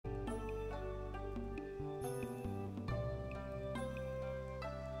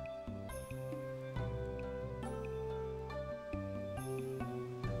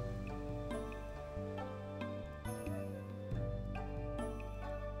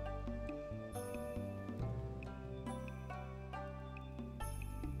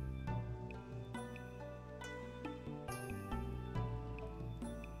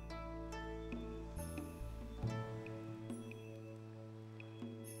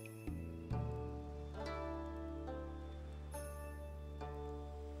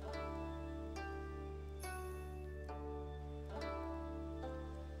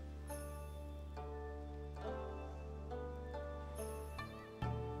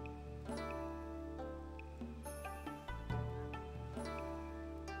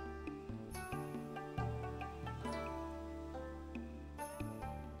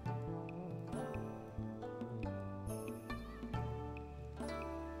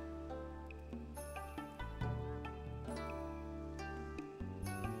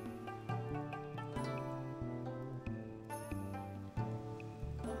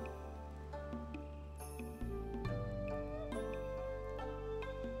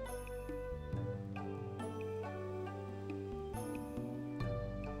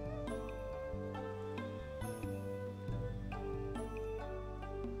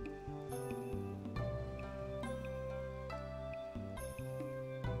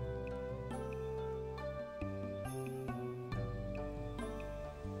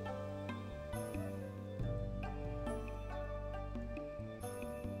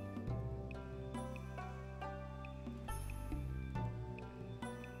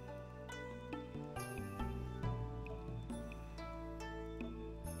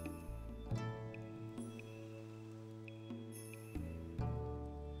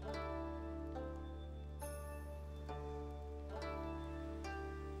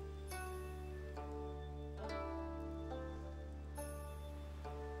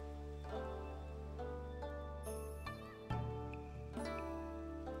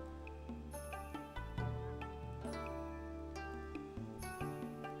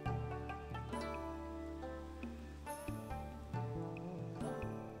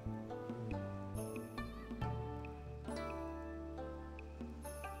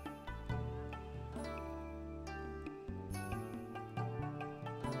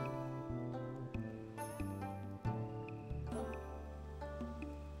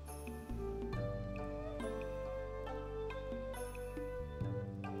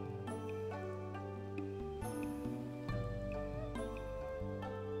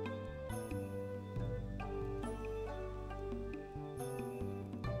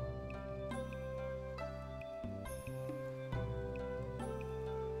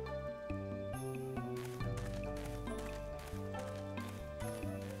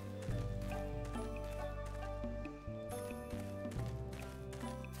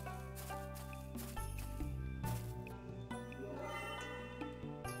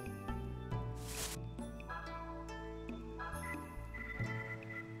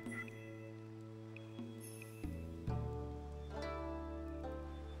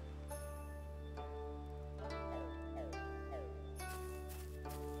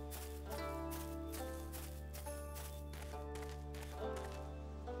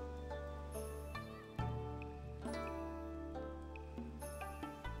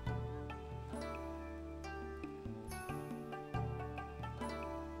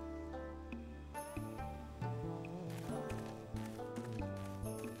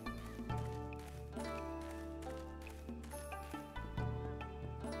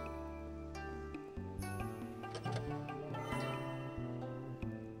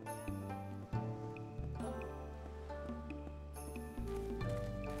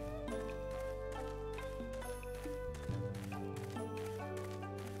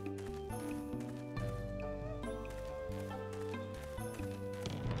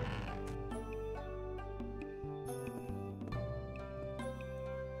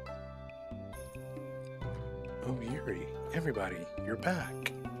Oh, Yuri, everybody, you're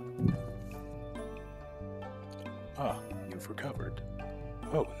back. Ah, you've recovered.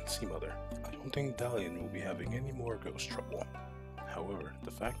 Oh, and see, Mother, I don't think Dalian will be having any more ghost trouble. However,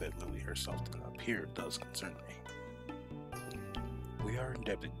 the fact that Lily herself did not appear does concern me. We are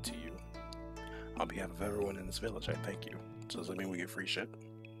indebted to you. On behalf of everyone in this village, I thank you. So does that mean we get free shit?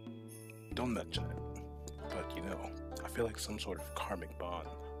 Don't mention it. But you know, I feel like some sort of karmic bond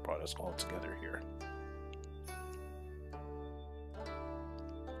brought us all together here.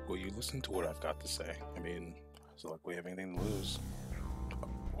 Will you listen to what I've got to say? I mean, it's not like we have anything to lose.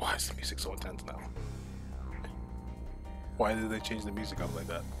 Why is the music so intense now? Why did they change the music up like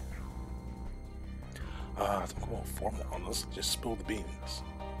that? Don't go all formal on this. Just spill the beans.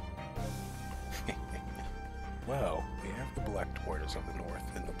 Well, we have the Black Tortoise of the north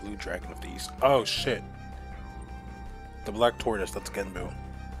and the Blue Dragon of the east. Oh shit! The Black Tortoise, that's Genbu.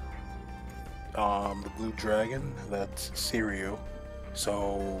 The Blue Dragon, that's Siryu.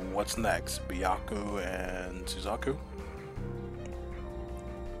 So, what's next? Byaku and Suzaku?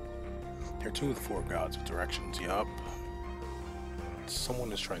 They're two of the four gods of directions, yup.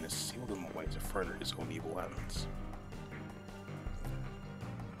 Someone is trying to seal them away to further his own evil ends.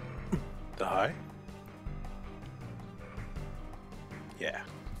 The High? Yeah.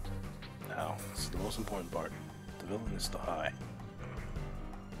 Now, this is the most important part. The villain is the High.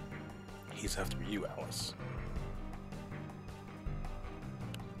 He's after you, Alice.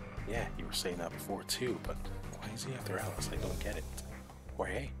 Yeah, you were saying that before too, but why is he after Alice? I don't get it. Or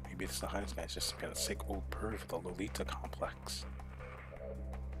hey, maybe this the Highest guy's just some kind of sick old perv with a Lolita complex.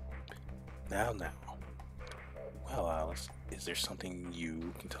 Now. Well, Alice, is there something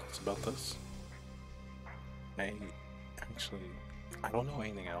you can tell us about this? I don't know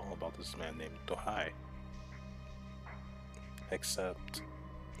anything at all about this man named Dohai. Except,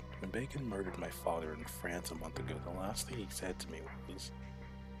 when Bacon murdered my father in France a month ago, the last thing he said to me was,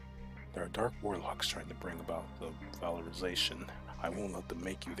 there are dark warlocks trying to bring about the valorization. I won't let them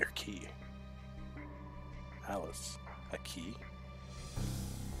make you their key. Alice, a key?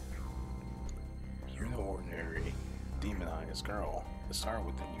 You're no ordinary demonized girl. The star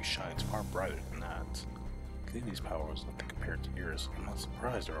within you shines far brighter than that. Clearly's power is nothing compared to yours. I'm not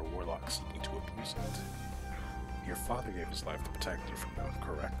surprised there are warlocks seeking to abuse it. Your father gave his life to protect you from them,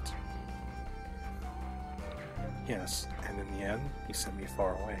 correct? Yes, and in the end, he sent me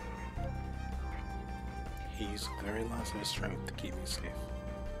far away. He used the very last of his strength to keep me safe.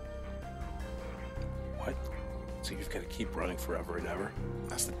 What? So you've got to keep running forever and ever?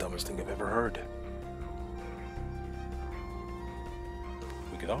 That's the dumbest thing I've ever heard.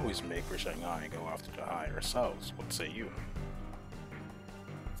 We could always make for Shanghai and go after the High ourselves. What say you?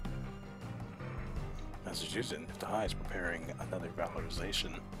 Massachusetts, if the High is preparing another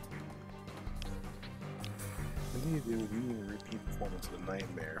valorization. Indeed, they would need a repeat performance of the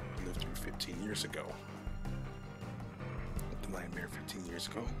Nightmare we lived through 15 years ago. The Nightmare 15 years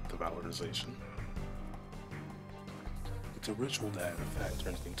ago, the valorization. It's a ritual that, in fact,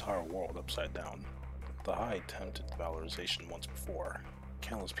 turns the entire world upside down. The High attempted valorization once before.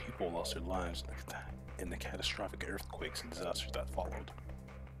 Countless people lost their lives in the catastrophic earthquakes and disasters that followed.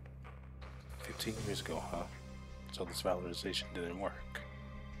 15 years ago, huh? So this valorization didn't work.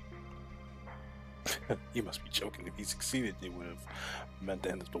 You must be joking. If he succeeded, it would have meant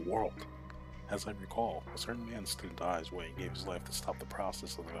the end of the world. As I recall, a certain man stood in Dai's way and gave his life to stop the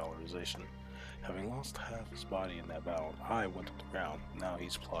process of the valorization. Having lost half his body in that battle, I went to the ground. Now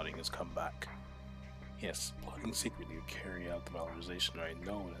he's plotting his comeback. Yes, plotting secretly to carry out the valorization rite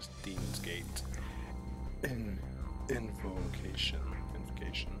known as Demon's Gate. Invocation.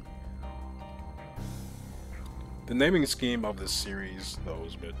 The naming scheme of this series, though,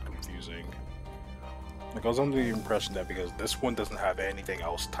 is a bit confusing. Like, I was under the impression that because this one doesn't have anything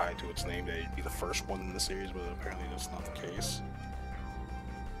else tied to its name, that it'd be the first one in the series, but apparently that's not the case.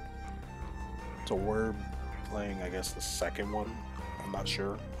 So we're playing, I guess, the second one. I'm not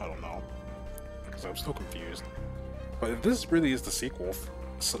sure. I don't know. Because I'm still confused. But if this really is the sequel,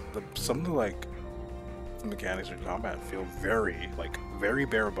 some of the mechanics of combat feel very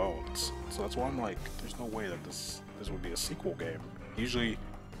bare bones. So that's why I'm like, there's no way that this would be a sequel game. Usually,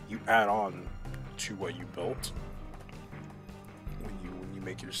 you add on to what you built when you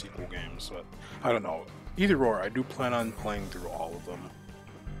make your sequel games. But I don't know. Either or, I do plan on playing through all of them.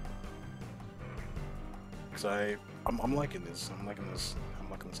 Cause I'm liking this. I'm liking this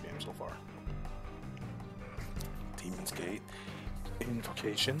game so far. Demon's Gate,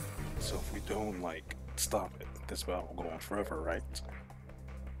 Invocation. So if we don't stop it, this battle will go on forever, right?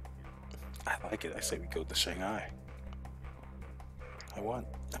 I like it. I say we go to Shanghai. I want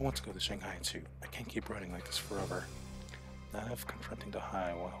to go to Shanghai too. I can't keep running like this forever. Not enough confronting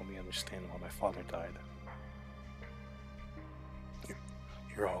Dahai will help me understand why my father died.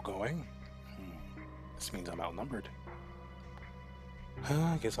 You're all going? This means I'm outnumbered.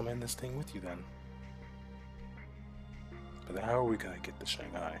 I guess I'm in this thing with you then. But how are we gonna get to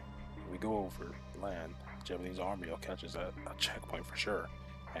Shanghai? If we go over land, the Japanese army will catch us at a checkpoint for sure.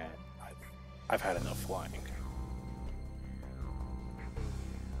 And I've had enough flying.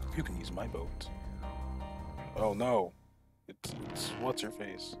 You can use my boat. Oh no! It's what's her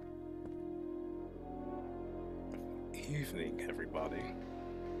face? Evening, everybody.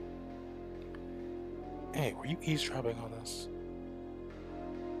 Hey, were you eavesdropping on us?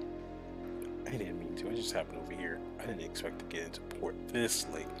 I didn't mean to, I just happened over here. I didn't expect to get into port this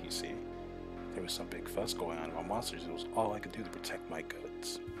late, you see. There was some big fuss going on about monsters, and it was all I could do to protect my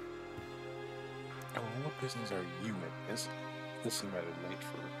goods. Oh, what business are you in this? This seemed rather late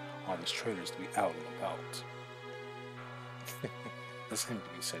for honest traders to be out and about. The same to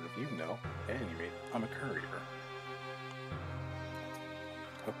be said of you, no. At any rate, I'm a courier.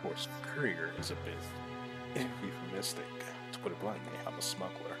 Of course, courier is a bit euphemistic. To put it bluntly, I'm a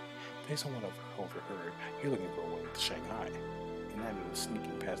smuggler. Based on what I've overheard, you're looking for a way to Shanghai. And that means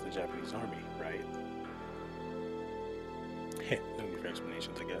sneaking past the Japanese army, right? Heh, no need for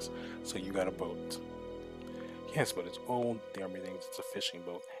explanations, I guess. So you got a boat. Yes, but it's old, the army thinks it's a fishing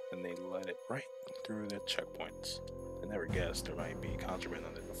boat, and they let it right through the checkpoints. I never guessed there might be contraband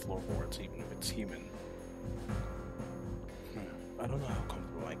under the floorboards, even if it's human. I don't know how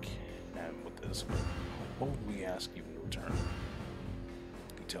comfortable I am with this, but what would we ask you in return?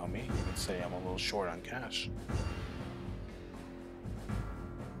 You tell me, you can say I'm a little short on cash.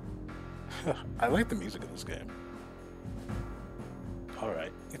 I like the music of this game.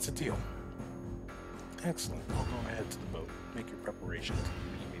 Alright, it's a deal. Excellent, I'll go ahead to the boat, make your preparations,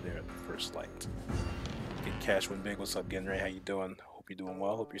 and meet me there at the first light. Big Cashwin Big, what's up, Genray? How you doing? Hope you're doing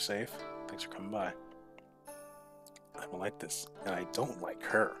well, hope you're safe. Thanks for coming by. I don't like this, and I don't like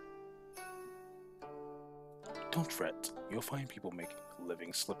her. Don't fret, you'll find people making a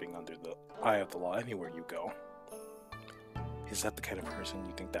living slipping under the eye of the law anywhere you go. Is that the kind of person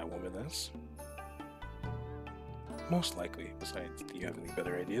you think that woman is? Most likely. Besides, do you have any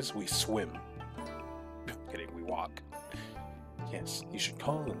better ideas? We swim. Kidding, we walk. Yes, you should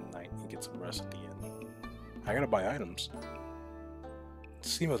call in the night and get some rest at the inn. I gotta buy items.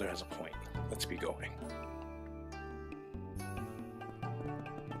 Sea Mother has a point. Let's be going.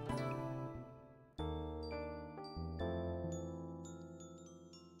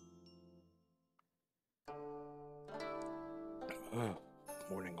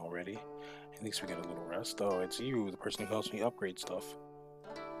 Morning already. At least we get a little rest. Oh, it's you, the person who helps me upgrade stuff.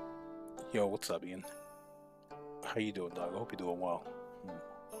 Yo, what's up, Ian? How you doing, dog? I hope you're doing well.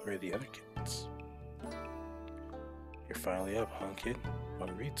 Where are the other kids? You're finally up, huh, kid?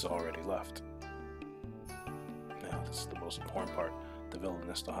 Marguerite's already left. Now, this is the most important part. The villain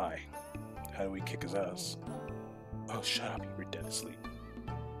is to high. How do we kick his ass? Oh, shut up, you were dead asleep.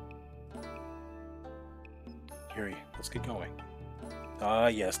 Yuri, let's get going. Ah,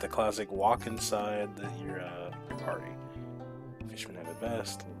 yes, the classic walk inside your party. Fishermen have it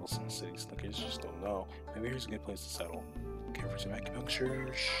best, locals in the city slickers just don't know. Maybe here's a good place to settle. Care for some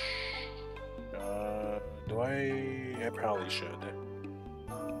acupuncture? Do I probably should.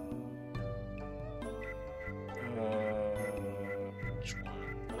 Which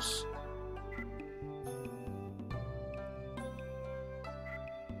one? This?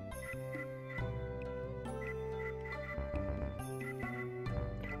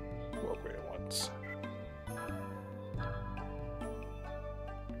 We'll upgrade it once.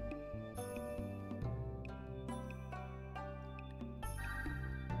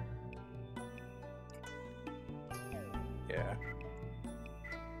 Yeah.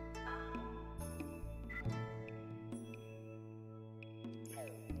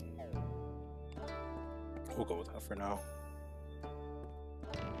 We'll go with that for now.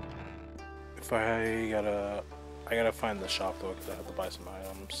 If I gotta find the shop though, because I have to buy some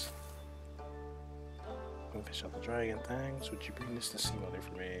items. Fish out the dragon, thanks. Would you bring this to Sea Mother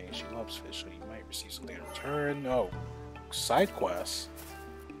for me? She loves fish, so you might receive something in return. No. Side quests.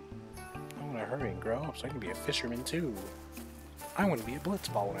 I want to hurry and grow up so I can be a fisherman too. I want to be a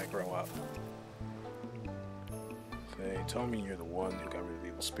blitzball when I grow up. They tell me you're the one who got rid of the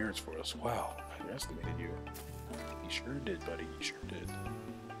evil spirits for us. Wow, I underestimated you. You sure did, buddy. You sure did.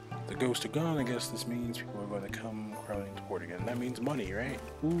 The ghosts are gone. I guess this means people are going to come crowding to port again. That means money, right?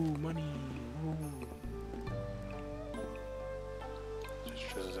 Ooh, money. Ooh.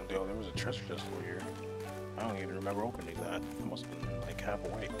 Oh, there was a treasure chest over here. I don't even remember opening that. I must have been like half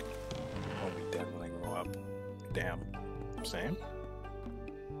awake. I'll be dead when I grow up. Damn. Same?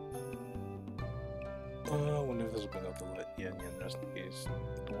 I wonder if this will bring up the Yen rest in peace.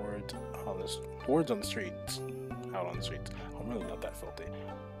 The words on the streets. Out on the streets. I'm really not that filthy.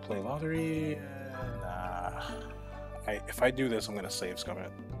 Play lottery? Nah. If I do this, I'm gonna save scum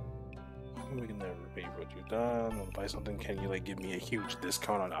it. We can never pay for what you've done. Want to buy something? Can you like give me a huge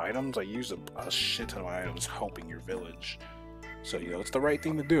discount on items? I use a shit ton of my items helping your village. So you know it's the right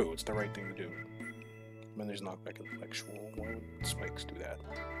thing to do. It's the right thing to do. When there's knockback intellectual, why would spikes do that?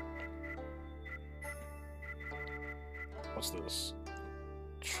 What's this?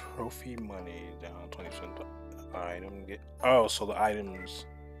 Trophy money down 20%. Item get. Oh, so the items.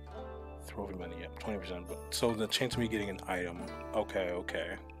 Trophy money, yeah, 20%. But so the chance of me getting an item. Okay,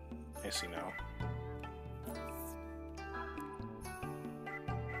 okay. I see now.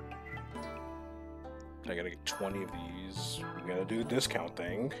 I gotta get 20 of these. We gotta do the discount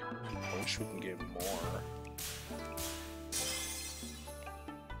thing. I wish we can get more.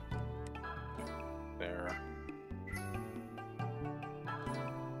 There.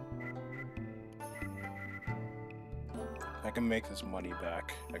 I can make this money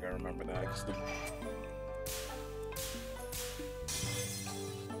back. I gotta remember that.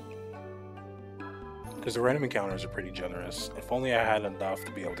 Because the random encounters are pretty generous. If only I had enough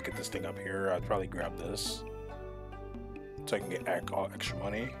to be able to get this thing up here, I'd probably grab this. So I can get extra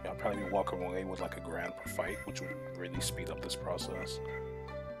money. I'd probably be walking away with like $1,000 per fight, which would really speed up this process.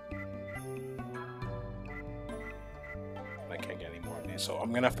 I can't get any more of these, so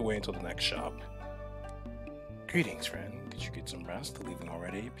I'm gonna have to wait until the next shop. Greetings, friend. Did you get some rest? Leaving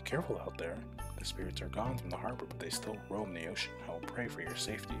already? Be careful out there. The spirits are gone from the harbor, but they still roam the ocean. I will pray for your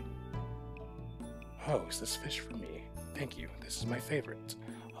safety. Oh, is this fish for me? Thank you. This is my favorite.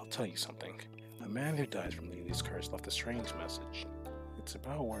 I'll tell you something. A man who dies from Lely's curse left a strange message. It's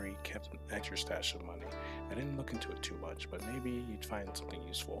about where he kept an extra stash of money. I didn't look into it too much, but maybe you'd find something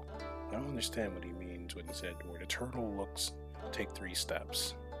useful. I don't understand what he means when he said, where the turtle looks, take 3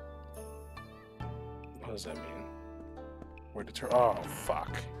 steps. What does that mean? Where the turtle... Oh,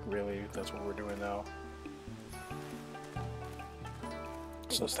 fuck. Really? That's what we're doing now?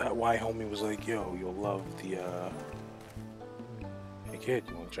 So is that why homie was like, yo, you'll love the, Hey kid,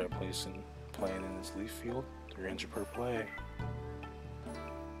 you wanna try playing in this leaf field? 300 per play.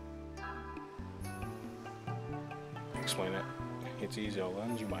 Explain it. It's easy, I'll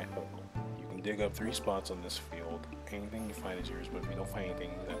lend you my hook. You can dig up 3 spots on this field. Anything you find is yours, but if you don't find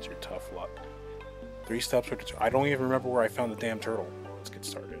anything, that's your tough luck. 3 steps for the I don't even remember where I found the damn turtle. Let's get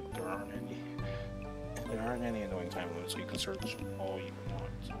started. There aren't any. There aren't any annoying time limits, so you can search all you want.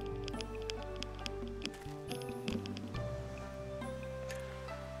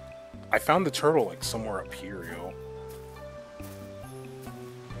 I found the turtle like somewhere up here, yo.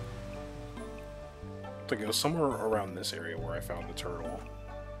 Like it was somewhere around this area where I found the turtle.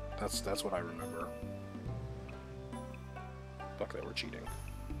 That's what I remember. Fuck, they were cheating.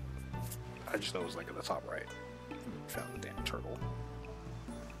 I just know it was like at the top right. Found the damn turtle.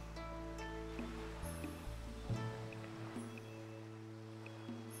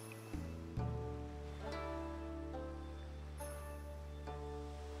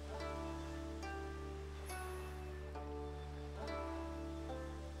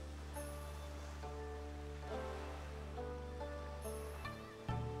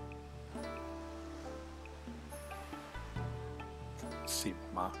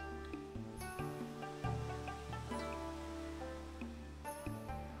 Sigma.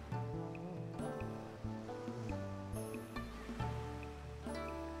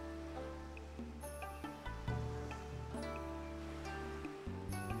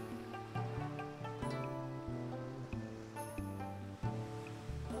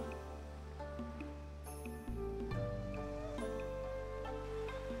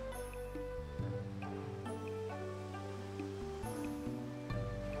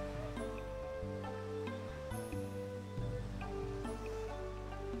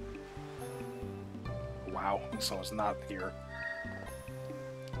 Wow, so it's not here.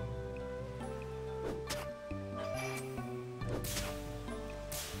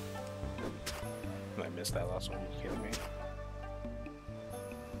 I missed that last one, are you kidding me?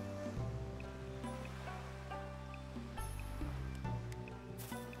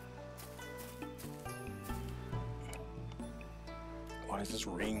 Why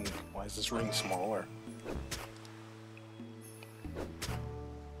is this ring smaller?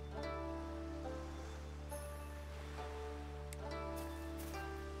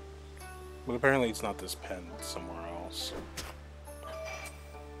 But apparently it's not this pen, it's somewhere else.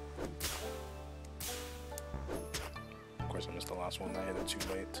 the last one. I hit it too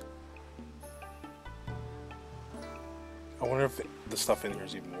late. I wonder if the stuff in here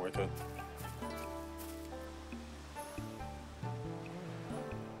is even worth it.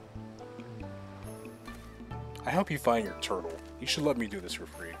 I hope you find your turtle. You should let me do this for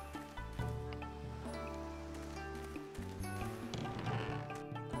free.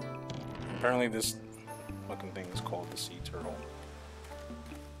 Apparently this fucking thing is called the sea turtle.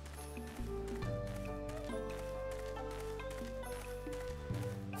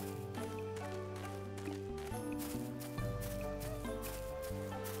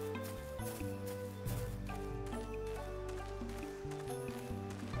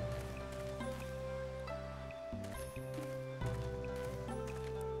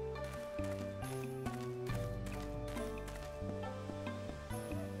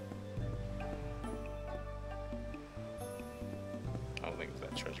 I don't think it's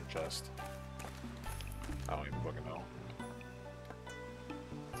that treasure chest. I don't even fucking know.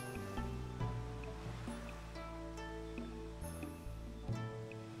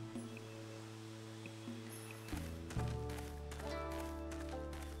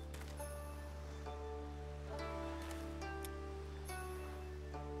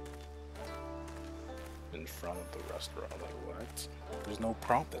 In front of the restaurant, like what? There's no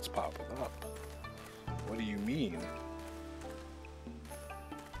prompt that's popping up. What do you mean?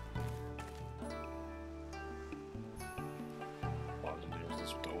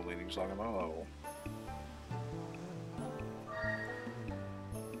 Talking about. Oh.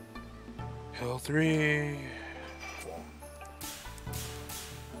 Hill 3. Cool.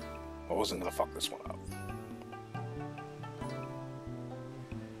 I wasn't gonna fuck this one up.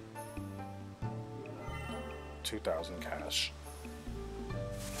 $2,000 cash.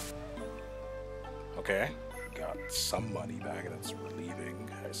 Okay, got some money back. That's relieving,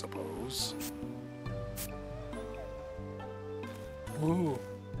 I suppose. Ooh.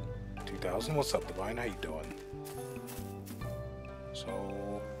 2,000. What's up, Divine? How you doing?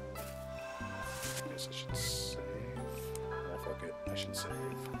 So, I guess I should save. Oh, fuck it. I should save.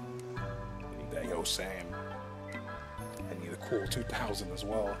 I need that. Yo, Sam. I need a cool 2,000 as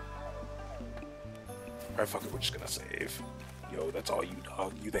well. Alright, fuck it. We're just gonna save. Yo, that's all you,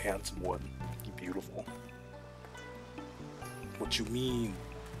 dog. You the handsome one. You beautiful. What you mean?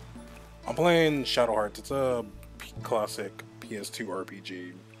 I'm playing Shadow Hearts. It's a classic PS2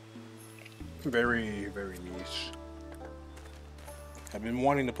 RPG. Very, very niche. I've been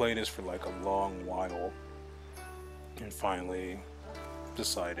wanting to play this for like a long while, and finally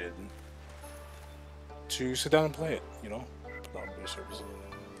decided to sit down and play it, you know? Their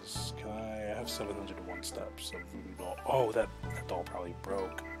services. Can I have 701 steps of Voodoo Doll? Oh, that doll probably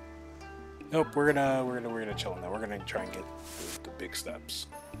broke. Nope, we're gonna chill on that. We're gonna try and get the big steps.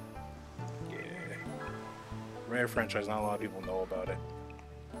 Yeah. Rare franchise, not a lot of people know about it.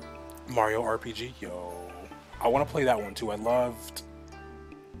 Mario RPG, yo, I want to play that one too. I loved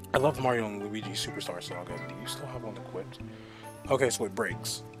Mario and Luigi Superstar Saga. Do you still have one equipped? Okay, so it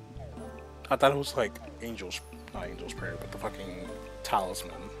breaks. I thought it was like not Angel's Prayer, but the fucking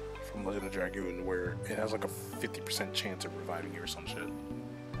talisman from Legend of Dragoon, where it has like a 50% chance of reviving you or some shit.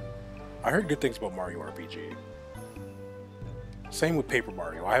 I heard good things about Mario RPG. Same with Paper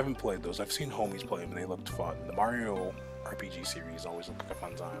Mario. I haven't played those. I've seen homies play them and they looked fun. The Mario RPG series always looked like a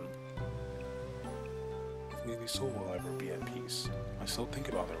fun time. If Lily's soul will ever be at peace. I still think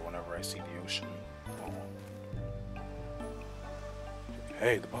about her whenever I see the ocean. Oh.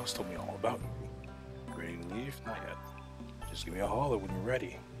 Hey, the boss told me all about you. Ready to leave? Not yet. Just give me a holler when you're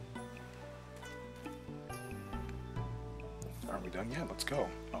ready. Are we done yet? Let's go.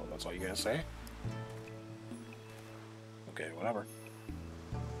 Oh, that's all you gotta say? Okay, whatever.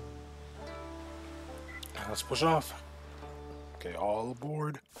 Let's push off. Okay, all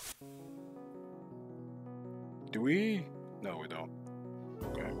aboard. Do we? No, we don't.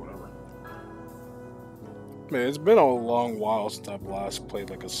 Okay, whatever. Man, it's been a long while since I've last played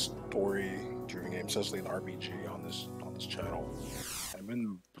like a story-driven game, especially an RPG on this channel. I've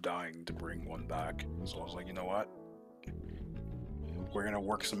been dying to bring one back, so I was like, you know what? We're gonna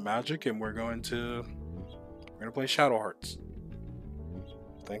work some magic, and we're gonna play Shadow Hearts.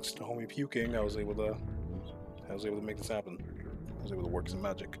 Thanks to homie puking, I was able to make this happen. I was able to work some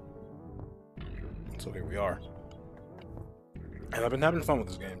magic. So here we are. And I've been having fun with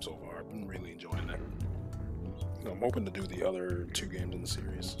this game so far. I've been really enjoying it. I'm hoping to do the other 2 games in the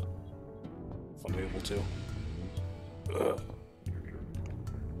series, if I'm able to. Ugh.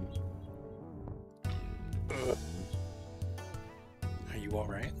 Ugh. Are you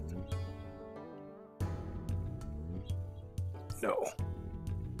alright? No.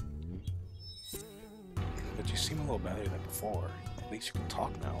 But you seem a little better than before. At least you can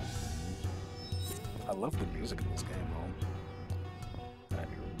talk now. I love the music in this game, though.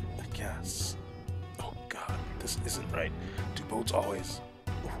 I guess. Oh god, this isn't right. Do boats always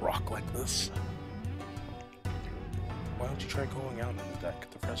rock like this? Why don't you try going out on the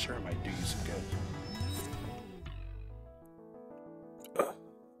deck? The fresh air might do you some good.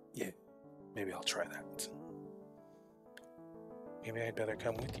 Yeah, maybe I'll try that. Maybe I'd better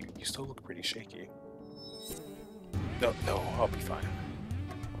come with you. You still look pretty shaky. No, I'll be fine.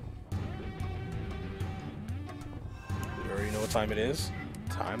 You already know what time it is?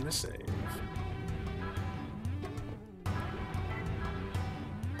 Time to save.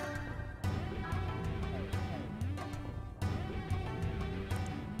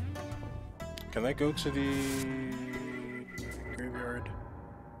 Can I go to the graveyard?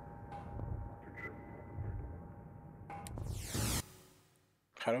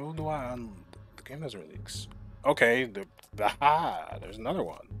 How do I the game doesn't really okay, there's another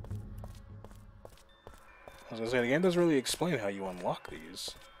one. I was gonna say, the game doesn't really explain how you unlock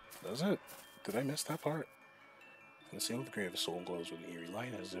these, does it? Did I miss that part? In the seal of the grave, a soul glows with an eerie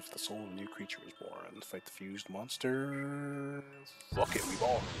light as if the soul of a new creature was born. Fight the fused monster. Fuck it, we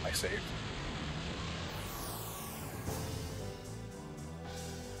ball. I saved.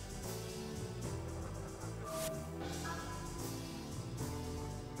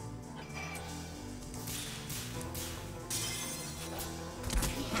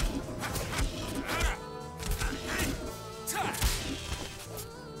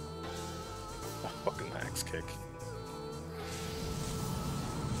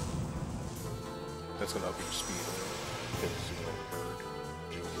 That's gonna up your speed. It's gonna bird.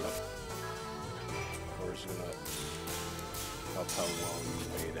 Yep. Or it's gonna up how long you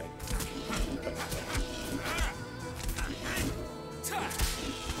made it.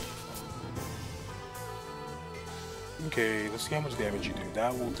 Okay, let's see how much damage you do.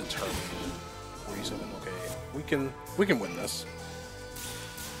 That will determine 47. Okay, we can win this.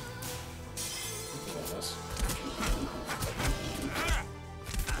 We can win this.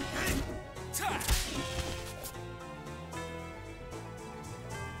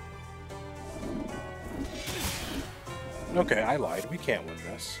 Okay, I lied. We can't win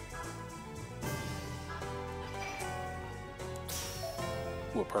this.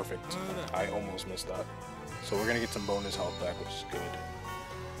 Well, perfect. I almost missed that. So we're gonna get some bonus health back, which is good.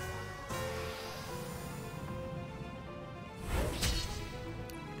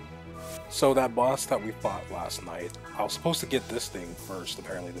 So that boss that we fought last night, I was supposed to get this thing first,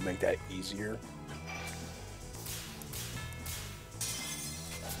 apparently, to make that easier.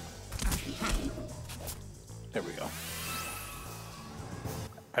 There we go.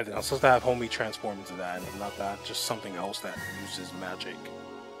 I was supposed to have homie transform into that, and not that, just something else that uses magic.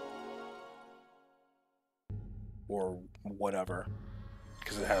 Or whatever.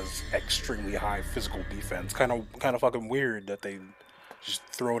 Because it has extremely high physical defense. Kind of fucking weird that they just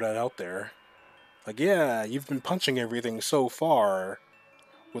throw that out there. Like, yeah, you've been punching everything so far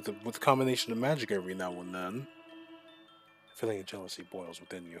with a combination of magic every now and then. Feeling of jealousy boils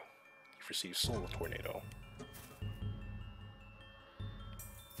within you. You've received Soul Tornado.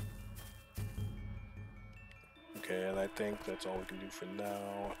 Okay, and I think that's all we can do for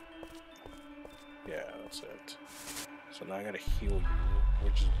now. Yeah, that's it. So now I gotta heal you,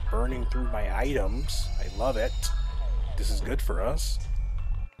 which is burning through my items. I love it. This is good for us.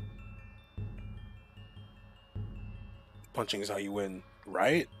 Punching is how you win,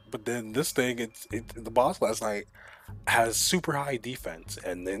 right? But then this thing, the boss last night has super high defense,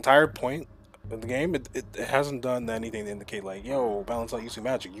 and the entire point of the game, it hasn't done anything to indicate like, yo, balance out using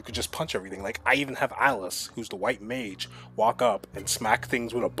magic. You could just punch everything. Like, I even have Alice, who's the white mage, walk up and smack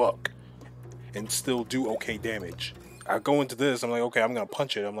things with a book and still do okay damage. I go into this, I'm like, okay, I'm gonna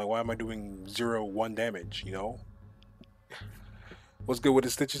punch it. I'm like, why am I doing 0-1 damage, you know? What's good with the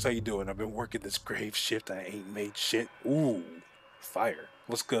Stitches? How you doing? I've been working this grave shift. I ain't made shit. Ooh, fire.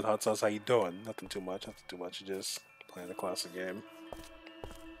 What's good, Hot Sauce? How you doing? Nothing too much. Just playing the classic game.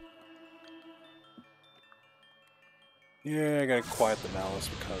 Yeah, I gotta quiet the malice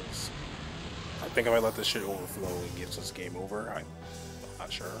because I think I might let this shit overflow and gives us game over. I'm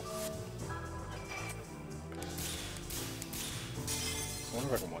not sure. I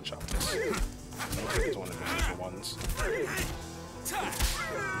wonder if I can one-shot this. I don't think it's one of the major ones.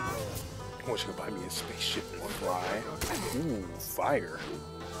 I wish you could buy me a spaceship and fly. Ooh, fire.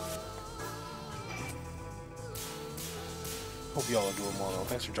 Hope y'all are doing well.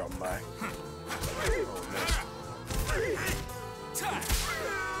 Thanks for dropping by. Oh, missed.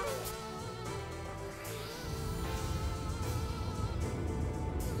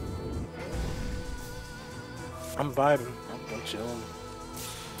 I'm vibing. I'm chilling.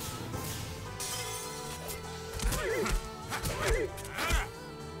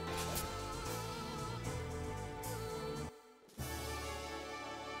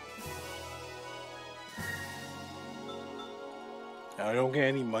 I don't get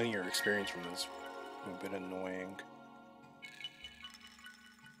any money or experience from this. A bit annoying.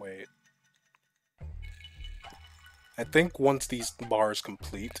 Wait. I think once these bars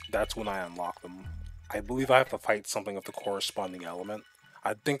complete, that's when I unlock them. I believe I have to fight something of the corresponding element.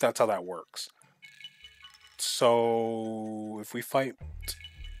 I think that's how that works. So if we fight,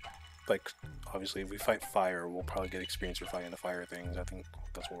 like, obviously if we fight fire, we'll probably get experience for fighting the fire things. I think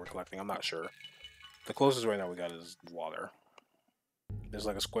that's what we're collecting. I'm not sure. The closest right now we got is water. There's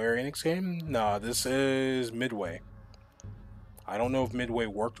like a Square Enix game? Nah, this is Midway. I don't know if Midway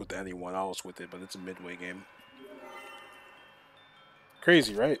worked with anyone else with it, but it's a Midway game.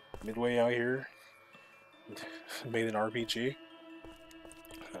 Crazy, right? Midway out here made an RPG.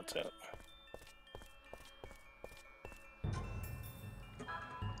 That's it.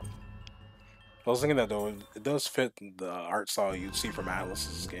 I was thinking that though, it does fit the art style you'd see from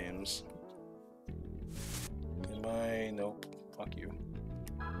Atlus's games. Am I? Nope. Fuck you.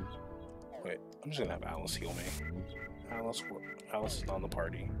 Wait, I'm just gonna have Atlus heal me. Atlus is on the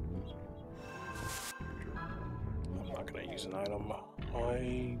party. I'm not gonna use an item.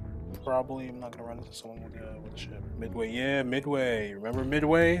 I probably am not gonna run into someone with a ship. Midway, yeah, Midway. Remember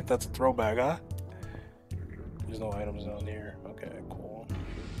Midway? That's a throwback, huh? There's no items down here. Okay, cool.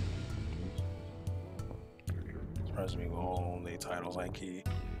 Surprised me with all the titles I key.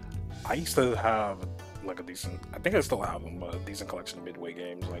 I used to have like a decent, I think I still have them, but a decent collection of Midway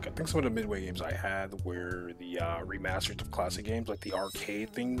games. Like, I think some of the Midway games I had were the remasters of classic games, like the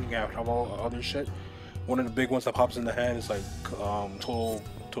arcade thing. Yeah, have all other shit. One of the big ones that pops in the head is like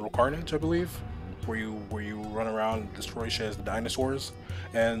Total Carnage, I believe, where you run around and destroy shit as the dinosaurs,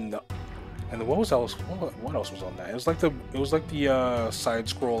 and what was else? What else was on that? It was like the side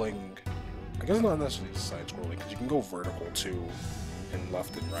scrolling. I guess not necessarily side scrolling because you can go vertical too, and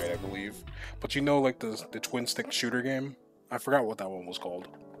left and right, I believe. But you know, like the twin stick shooter game. I forgot what that one was called.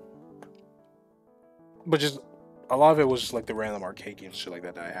 But just a lot of it was just like the random arcade games, shit like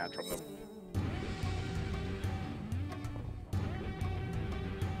that I had from them.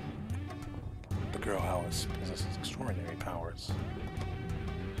 The girl Alice possesses extraordinary powers.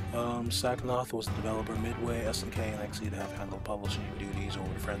 Saknoth was the developer. Midway, SNK, and XE have handled publishing duties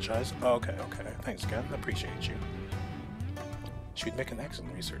over the franchise. Okay. Thanks, Ken. I appreciate you. She'd make an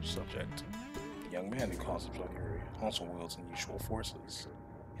excellent research subject. The young man who calls himself Yuri also wields unusual forces.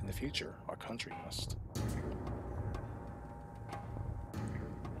 In the future, our country must.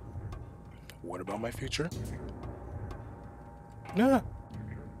 What about my future? Yeah.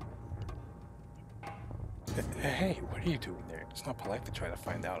 Hey, what are you doing there? It's not polite to try to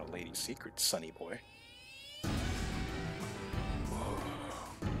find out a lady's secret, sonny boy.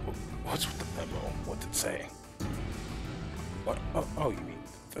 What's with the memo? What's it say? What? Oh, you mean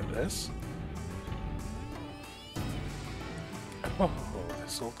this? Oh,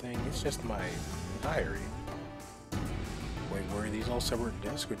 this whole thing, it's just my diary. Wait, were these all separate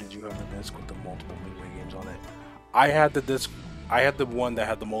discs, or did you have the disc with the multiple Midway games on it? I had the disc, I had the one that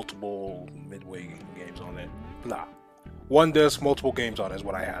had the multiple Midway games on it. Nah. One disc, multiple games on it is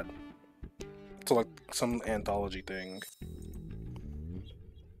what I had. So like some anthology thing.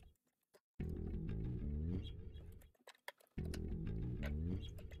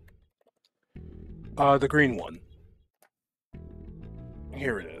 The green one.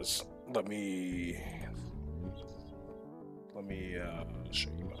 Here it is. Let me show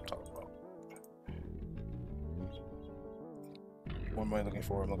you what I'm talking about. What am I looking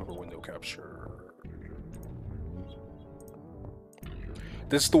for? I'm looking for window capture.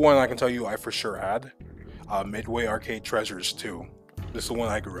 This is the one I can tell you I for sure had. Midway Arcade Treasures 2. This is the one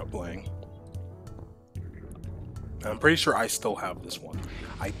I grew up playing. I'm pretty sure I still have this one.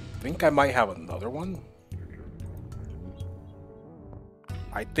 I think I might have another one.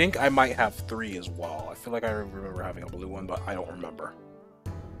 I think I might have 3 as well. I feel like I remember having a blue one, but I don't remember.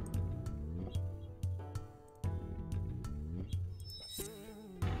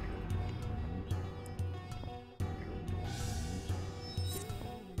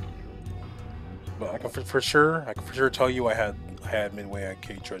 But I can for sure tell you I had Midway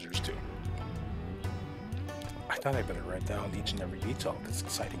Arcade Treasures 2. I thought I better write down each and every detail of this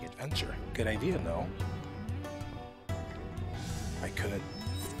exciting adventure. Good idea, no? I couldn't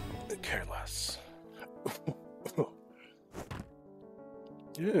care less.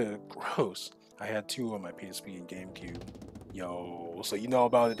 Yeah, gross. I had 2 on my PSP and GameCube. Yo, so you know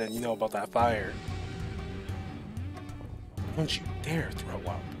about it, then you know about that fire. Don't you dare throw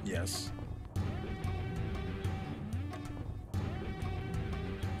up. Yes.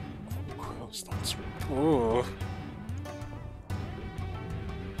 Oh, gross. Don't swear. Oh.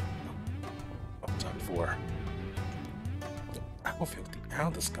 I'm done for. How filthy. How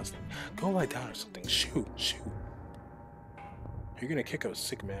disgusting. Go lie down or something. Shoot. Shoot. You're gonna kick a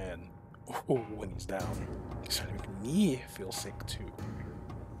sick man. Oh, when he's down. He's trying to make me feel sick too.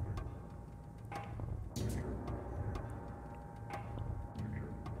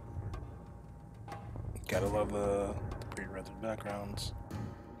 Gotta love the pre-rendered backgrounds.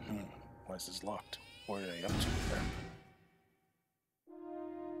 Why is this locked? What are they up to there?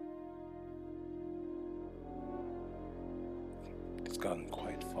 It's gotten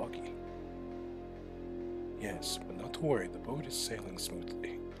quite foggy. Yes, but not to worry, the boat is sailing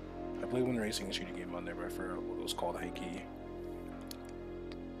smoothly. I played one racing shooting game on there, but I forgot what it was called, Heiki.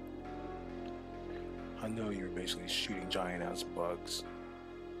 I know you're basically shooting giant-ass bugs.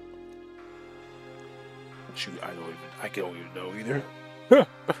 Shoot, I don't even know either.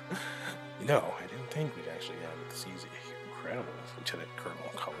 You know, I didn't think we'd actually have it this easy. Incredible, Lieutenant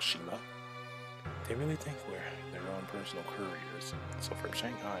Colonel Kawashima. They really think we're their own personal couriers. So from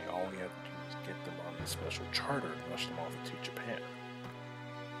Shanghai, all we have to do is get them on a special charter and rush them off to Japan.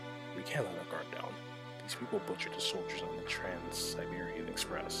 We can't let our guard down. These people butchered the soldiers on the Trans-Siberian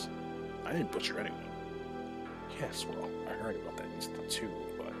Express. I didn't butcher anyone. Yes, well, I heard about that incident too,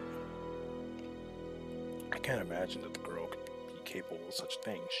 but I can't imagine that the girl could be capable of such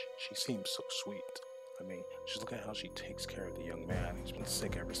things. She seems so sweet. I mean, just look at how she takes care of the young man who's been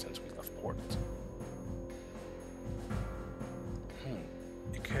sick ever since we left port.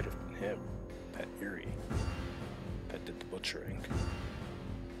 It could have been him, that Yuri, that did the butchering.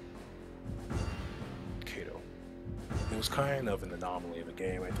 Kato. It was kind of an anomaly of a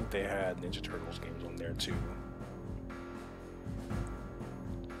game. I think they had Ninja Turtles games on there too.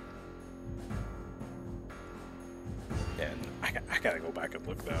 And I gotta go back and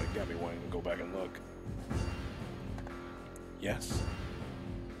look now. You got me wanting to go back and look. Yes.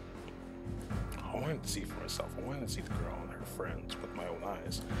 I wanted to see for myself. I wanted to see the girl and her friends with my own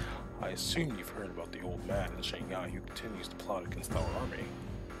eyes. I assume you've heard about the old man in Shanghai who continues to plot against our army.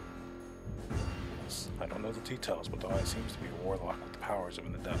 Yes, I don't know the details, but the eye seems to be a warlock with the powers of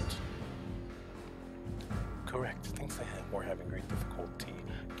an adept. Correct. Thinks that we're having great difficulty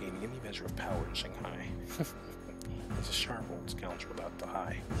gaining any measure of power in Shanghai. He's a sharp old scoundrel without the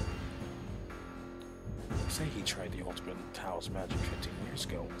eye. They say he tried the ultimate Tao's magic 15 years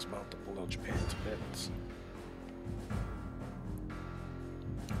ago and was about to blow Japan to bits.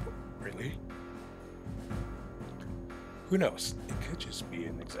 Really? Who knows? It could just be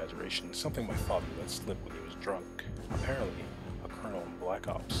an exaggeration, something my father let slip when he was drunk. Apparently, a colonel in Black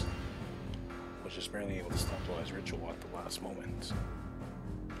Ops was just barely able to stop his ritual at the last moment.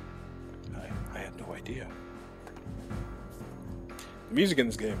 I had no idea. The music in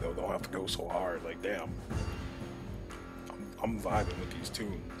this game, though, don't have to go so hard. Like, damn. I'm vibing with these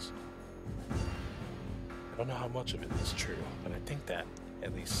tunes. I don't know how much of it is true, but I think that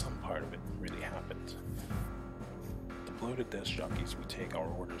at least some part of it really happened. The bloated desk jockeys we take our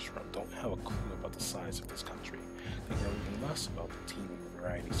orders from don't have a clue about the size of this country. They know even less about the teeming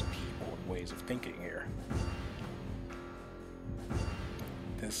varieties of people and ways of thinking here.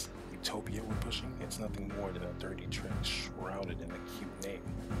 This utopia we're pushing, it's nothing more than a dirty trick shrouded in a cute name.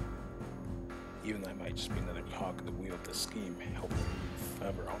 Even I might just be another cog in the wheel of this scheme, helping move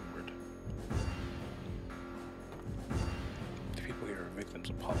ever onward. The people here are victims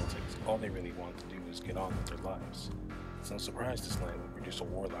of politics. All they really want to do is get on with their lives. It's no surprise this land would produce a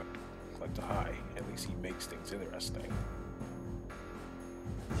warlock like the High. At least he makes things interesting.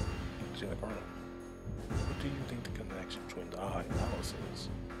 Lieutenant Colonel, what do you think the connection between the High and Alice is?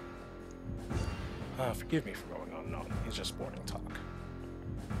 Forgive me for going on and on. It's just boring talk.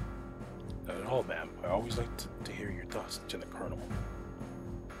 Not at all, ma'am. I always like to hear your thoughts, Lieutenant Colonel.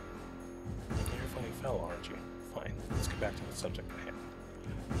 You're a funny fellow, aren't you? Fine, let's get back to the subject at hand.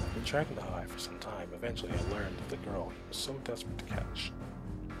 I've been tracking the High for some time. Eventually, I learned that the girl he was so desperate to catch.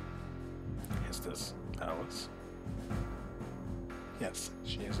 Is this Alice? Yes,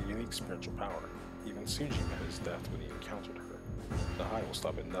 she has a unique spiritual power. Even Suji met his death when he encountered her. The High will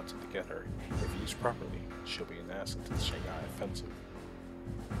stop at nothing to get her. If used properly, she'll be an asset to the Shanghai offensive.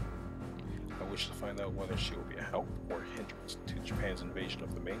 I wish to find out whether she will be a help or a hindrance to Japan's invasion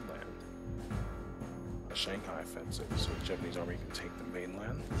of the mainland. A Shanghai offensive, so the Japanese army can take the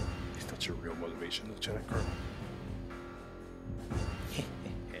mainland? Is that your real motivation, Lieutenant Colonel?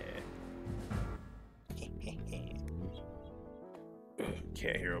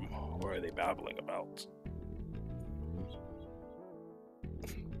 Can't hear them. What are they babbling about?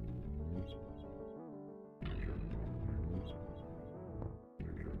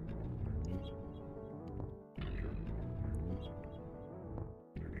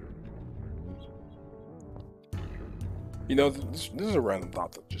 You know, this is a random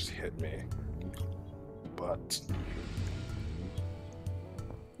thought that just hit me. But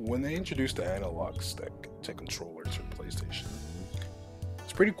when they introduced the analog stick to controllers for PlayStation,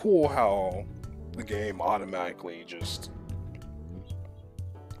 it's pretty cool how the game automatically just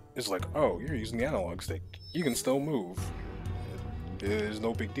is like, oh, you're using the analog stick. You can still move. It is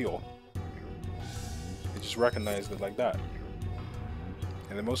no big deal. It just recognized it like that.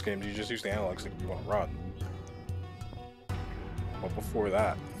 And in most games, you just use the analog stick if you want to run. But before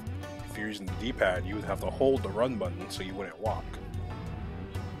that, if you're using the D-pad, you would have to hold the run button so you wouldn't walk.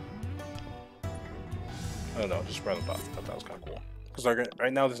 I don't know, just random thought. I thought that was kind of cool. Because like,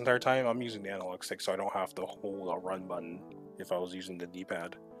 right now, this entire time, I'm using the analog stick, so I don't have to hold a run button if I was using the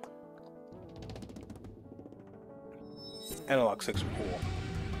D-pad. Analog sticks are cool.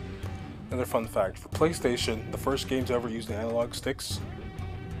 Another fun fact, for PlayStation, the first game to ever use the analog sticks,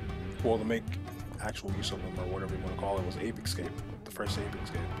 well, to make actual use of them, or whatever you want to call it, was Ape Escape. The first Ape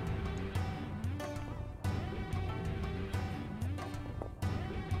Escape.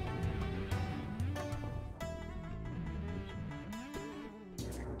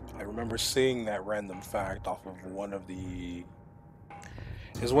 I remember seeing that random fact off of one of the...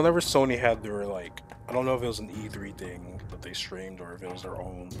 is whenever Sony had their, like, I don't know if it was an E3 thing that they streamed or if it was their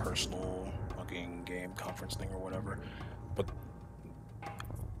own personal fucking game conference thing or whatever, but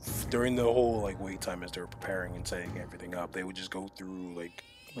during the whole like wait time as they were preparing and setting everything up, they would just go through like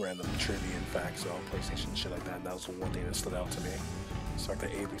random trivia and facts on PlayStation and shit like that, and that was the one thing that stood out to me. It's like the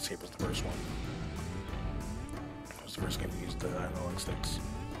Ape Escape was the first one. It was the first game to use the analog sticks.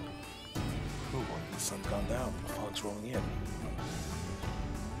 Ooh, the sun's gone down, the fog's rolling in.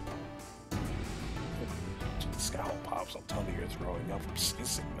 The scowl pops, I'm telling you, you're throwing up from skin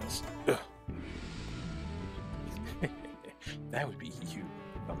sickness. That would be you,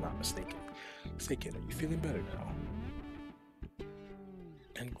 if I'm not mistaken. Say, kid, are you feeling better now?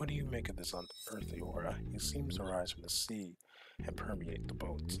 And what do you make of this unearthly aura? It seems to rise from the sea and permeate the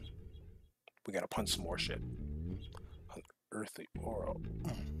boat. We gotta punch some more shit. Unearthly aura.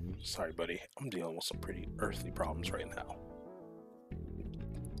 Sorry, buddy. I'm dealing with some pretty earthly problems right now.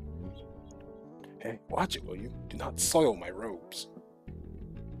 Hey, watch it, will you? Do not soil my robes.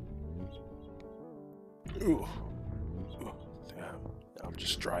 Ooh. Damn. I'm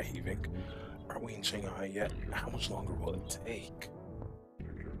just dry heaving. Aren't we in Shanghai yet? How much longer will it take?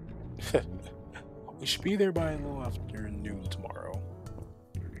 We should be there by a little after noon tomorrow.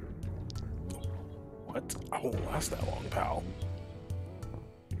 What? I won't last that long, pal.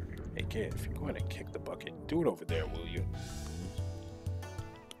 Hey kid, if you're going to kick the bucket, do it over there, will you?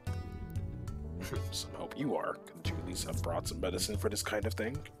 Some hope you are. Couldn't you at least have brought some medicine for this kind of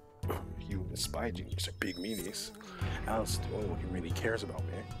thing? You and Miss Spy Genius are big meanies. Alice is the only one who really cares about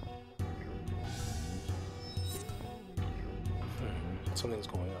me. Something's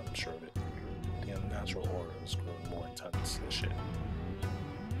going on, I'm sure of it. The unnatural aura is growing more intense and shit.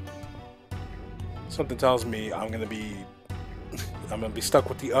 Something tells me I'm gonna be stuck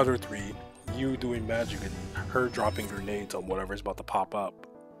with the other three. You doing magic and her dropping grenades on whatever's about to pop up.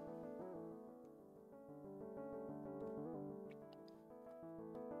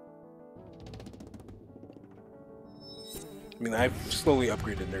 I mean, I've slowly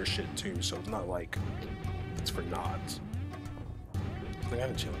upgraded their shit too, so it's not like it's for naught. I got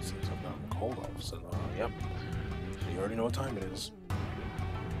a chilly since I've gotten cold all of a sudden. Yep. You already know what time it is.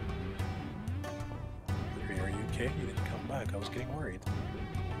 Are you okay? You didn't come back. I was getting worried.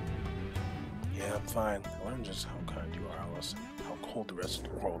 Yeah, I'm fine. I learned just how kind you are, Alice, and how cold the rest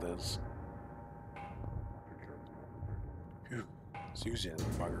of the world is. Phew. Susie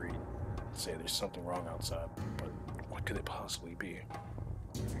and Marguerite say there's something wrong outside, but what could it possibly be?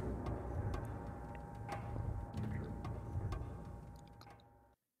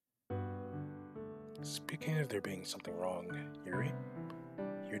 Speaking of there being something wrong, Yuri,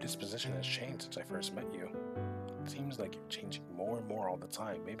 your disposition has changed since I first met you. It seems like you're changing more and more all the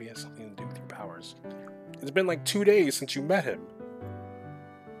time. Maybe it has something to do with your powers. It's been like 2 days since you met him.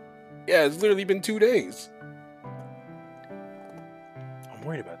 Yeah, it's literally been 2 days. I'm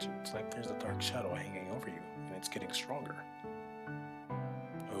worried about you. It's like there's a dark shadow hanging over you, and it's getting stronger.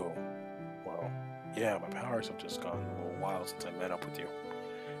 Oh, well, yeah, my powers have just gone a little wild since I met up with you.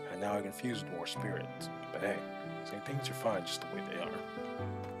 And now I confuse with more spirits. But hey, some things are fine just the way they are.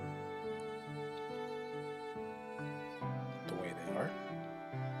 The way they are?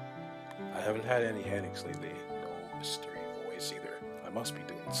 I haven't had any headaches lately. No mystery voice either. I must be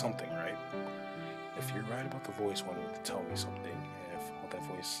doing something right. If you're right about the voice wanting to tell me something, and if what that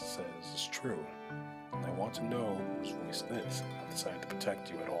voice says is true, then I want to know whose voice it is. I decided to protect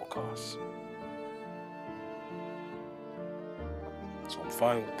you at all costs.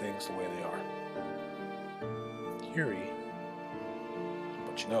 fine with things the way they are. Yuri.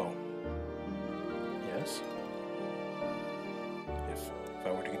 But you know, yes? If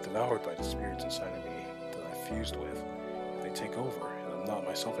I were to get devoured by the spirits inside of me that I fused with, if they take over and I'm not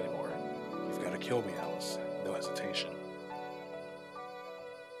myself anymore, you've got to kill me, Alice. No hesitation.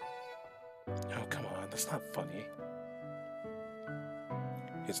 Oh, come on, that's not funny.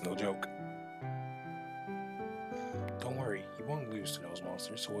 It's no joke. Don't worry, you won't lose to those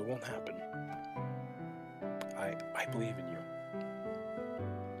monsters, so it won't happen. I believe in you.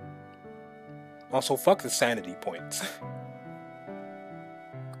 Also, fuck the sanity points.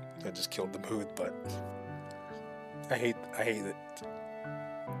 I just killed the mood, but I hate it.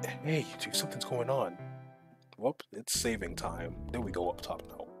 Hey, you two, something's going on. Whoop, it's saving time. Then we go up top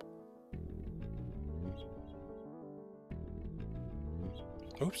now.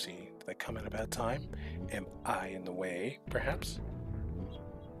 Oopsie, did I come at a bad time? Am I in the way, perhaps?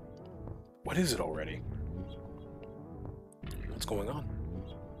 What is it already? What's going on?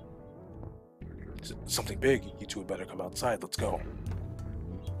 Is it something big? You two had better come outside. Let's go.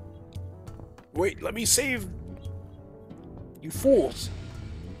 Wait, let me save! You fools!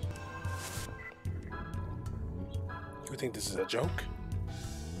 You think this is a joke?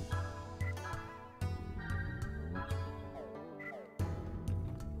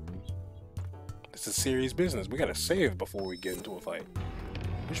 This is serious business. We gotta save before we get into a fight.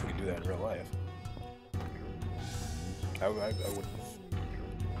 Wish we could do that in real life. I would.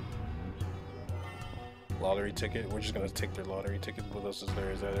 Lottery ticket. We're just gonna take their lottery ticket with us.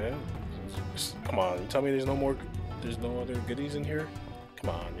 Is that it? Come on, you tell me there's no other goodies in here?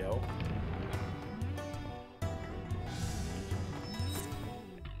 Come on, yo.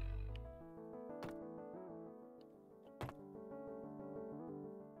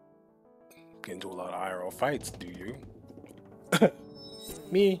 Get into a lot of IRL fights, do you?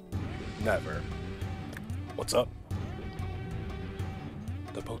 Me? Never. What's up?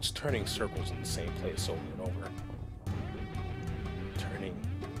 The boat's turning circles in the same place over and over. Turning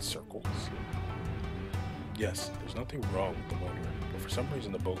circles? Yes, there's nothing wrong with the motor, but for some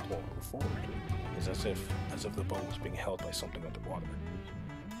reason the boat won't move forward. It's as if the boat was being held by something underwater.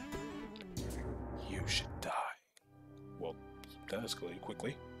 You should die. Well, that escalated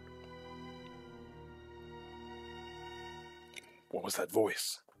quickly. What was that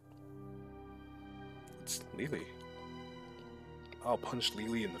voice? It's Lily. I'll punch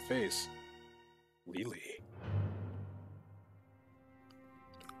Lily in the face. Lily.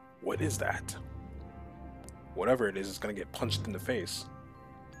 What is that? Whatever it is, it's gonna get punched in the face.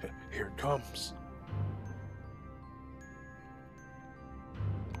 Here it comes.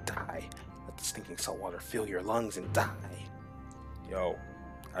 Die. Let the stinking salt water fill your lungs and die. Yo,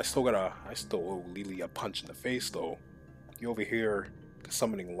 I still owe Lily a punch in the face though. You over here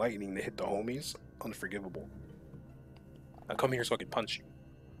summoning lightning to hit the homies? Unforgivable. Now come here so I can punch you.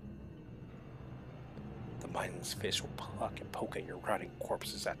 The mindless fish will pluck and poke at your rotting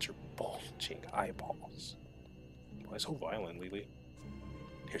corpses at your bulging eyeballs. Why so violent, Lily?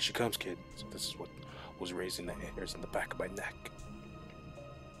 Here she comes, kid. So this is what was raising the hairs in the back of my neck.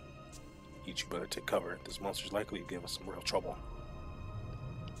 You two better take cover. This monster's likely to give us some real trouble.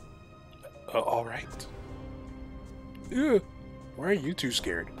 Alright. Ew. Why are you two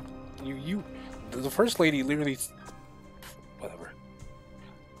scared? The first lady literally... Whatever.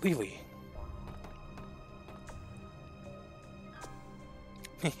 Lily.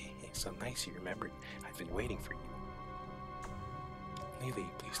 So nice you remembered. I've been waiting for you. Lily,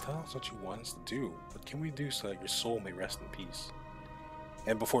 please tell us what you want us to do. What can we do so that your soul may rest in peace?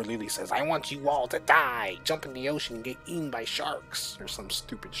 And before Lily says, I want you all to die, jump in the ocean and get eaten by sharks, or some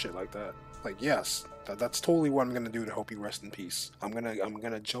stupid shit like that. Like, yes, that's totally what I'm gonna do to help you rest in peace. I'm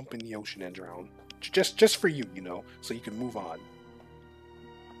gonna jump in the ocean and drown. Just for you, you know, so you can move on.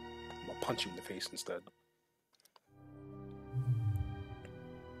 I'm gonna punch you in the face instead.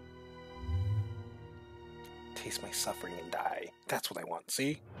 Taste my suffering and die. That's what I want,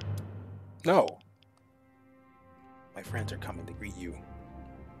 see? No. My friends are coming to greet you.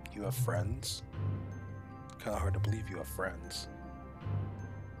 You have friends? Kinda hard to believe you have friends.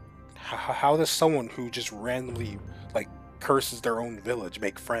 How does someone who just randomly, like, curses their own village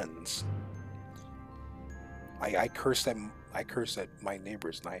make friends? I curse at my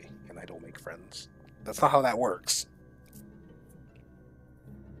neighbors and I don't make friends. That's not how that works.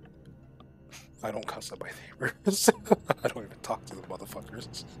 I don't cuss at my neighbors. I don't even talk to the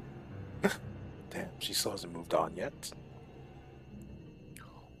motherfuckers. Damn, she still hasn't moved on yet.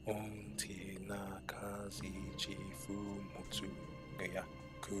 Onti nakazi chifu mutsu. Okay, yeah.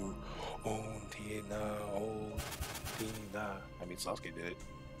 Goku, Ontina, Ontina. I mean, Sasuke did it.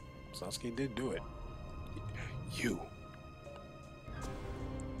 Sasuke did do it. You.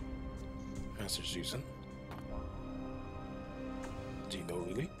 Master Susan. Do you know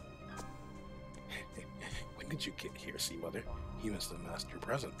Lily? When did you get here, Sea Mother? You must have mastered your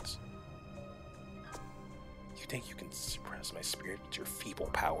presence. You think you can suppress my spirit with your feeble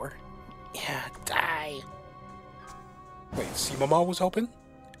power? Yeah, die! Wait, Sea Mama was helping?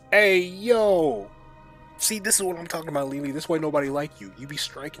 Hey, yo! See, this is what I'm talking about, Lily. This is why nobody like you. You be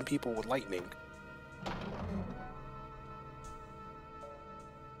striking people with lightning.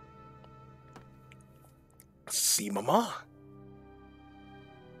 Sea Mama?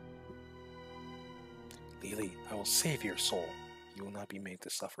 Lily, I will save your soul. You will not be made to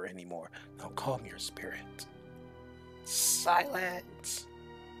suffer anymore. Now calm your spirit. Silence!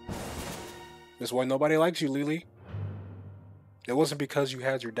 This is why nobody likes you, Lily. It wasn't because you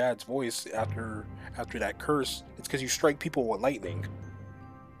had your dad's voice after that curse. It's because you strike people with lightning.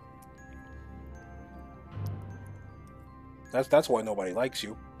 That's why nobody likes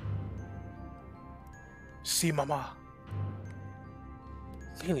you. See, Mama.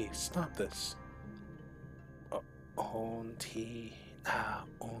 Lily, stop this. Onti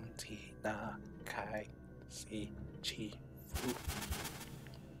na kai si chi fu.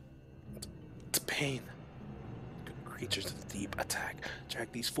 It's pain. Good creatures of the deep attack.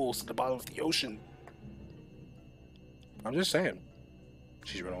 Drag these fools to the bottom of the ocean. I'm just saying.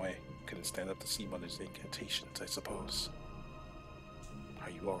 She's run away. Couldn't stand up to Sea Mother's incantations, I suppose. Are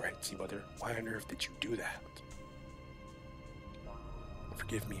you alright, Sea Mother? Why on earth did you do that?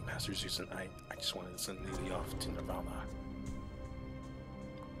 Forgive me, Master Susan. I just wanted to send Lily off to Nirvana.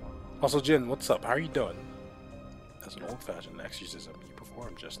 Also, Jin, what's up? How are you doing? As an old-fashioned exorcism you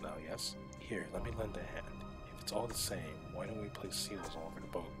performed just now, yes? Here, let me lend a hand. If it's all the same, why don't we place seals all over the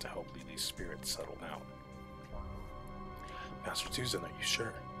boat to help Lily's spirit settle down? Master Susan, are you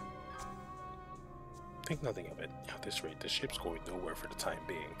sure? Think nothing of it. At this rate, the ship's going nowhere for the time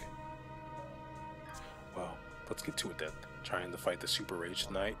being. Well, let's get to it then. Trying to fight the Super Rage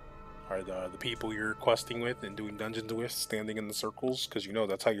tonight. Are the people you're questing with and doing dungeons with standing in the circles? Because you know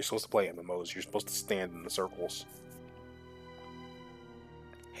that's how you're supposed to play MMOs. You're supposed to stand in the circles.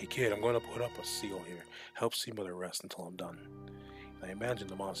 Hey kid, I'm going to put up a seal here. Help Sea Mother rest until I'm done. And I imagine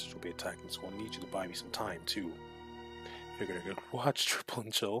the monsters will be attacking, so I'll need you to buy me some time too. Figured I could watch Triple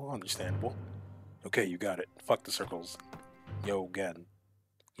and Chill. Understandable. Okay, you got it. Fuck the circles. Yo, again.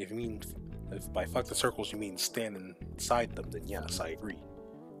 If by fuck the circles you mean stand inside them, then yes, I agree.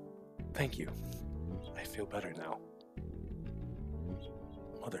 Thank you. I feel better now.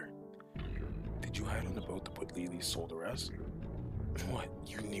 Mother, did you hide on the boat to put Lily's soul to rest? What,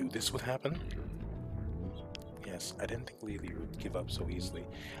 you knew this would happen? Yes, I didn't think Lily would give up so easily.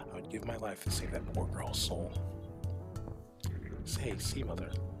 I would give my life to save that poor girl's soul. Say, Sea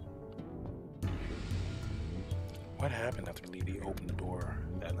Mother. What happened after Lily opened the door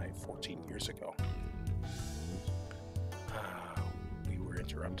that night 14 years ago? We were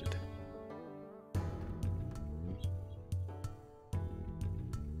interrupted.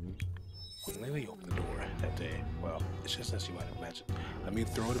 When Lily opened the door that day, well, it's just as you might imagine. I mean,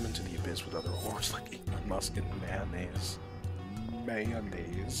 throw them into the abyss with other horrors like Elon Musk and mayonnaise.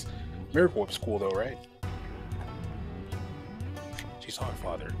 Mayonnaise. Miracle Whip's cool though, right? She saw her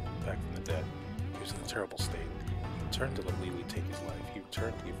father, back from the dead. He was in a terrible state. He returned to let Lily take his life. He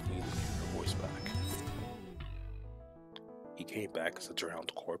returned to give Lily her voice back. He came back as a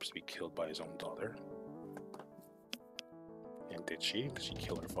drowned corpse to be killed by his own daughter. And did she? Did she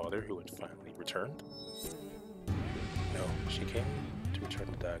kill her father, who had finally returned? No, she came to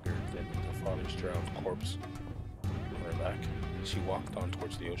return the dagger, then her father's drowned corpse on her back. She walked on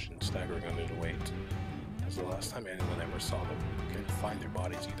towards the ocean, staggering under the weight. It was the last time anyone ever saw them. Couldn't find their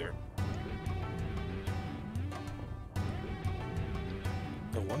bodies either.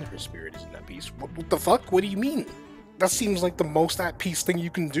 No wonder her spirit isn't at peace. What the fuck? What do you mean? That seems like the most at peace thing you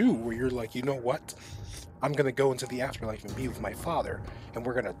can do, where you're like, you know what? I'm gonna go into the afterlife and be with my father, and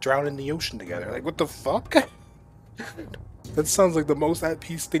we're gonna drown in the ocean together. Like, what the fuck? That sounds like the most at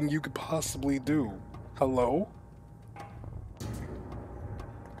peace thing you could possibly do. Hello?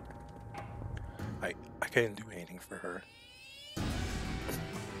 I couldn't do anything for her.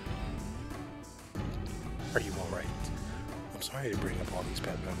 Are you alright? I'm sorry to bring up all these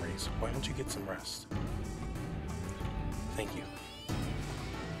bad memories. Why don't you get some rest? Thank you.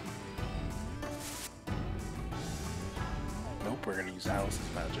 Nope, we're gonna use Alice's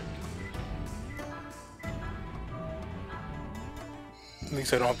magic. At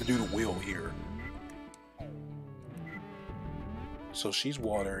least I don't have to do the wheel here. So she's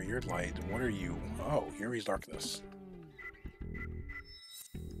water, you're light. What are you? Oh, Yuri's darkness.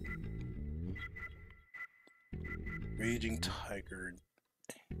 Raging Tiger.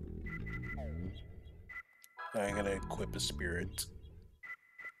 I'm gonna equip a spirit.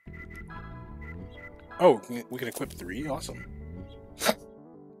 Oh, we can equip 3? Awesome.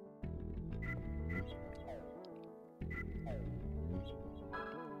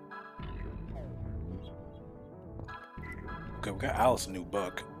 Okay, we got Alice a new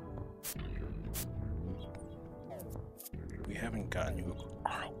book. We haven't gotten new...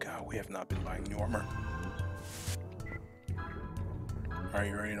 Oh god, we have not been buying new armor. Alright,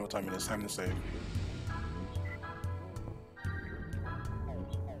 you already know what time it is. Time to save.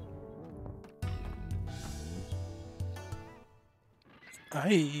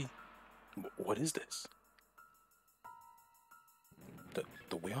 Hi. What is this?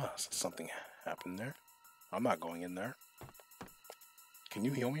 The wheelhouse. Something happened there. I'm not going in there. Can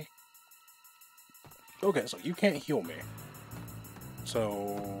you heal me? Okay, so you can't heal me. So...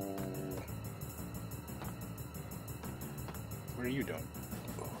 what are you doing?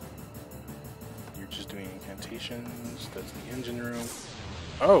 You're just doing incantations. That's the engine room.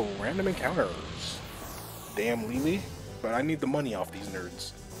 Oh, random encounters. Damn, Lily. But I need the money off these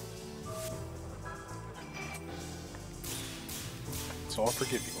nerds. So I'll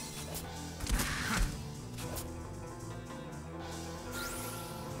forgive you.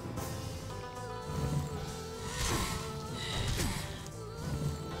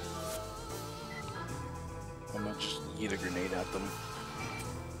 I'm gonna just eat a grenade at them.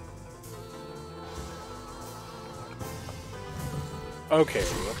 Okay,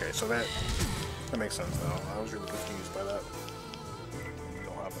 so that makes sense now. I was really confused by that. You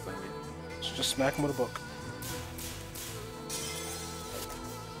don't have a thing. So just smack him with a book.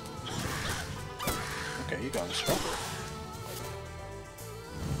 Okay, you got a stronger.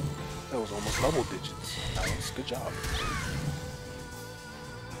 That was almost double digits. Nice, good job.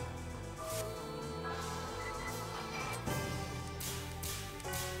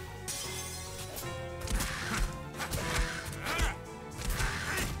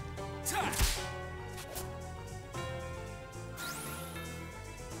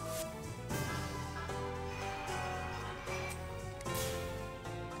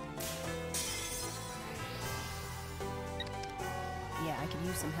 Yeah, I could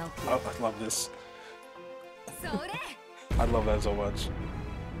use some help here. Oh, I love this. I love that so much.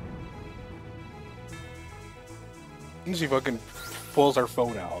 And she fucking pulls her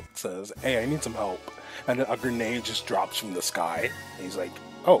phone out, says, "Hey, I need some help." And then a grenade just drops from the sky. And he's like,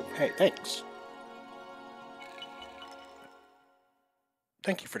 "Oh, hey, thanks.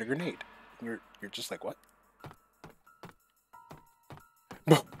 Thank you for the grenade." You're just like, what?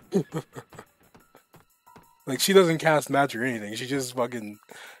 Like, she doesn't cast magic or anything. She just fucking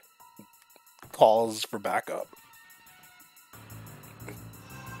calls for backup. Do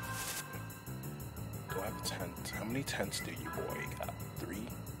I have a tent? How many tents do you boy got? 3?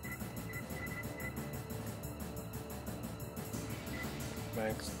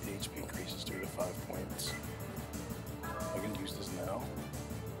 Max HP increases 3 to 5 points. I can use this now.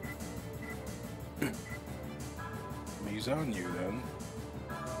 Let me use it on you then.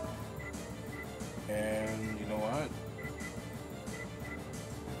 And you know what?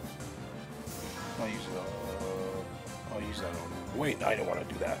 I'll use that on... Wait, I didn't want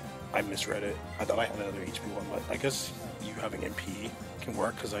to do that. I misread it. I thought I had another HP one, but I guess you having MP can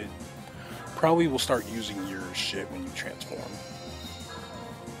work, because I probably will start using your shit when you transform.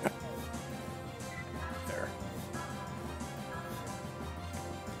 There.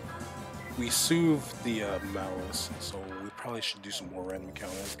 We soothed the malice, so we probably should do some more random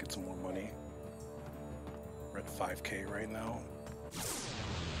encounters, get some more money. We're at 5k right now.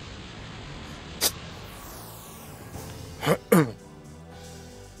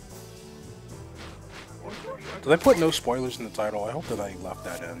 Did I put no spoilers in the title? I hope that I left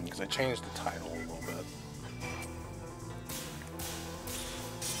that in, because I changed the title a little bit.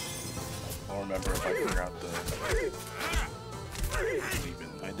 I'll remember if I forgot to leave it.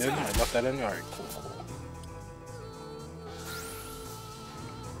 I did? I left that in? Alright, cool.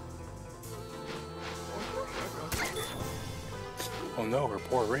 Oh no, her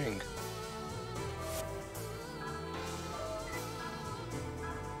poor ring.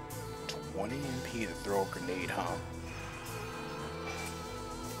 MP to throw a grenade, huh?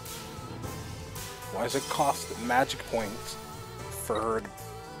 Why does it cost magic points for her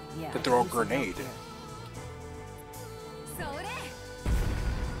to throw a grenade?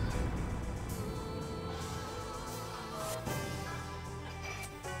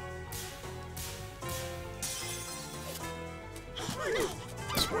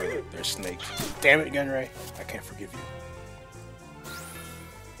 There's snakes. Damn it, Genrai. I can't forgive you.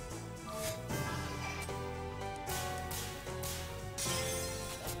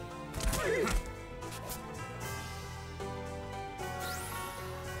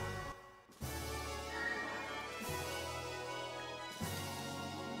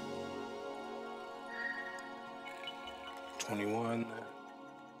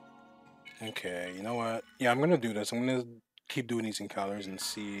 Okay, you know what? Yeah, I'm gonna do this. I'm gonna keep doing these encounters and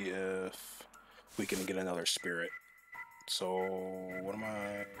see if we can get another spirit. So, what am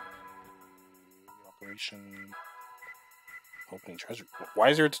I? Operation opening treasure. Why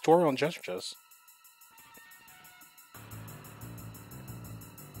is there a tutorial on treasure chest?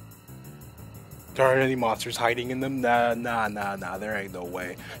 There aren't any monsters hiding in them? Nah. There ain't no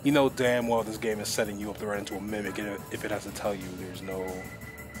way. You know damn well this game is setting you up to run into a mimic if it has to tell you there's no...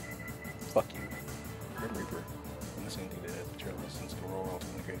 Fuck you. Grim Reaper. When the same thing did, but your lessons to roll out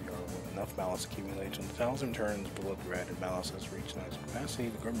in the graveyard with enough malice accumulates. When the talisman turns blood red and malice has reached its capacity,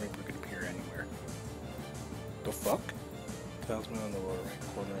 the Grim Reaper could appear anywhere. The fuck? Talisman on the lower right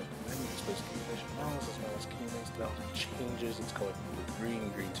corner of the menu displays accumulation malice. As malice accumulates, the talisman changes its color from blue to green,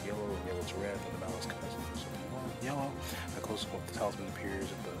 green to yellow, and yellow to red, and the malice capacity goes from yellow. A close up of the talisman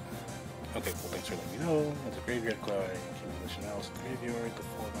appears at the... Okay, cool, thanks for letting me know. At the graveyard cloud, accumulation malice at the graveyard, the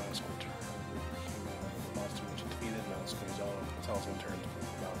 4 malice will turn. The monster which is defeated, malice goes on. The talisman turns,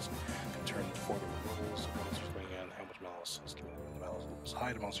 malice can turn 4 different levels. The monster's bringing in how much malice is given. The malice is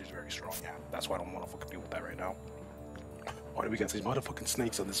high, the monster's very strong. Yeah, that's why I don't want to fucking deal with that right now. Why do we got these motherfucking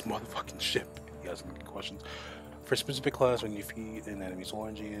snakes on this motherfucking ship? You guys can get questions. For a specific class, when you feed an enemy soul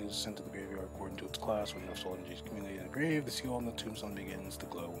energy is sent to the graveyard according to its class. When enough soul energy is accumulated in the grave, the seal on the tombstone begins to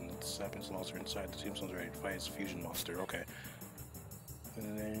glow. When the happens, the monster inside the tombstone is ready to fight its fusion monster. Okay.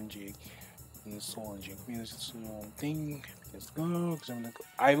 And then energy, and the soul energy accumulates its own thing begins to glow.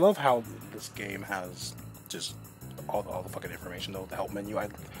 I love how this game has just all the fucking information though. The help menu.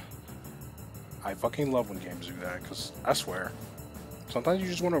 I fucking love when games do that, because I swear, sometimes you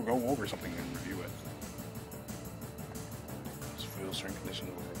just want to go over something and review it. This field certain conditions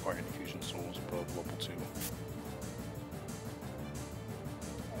will require infusion souls above level 2.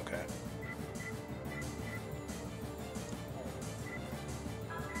 Okay.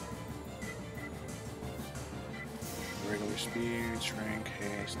 Regular speed, shrink,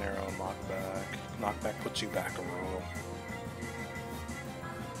 haste, narrow, knockback. Knockback puts you back a row.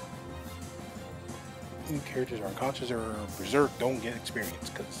 Characters are unconscious or berserk don't get experience,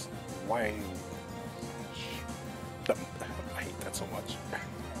 because why? I hate that so much.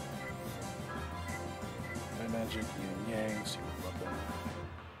 Magic, yin and yang, secret weapon.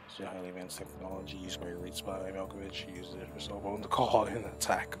 It's a highly advanced technology used by elite spy Malkovich. She uses it for cell phone to call in an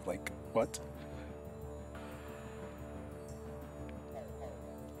attack. Like, what?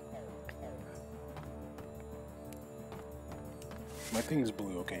 My thing is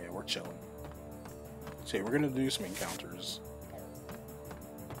blue. Okay, yeah, we're chilling. So we're gonna do some encounters.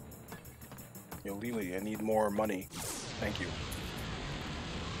 Yo, Lily, I need more money. Thank you.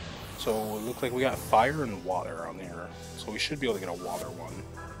 So it looks like we got fire and water on here. So we should be able to get a water one.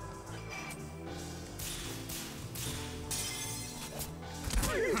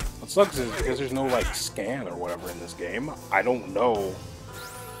 What sucks is because there's no like scan or whatever in this game. I don't know.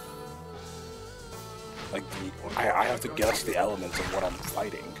 Like I have to guess the elements of what I'm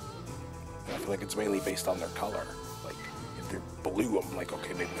fighting. I feel like it's mainly based on their color. Like, if they're blue, I'm like,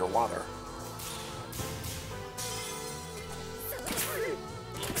 okay, maybe they're water.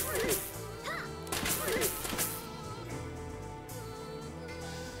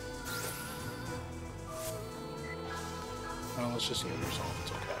 Well, let's just see the result.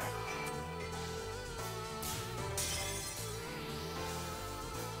 It's okay.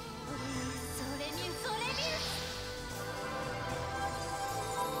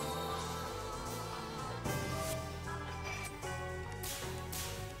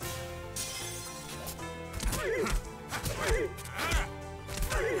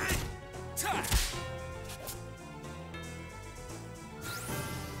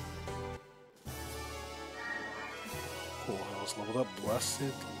 Cool house leveled up. Blessed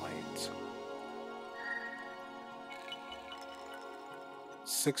Light.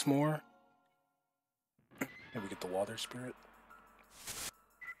 6 more. And we get the water spirit.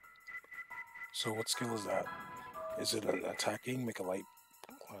 So what skill is that? Is it an attacking? Make a light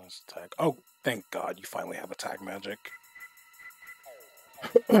class attack. Oh, thank God you finally have attack magic.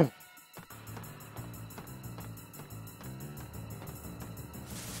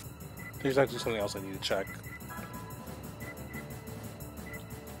 There's actually something else I need to check.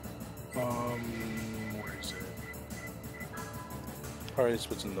 Where is it? party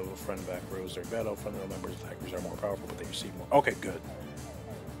splits into front and back rows. Their battle front row members attackers are more powerful, but they receive more. Okay, good.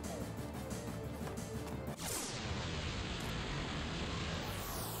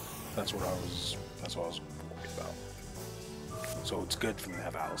 That's what I was worried about. So it's good for me to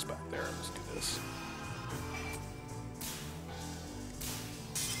have Alice back there. Let's do this.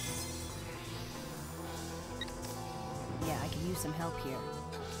 Yeah, I could use some help here.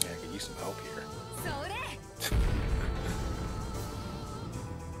 Yeah, I could use some help here.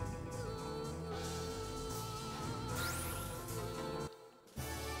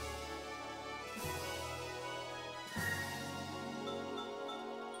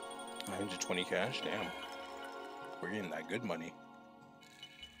 $120 cash, damn. We're getting that good money.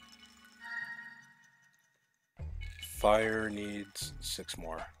 Fire needs 6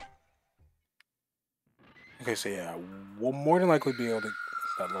 more. Okay, so yeah, we'll more than likely be able to get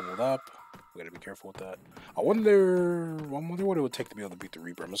that leveled up. We gotta be careful with that. I wonder what it would take to be able to beat the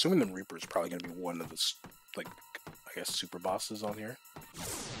Reaper. I'm assuming the Reaper is probably gonna be one of the, like, I guess, super bosses on here.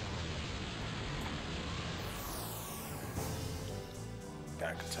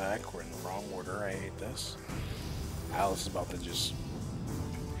 Back attack. We're in the wrong order. I hate this. Alice is about to just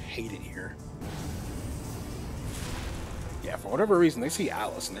hate it here. Yeah, for whatever reason, they see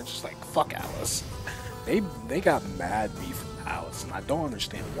Alice and they're just like, fuck Alice. They got mad beef with Alice, and I don't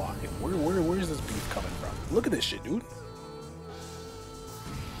understand why. Where's this beef coming from? Look at this shit, dude.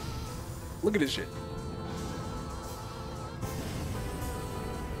 Look at this shit.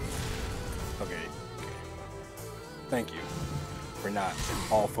 Okay. Thank you. We're not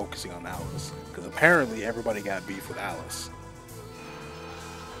all focusing on Alice, because apparently everybody got beef with Alice.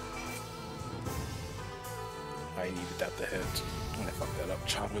 I needed that to hit. And I fucked that up.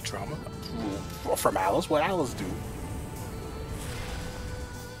 Childhood trauma? From Alice? What Alice do?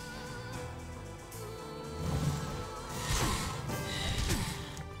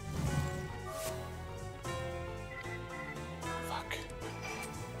 Fuck.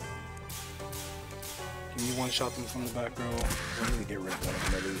 Can you one-shot them from the back row? I need to get rid of one of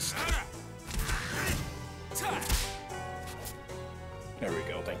them at least. There we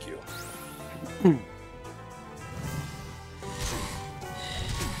go, thank you.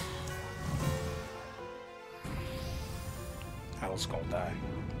 Alice gonna die.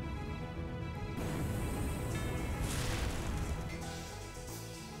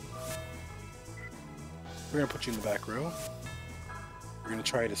 We're gonna put you in the back row. We're gonna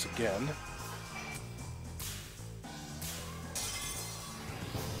try this again.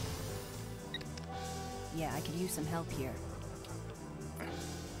 Yeah, I could use some help here.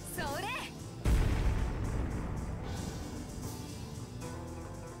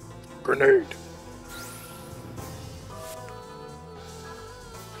 Grenade!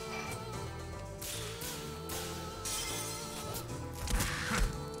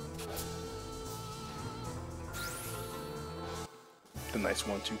 The nice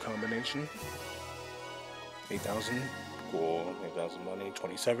 1-2 combination. 8,000. Cool. 8,000 money.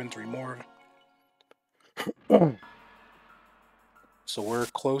 27. 3 more. So we're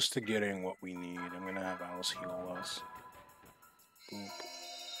close to getting what we need. I'm gonna have Alice heal us. Boop.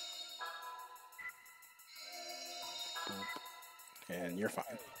 Boop. And you're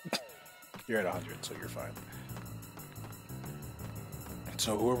fine. You're at 100, so you're fine.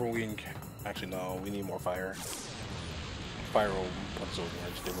 So whoever we can... Actually, no. We need more fire. Fire will put us over the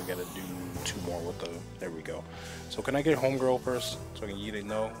edge. Then we gotta do 2 more with the... There we go. So can I get Homegirl first? So I can eat it?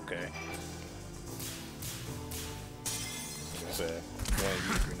 No? Okay. I said, go ahead and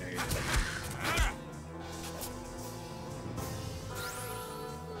use a grenade.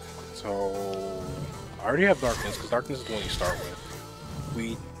 So... I already have Darkness, because Darkness is the one you start with.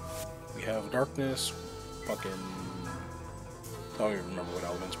 We have Darkness, fucking... I don't even remember what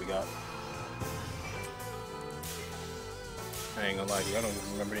elements we got. I ain't gonna lie to you, I don't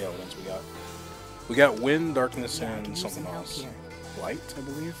even remember the elements we got. We got Wind, Darkness, yeah, and something else. Light, I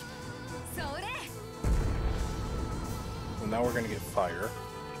believe. And now we're gonna get Fire,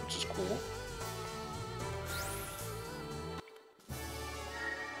 which is cool.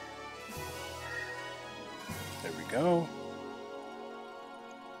 There we go.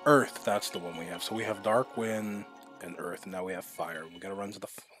 Earth, that's the one we have. So we have Dark, Wind, and Earth, and now we have Fire. We gotta run to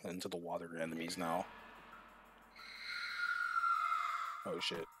into the water enemies now. Oh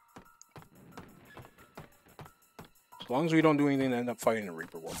shit. As long as we don't do anything to end up fighting the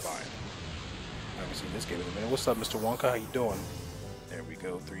Reaper, we're fine. I haven't seen this game in a minute. What's up, Mr. Wonka? How you doing? There we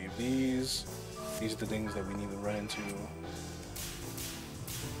go. 3 of these. These are the things that we need to run into.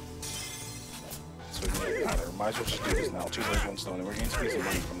 So we can get out of there. Might as well just do this now. 2 birds, 1 stone, and we're getting some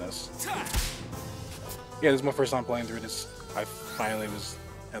money from this. Yeah, this is my first time playing through this. I finally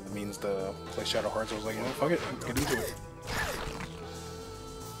had the means to play Shadow Hearts. I was like, you know, fuck it, let's get into it.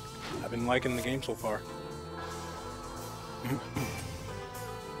 I've been liking the game so far. I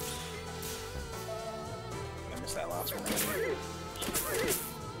missed that last one.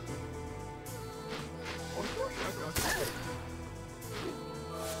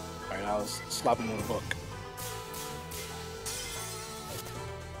 Alright, now let's slap him with a book.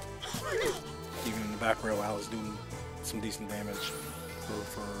 Even in the back row, Al is doing some decent damage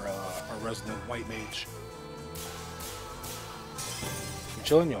for our resident white mage. You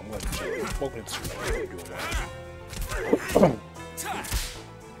chilling? Yo, I'm glad you're chilling. Welcome to the stream. How you doing, man?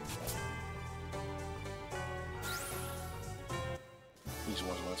 Each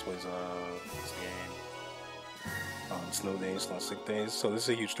one of us plays this game on snow days, not sick days. So this is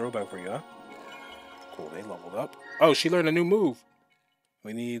a huge throwback for you, huh? Cool, they leveled up. Oh, she learned a new move.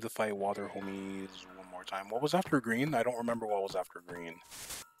 We need to fight water homies one more time. What was after green? I don't remember what was after green.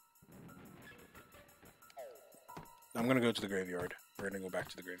 I'm gonna go to the graveyard. We're gonna go back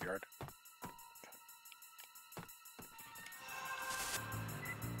to the graveyard.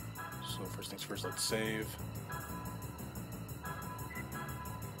 So first things first, let's save.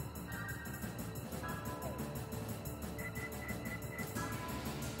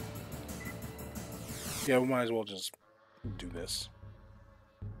 Yeah, we might as well just do this.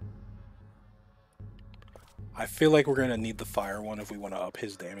 I feel like we're gonna need the fire one if we want to up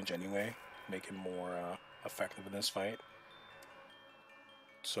his damage anyway, make him more effective in this fight.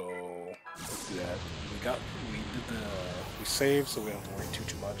 So let's do that. We saved, so we don't have to worry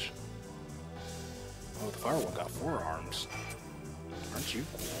too much. Oh, the fire one got 4 arms. Aren't you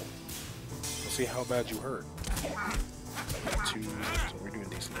cool? Let's see how bad you hurt. 2, so we're doing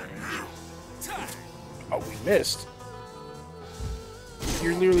decent damage. Oh, we missed.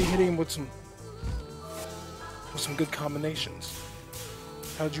 You're literally hitting him with some good combinations.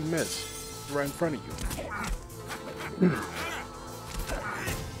 How'd you miss? Right in front of you.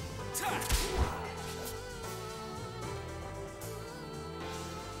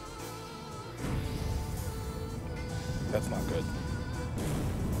 That's not good.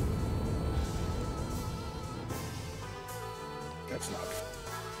 That's not good.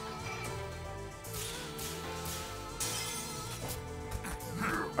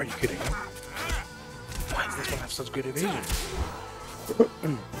 Are you kidding? Why does this one have such good evasion?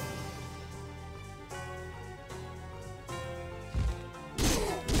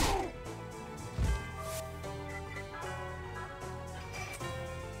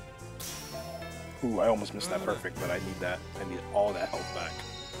 Ooh, I almost missed that perfect, but I need that. I need all that health back.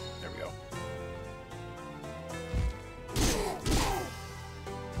 There we go.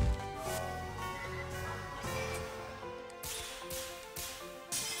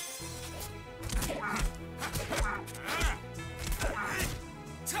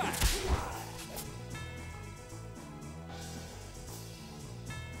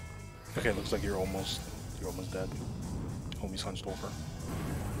 Okay, looks like you're almost dead. Homie's hunched over.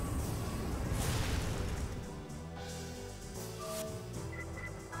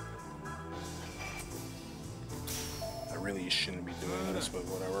 I really shouldn't be doing this, but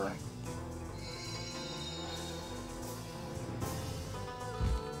whatever.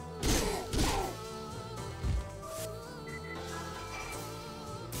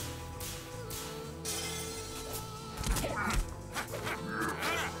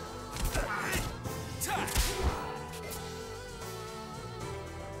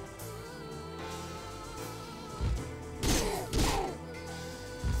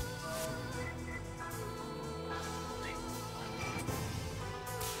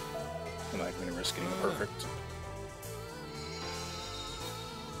 I'm not going to risk getting perfect.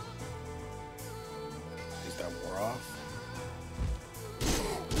 Is that wore off?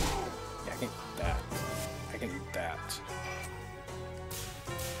 Yeah, I can eat that. I can eat that.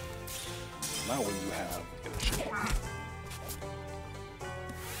 Now what do you have? Get a shit.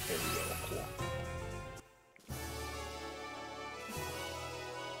 There we go, cool.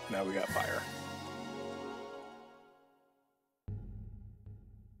 Now we got fire.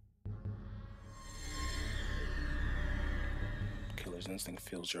 Killer's instinct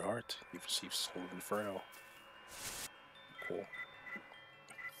fills your heart. You've received Soul of Inferno. Cool.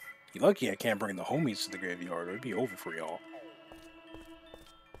 You're lucky I can't bring the homies to the graveyard, or it'd be over for y'all.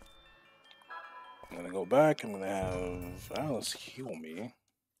 I'm gonna go back, I'm gonna have Alice heal me.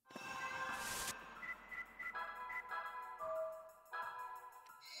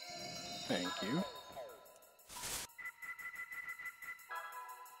 Thank you.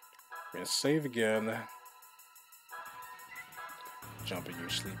 We're gonna save again. Jump in your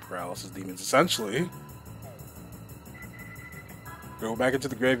sleep paralysis demons, essentially. Go back into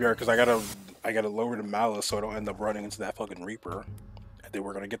the graveyard because I gotta lower the malice so I don't end up running into that fucking Reaper. And then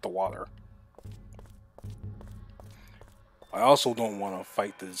we're gonna get the water. I also don't want to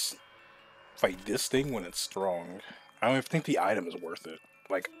fight this thing when it's strong. I don't even think the item is worth it.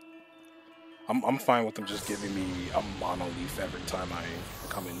 Like, I'm fine with them just giving me a monolith every time I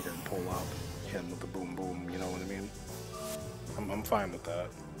come in here and pull up him with the boom boom. You know what I mean? I'm fine with that.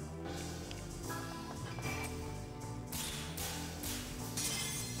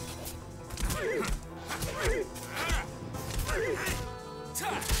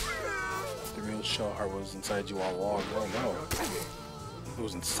 The real Shellheart was inside you all along. Oh no. It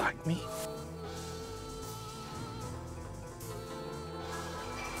was inside me?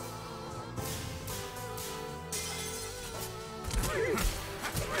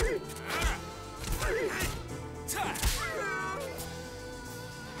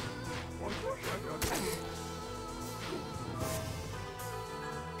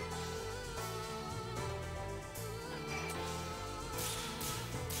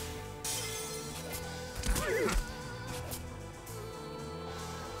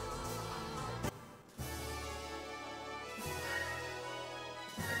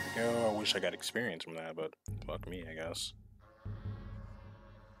 I wish I got experience from that, but fuck me, I guess.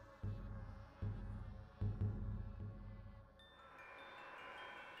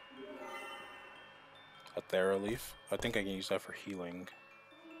 A Thera Leaf? I think I can use that for healing.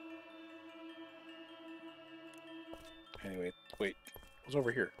 Anyway, wait. What's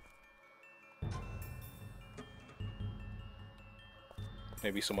over here?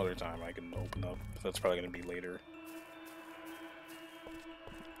 Maybe some other time I can open up. That's probably going to be later.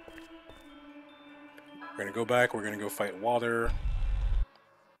 We're gonna go back, we're gonna go fight water.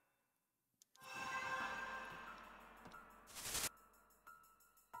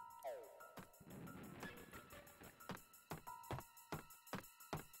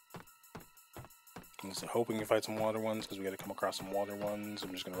 I'm just hoping to fight some water ones because we gotta come across some water ones.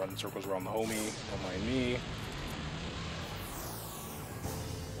 I'm just gonna run in circles around the homie. Don't mind me.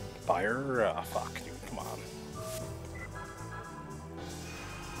 Fire? Ah, fuck, dude, come on.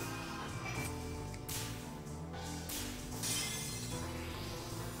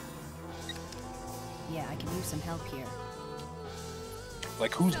 Yeah, I can use some help here.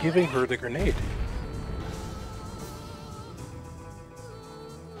 Like, who's giving her the grenade?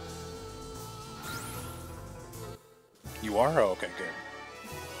 You are? Oh, okay, good.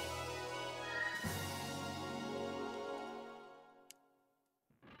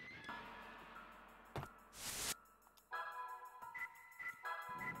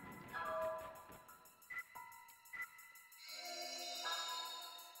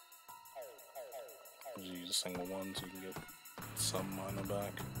 Use a single one so you can get some mana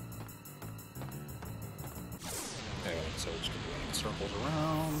back. Anyway, so we're just gonna do circles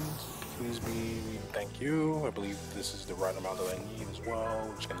around. Please be, thank you. I believe this is the right amount that I need as well.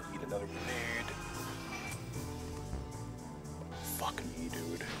 We're just gonna eat another grenade. Fuck me,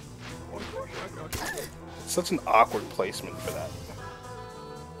 dude. It's such an awkward placement for that.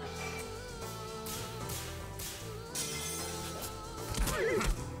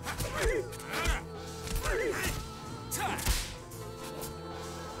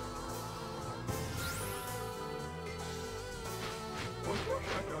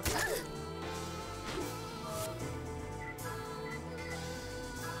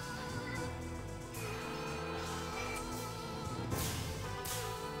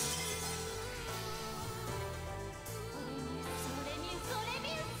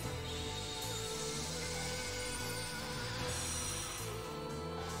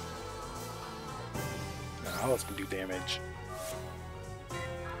 Alice can do damage.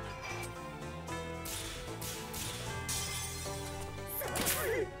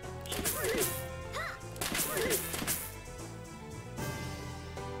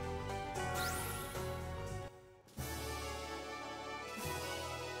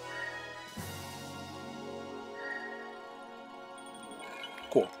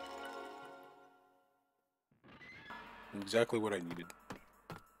 Cool. Exactly what I needed.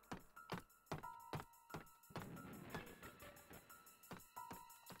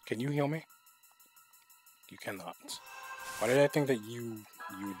 Can you heal me? You cannot. Why did I think that you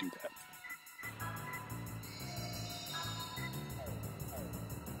would do that?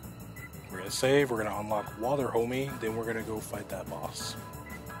 We're gonna save, we're gonna unlock Water Homie, then we're gonna go fight that boss.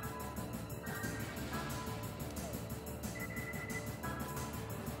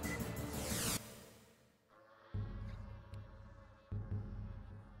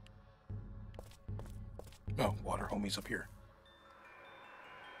 Oh, Water Homie's up here.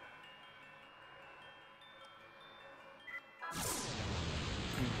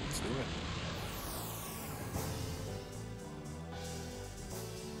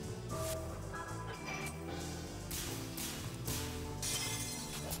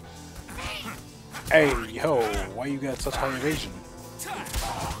 Hey, yo, why you got such high evasion?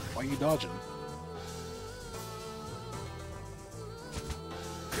 Why you dodging?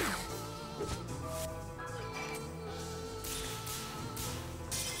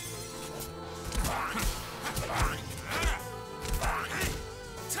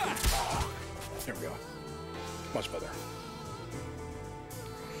 There we go. Much better.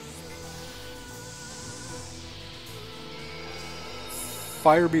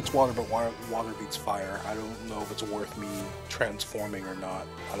 Fire beats water, but water beats fire. I don't know if it's worth me transforming or not.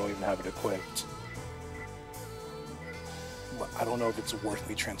 I don't even have it equipped. But I don't know if it's worth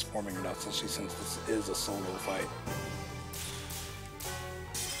me transforming or not, especially since this is a solo fight.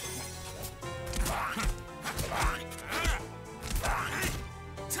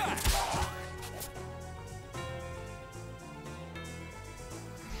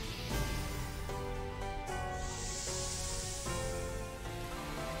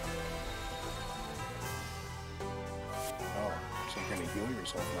 Heal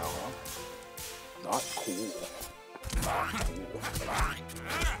yourself now, huh? Not cool. Not cool.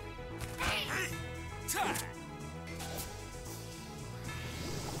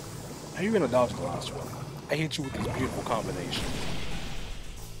 How are you gonna dodge the last one? I hate you with this beautiful combination.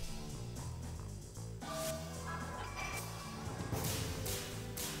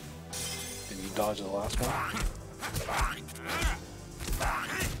 Did you dodge the last one?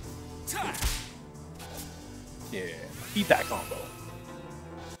 Yeah, eat that combo.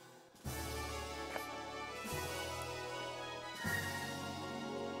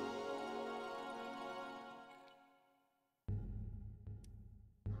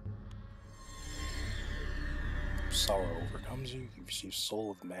 Sorrow overcomes you. You receive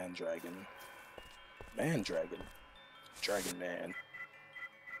Soul of Mandragon. Mandragon? Dragon Man.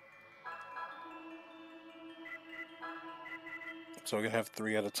 So we're gonna have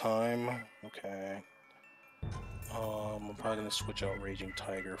 3 at a time. Okay. I'm probably gonna switch out Raging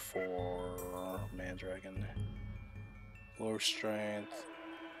Tiger for Mandragon. Lower strength.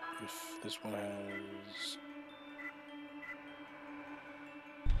 If this one has...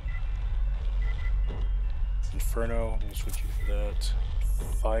 Inferno, I'm gonna switch you for that.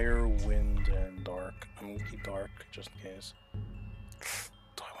 Fire, Wind, and Dark. I'm gonna keep Dark just in case.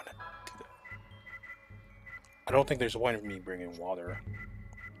 Do I want to do that? I don't think there's a point of me bringing Water.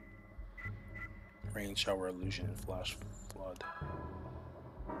 Rain, Shower, Illusion, and Flash Flood.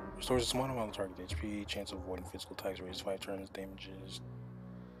 Restores a small amount of target HP. Chance of avoiding physical attacks raises 5 turns. Damages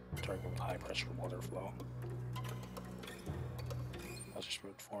target with high pressure water flow.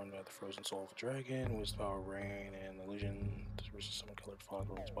 Spirit formed by the frozen soul of a dragon, with power, rain, and illusion to resist summon colored fog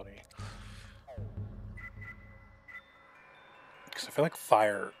over its body. Because I feel like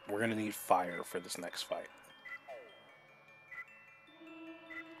fire, we're gonna need fire for this next fight.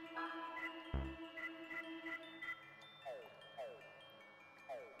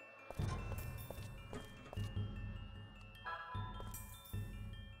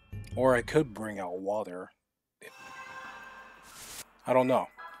 Or I could bring out water. I don't know.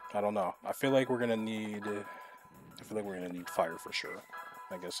 I feel like we're gonna need fire for sure.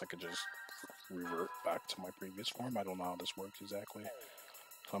 I guess I could just revert back to my previous form. I don't know how this works exactly.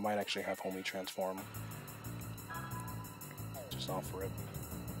 So I might actually have Homie transform. Just off for it.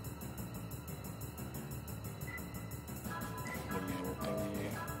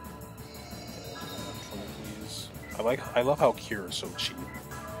 I love how Cure is so cheap.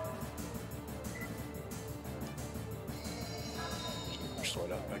 Restore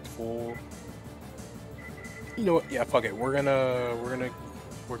that back to full. You know what? Yeah, fuck it. We're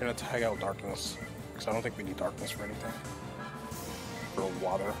gonna tag out Darkness because I don't think we need Darkness for anything. For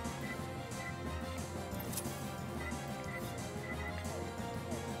water.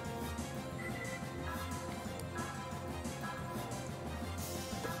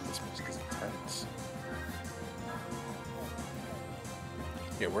 This music is intense.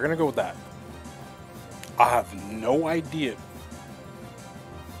 Yeah, we're gonna go with that. I have no idea.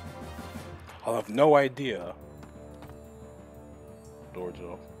 I'll have no idea. Door's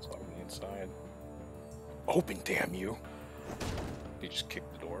off. It's locked on the inside. Open, damn you! You just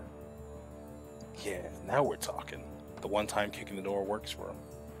kicked the door. Yeah, now we're talking. The one time kicking the door works for him.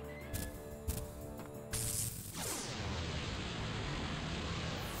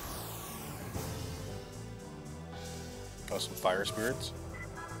 Got some fire spirits.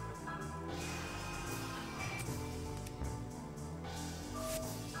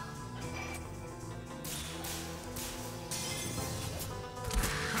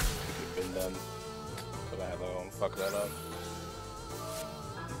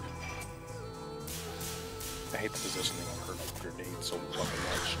 hate the positioning of her grenade so fucking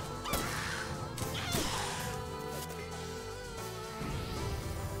much.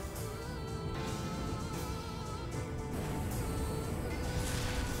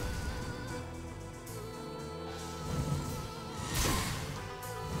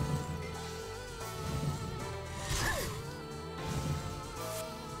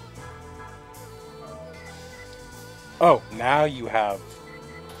 Oh, now you have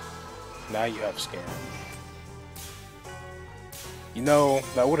scan. You know,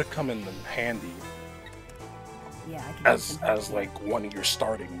 that would have come in handy Yeah, I can as like one of your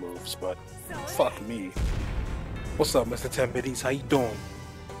starting moves, but fuck me. What's up, Mr. 10 Biddies? How you doing?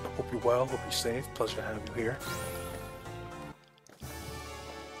 Hope you're well, hope you're safe. Pleasure to have you here.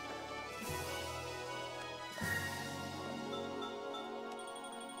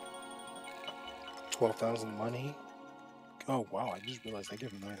 $12,000 money. Oh wow, I just realized I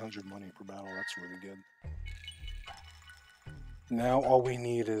give 900 money per battle. That's really good. Now all we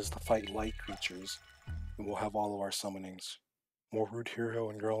need is to fight light creatures, and we'll have all of our summonings. More rude hero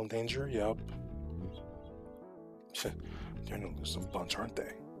and girl in danger? Yup. They're an elusive bunch, aren't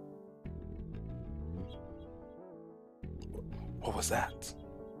they? What was that?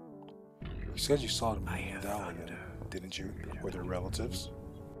 You said you saw them in the medallion, didn't you? Were they relatives?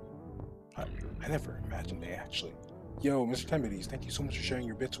 I never imagined they actually. Yo, Mr. Tembides, thank you so much for sharing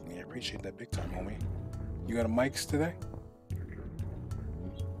your bits with me. I appreciate that big time, homie. You got a mics today?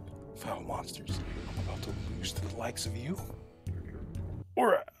 Foul monsters, I'm about to lose to the likes of you.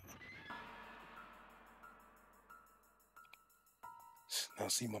 Alright. Now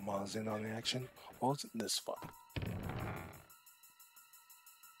see my mom's in on the action? Well, isn't this fun?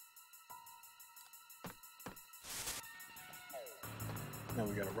 Now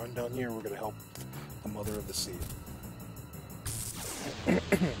we gotta run down here, we're gonna help the Mother of the Sea. You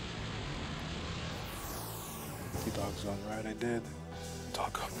dogs on right, I did.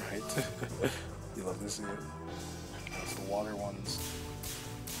 Dog on right. You love to see it. That's the water ones.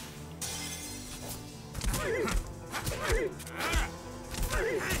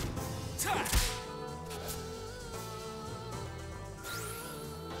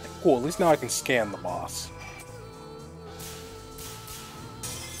 Cool, at least now I can scan the boss.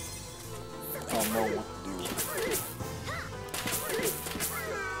 I don't know what to do.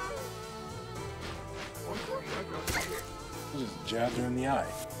 Just jabbed her in the eye.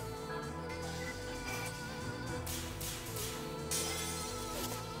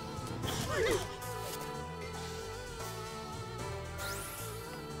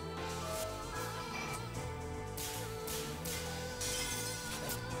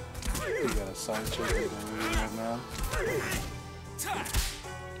 You got a side chick right now.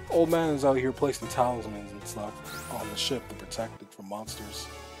 Old man is out here placing talismans and stuff on the ship to protect it from monsters.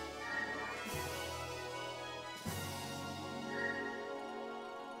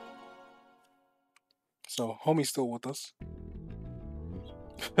 So, homie's still with us.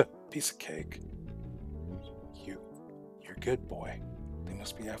 Piece of cake. You're good, boy. They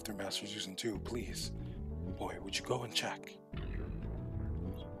must be after Master Zeus too, please. Boy, would you go and check?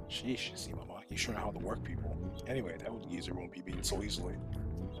 Sheesh, see, Mama, you sure know how to work people. Anyway, that geezer won't be beaten so easily.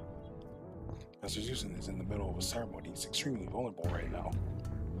 Master Zeus is in the middle of a ceremony. He's extremely vulnerable right now.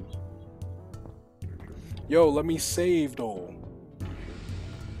 Yo, let me save, though.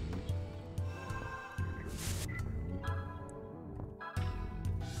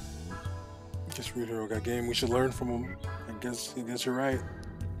 Guess Rude Hero got game. We should learn from him. I guess you're right.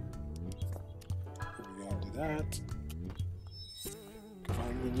 We're gonna do that.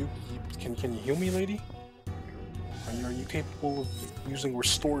 Can you heal me, lady? Are you capable of using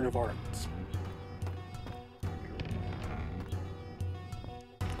restorative arts?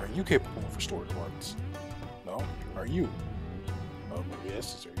 Are you capable of restorative arts? No? Are you? Oh,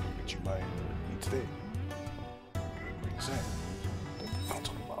 yes, is there anything that you might need today? What are you saying? I'll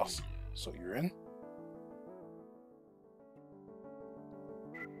tell the boss. So you're in?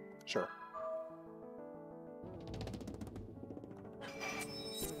 Sure.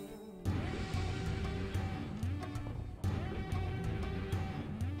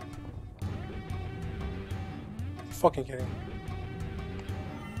 Fucking kidding.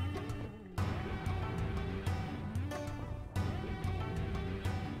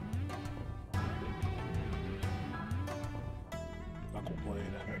 Knuckle blade,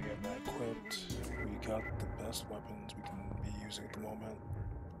 I already have that equipped. We got the best weapons we can be using at the moment.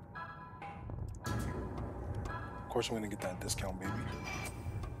 Of course I'm gonna get that discount, baby.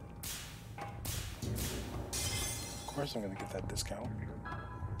 Of course I'm gonna get that discount.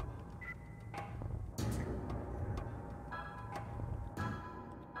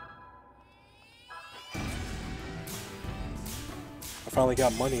 finally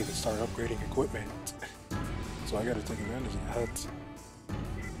got money to start upgrading equipment. So I gotta take advantage of that.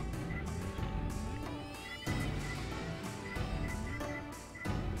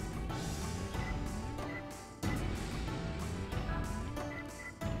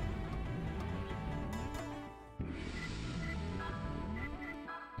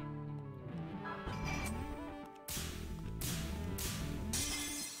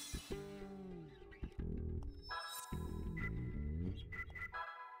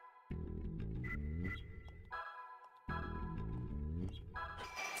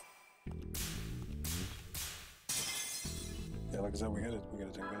 Yeah, like I said, we gotta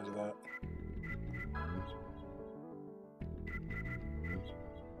take advantage of that.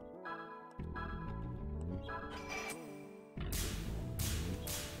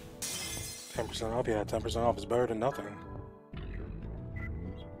 $10% off, yeah, 10% off is better than nothing.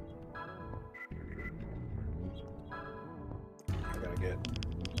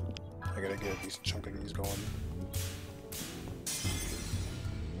 I gotta get a decent chunk of these going.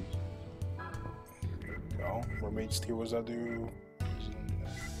 There we go. Mermaid's Tear, what does that do?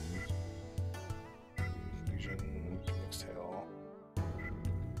 Fusion, Phoenix Tail.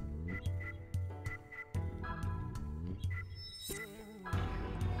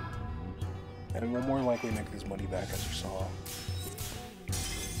 And we'll more likely make this money back, as you saw.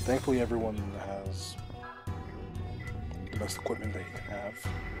 Thankfully, everyone has the best equipment that you can have.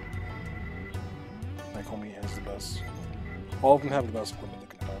 My homie has the best. All of them have the best equipment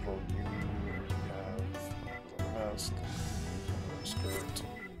they can have. Or you have the best skirt.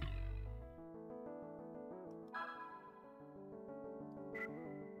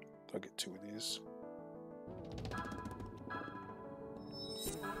 I'll get 2 of these.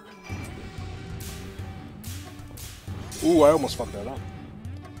 Ooh, I almost fucked that up.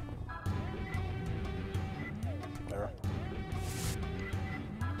 There.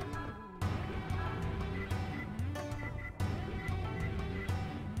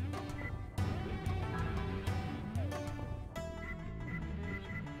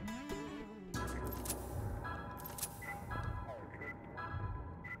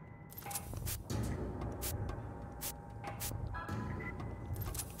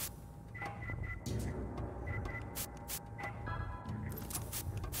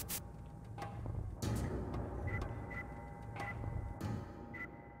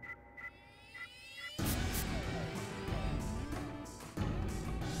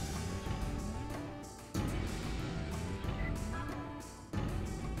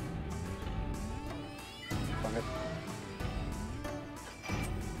 Okay.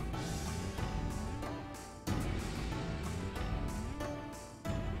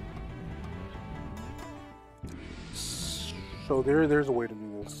 So there's a way to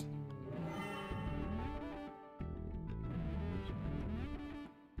do this.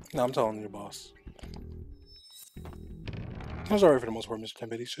 No, I'm telling you, boss. I was alright for the most part, Mr.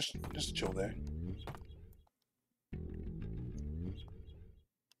 Timbitty. Just chill there.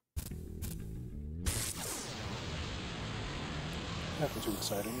 Nothing too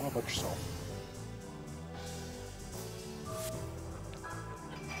exciting. How about yourself?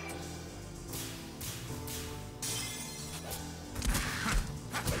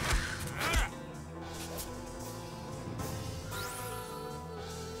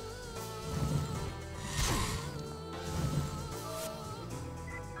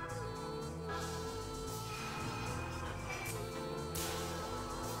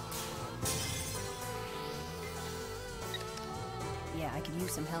 Yeah, I could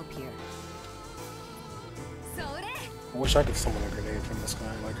use some help here. I wish I could summon a grenade from this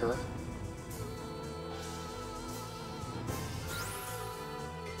guy like her.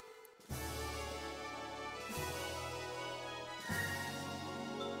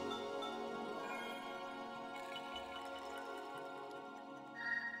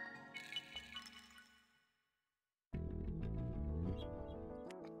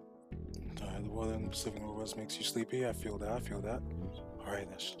 The weather in the Pacific Northwest makes you sleepy. I feel that. Alright,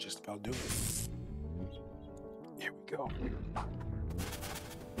 that should just about do it. Here we go.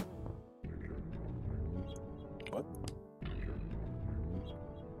 What?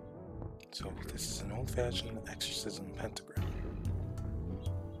 So this is an old-fashioned exorcism pentagram.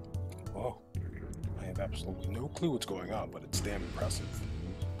 Whoa. I have absolutely no clue what's going on, but it's damn impressive.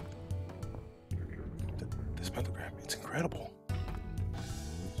 This pentagram, it's incredible.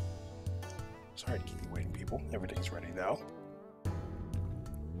 Sorry to keep you waiting, people. Everything's ready now.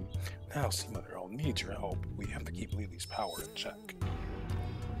 Now, Sea Mother, I'll need your help. We have to keep Lily's power in check.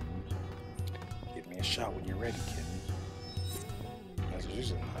 Give me a shout when you're ready, kid. As a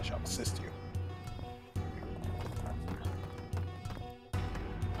reason, I shall assist you.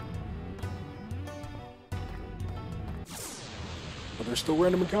 But there's still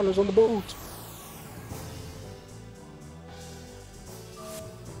random encounters on the boat.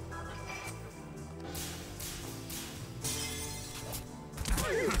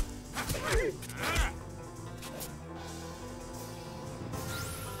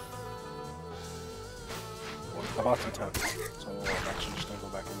 I bought some tents, so I'm actually just gonna go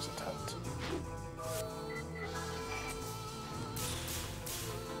back and use a tent.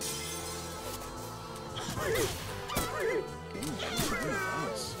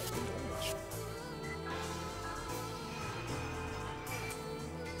 Nice. Good damage.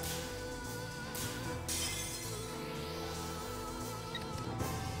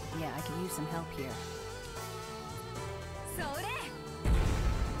 Yeah, I can use some help here.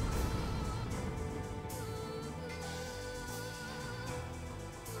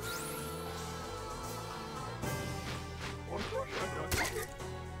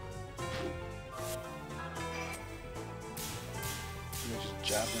 Just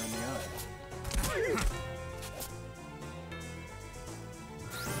jab her in the eye.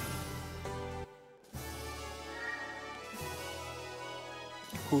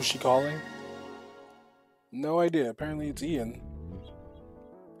 Who's she calling? No idea. Apparently it's Ian.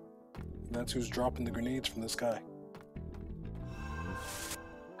 That's who's dropping the grenades from the sky.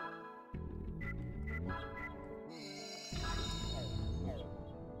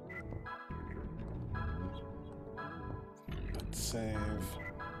 Let's save.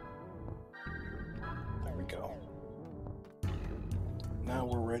 There we go. Now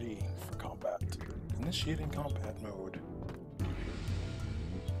we're ready for combat. Initiating combat mode.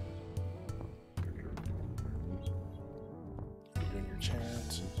 Doing your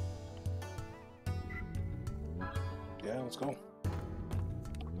chant. Yeah, let's go.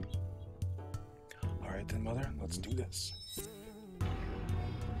 Alright then, Mother, let's do this.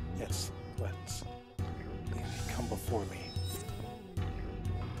 Yes, let's. Come before me.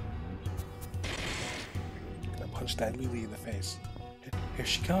 Gonna punch that Lily in the face. Here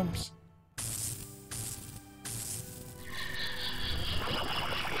she comes.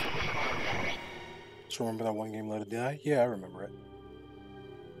 So remember that one game, Let It Die? Yeah, I remember it.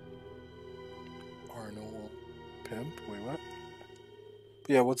 Arnold Pimp? Wait, what?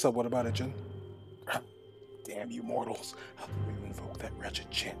 Yeah, what's up? What about it, Jin? Damn you mortals. How do we invoke that wretched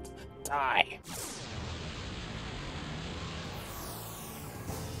chant? Die!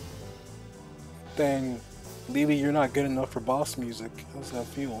 Dang. Lily, you're not good enough for boss music. How's that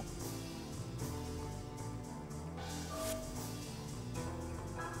feel?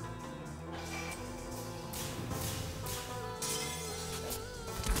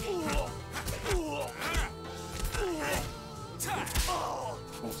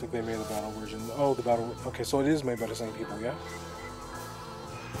 Looks like they made the battle version. Oh, the battle. Okay, so it is made by the same people, yeah?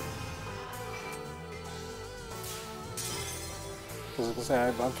 Because I was gonna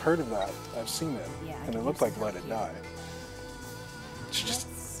say, I've heard of that. I've seen it. Yeah, and it looked like Let It Die. It's Let's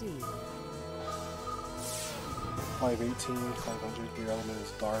just see. 518, 500. Your element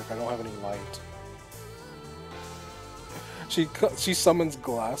is dark. I don't have any light. She summons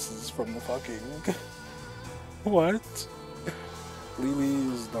glasses from the fucking. What?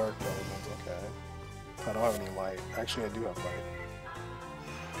 Lily is dark element. Okay. I don't have any light. Actually, I do have light.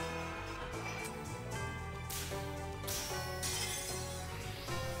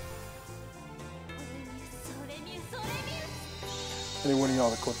 Anyone of y'all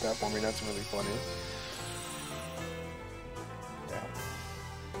to clip that for me, that's really funny. Damn.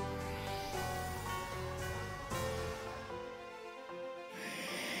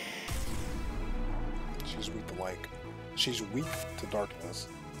 She's weak to like. She's weak to darkness.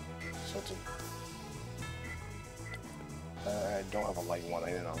 So it's I don't have a light one. I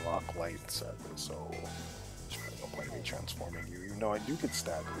didn't unlock light sadly, so there's probably no point in me transforming you. Even though I do get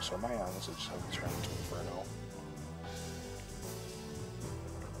stab you, so I might honestly just have you turn into Inferno.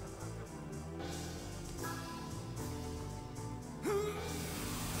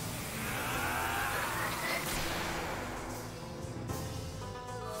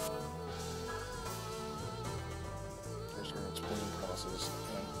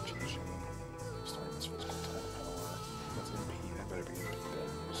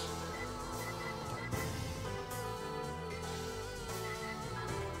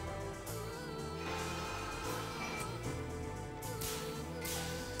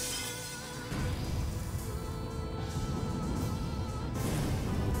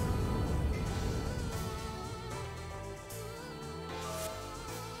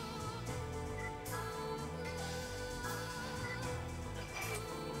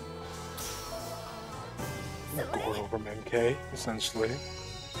 Gore over Menkei, essentially.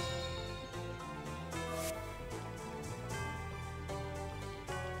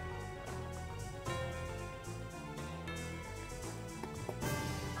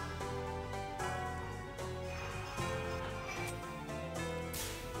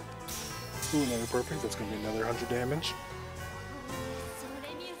 Ooh, another perfect. That's gonna be another 100 damage.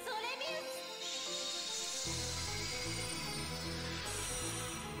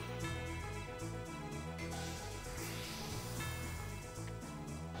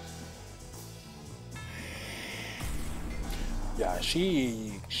 Yeah,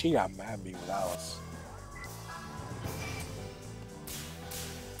 she got mad at me with Alice.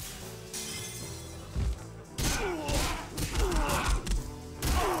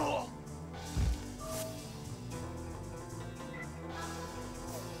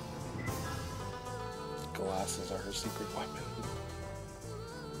 Glasses are her secret weapon.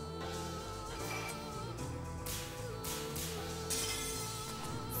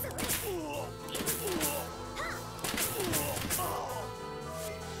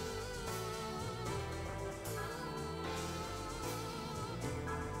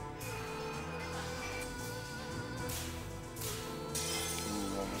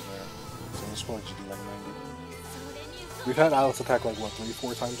 What did you do, like 90? We've had Alice attack like what,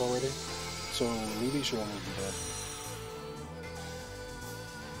 3-4 times already? So Lily should only be dead.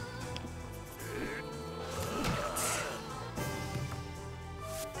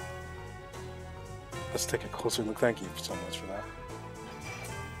 Let's take a closer look. Thank you so much for that.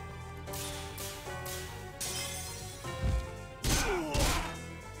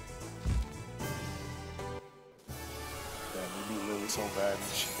 Yeah, we beat Lily so bad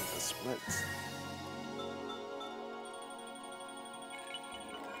and she did the splits.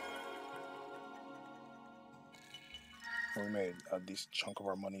 We made a decent chunk of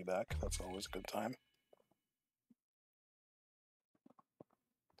our money back. That's always a good time.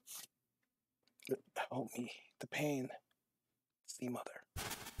 Help me. The pain. See, mother.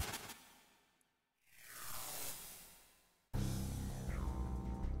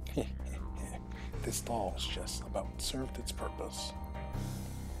 This doll's just about served its purpose.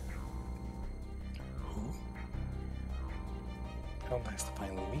 Who? How nice to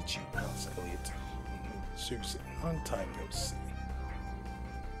finally meet you, Prince Elliot. Susan, long time no see.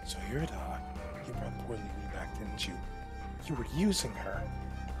 So you're Doc. You brought poor Lily back, didn't you? You were using her.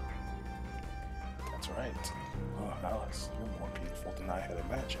 That's right. Oh, Alice, you're more beautiful than I had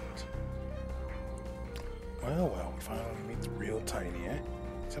imagined. Well, we finally meet the real Tiny, eh?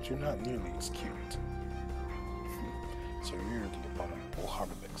 Except you're not nearly as cute. So you're the abominable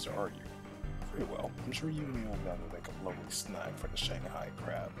Harmamixer, are you? Very well. I'm sure you and the old man will make a lovely snack for the Shanghai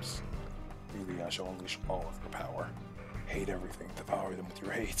crabs. Really, I shall unleash all of your power. Hate everything, devour them with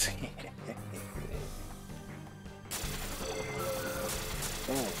your hate.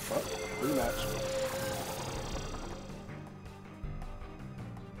 Oh, fuck. Rematch.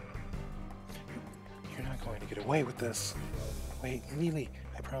 You're not going to get away with this. Wait, Lily,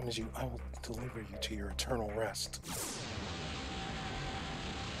 I promise you, I will deliver you to your eternal rest.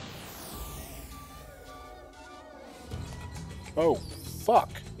 Oh, fuck.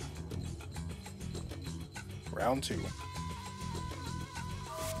 Round 2.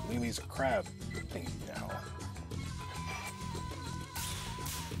 Lily's a crab thingy now.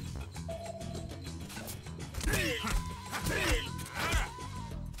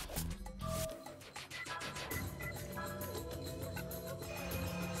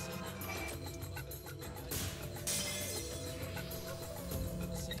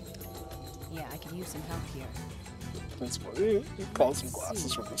 Yeah, I can use some help here. That's funny. You call some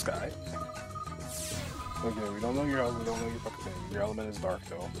glasses from the sky. Okay, we don't know your element, we don't know your fucking thing. Your element is dark,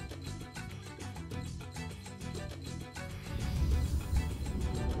 though.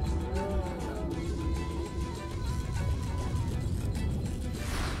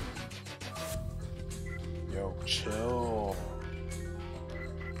 Yo, chill.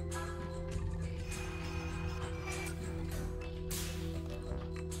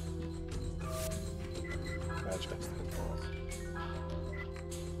 Magic.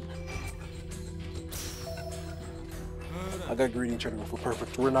 I got greedy and tried to go for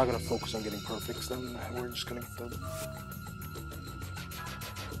perfect. We're not gonna focus on getting perfects then. We're just gonna get the...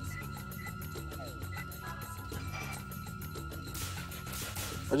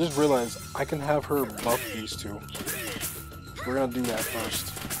 I just realized I can have her buff these two. We're gonna do that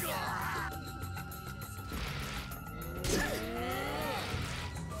first.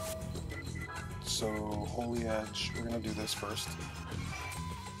 So, Holy Edge, we're gonna do this first.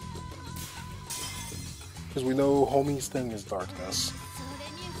 Because we know Homie's thing is darkness.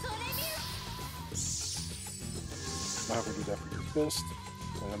 I'm gonna have her do that for your fist,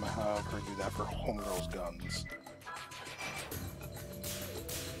 and I'm gonna have her do that for Homegirl's guns.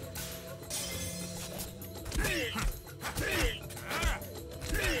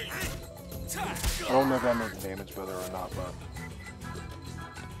 I don't know if that makes damage better or not, but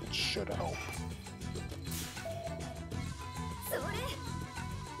it should help.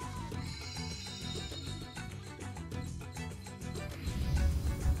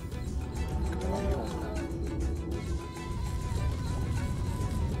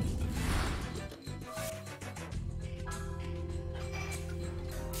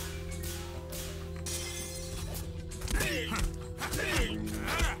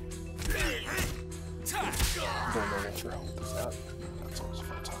 Don't know what your health is at. That's always a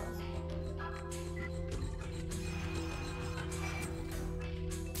fun time.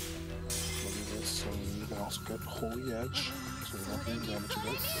 Look at this, so you can also get Holy Edge, so you don't need damage of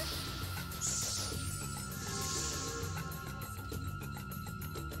it.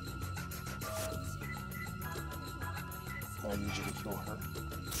 I need you to kill her.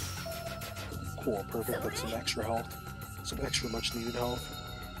 Cool, perfect, that's some extra health. Some extra much needed health.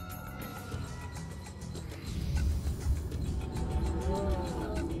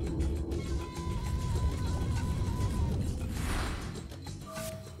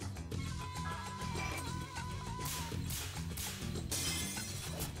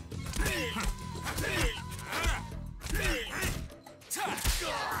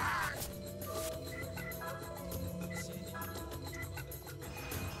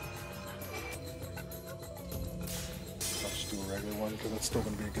 Do a regular one because that's still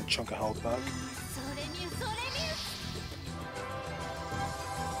going to be a good chunk of health back.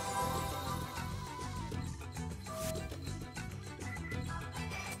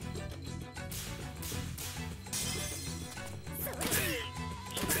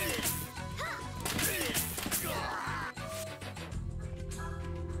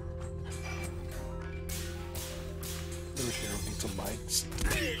 Maybe she don't need some mics.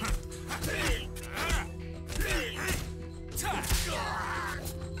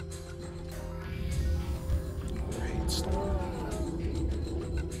 Great storm.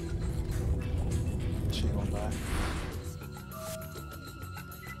 She gonna die.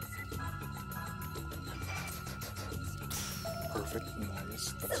 Perfect, nice.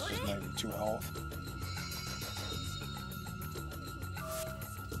 That's just 92 health.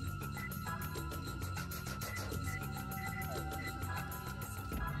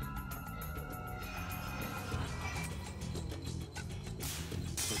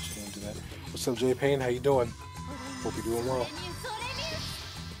 What's up, J Pain? How you doing? Hope you're doing well.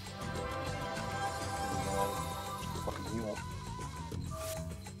 Fucking heal.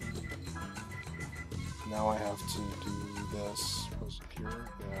 Now I have to do this. Was it here?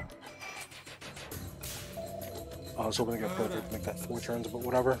 Yeah. I was hoping to get perfect to make that 4 turns, but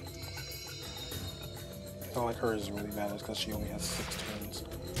whatever. I feel like hers is really bad because she only has 6 turns.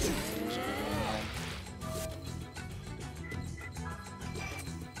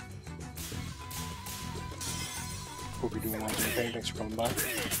 Hope you're doing well, J-Pain. Thanks for coming by.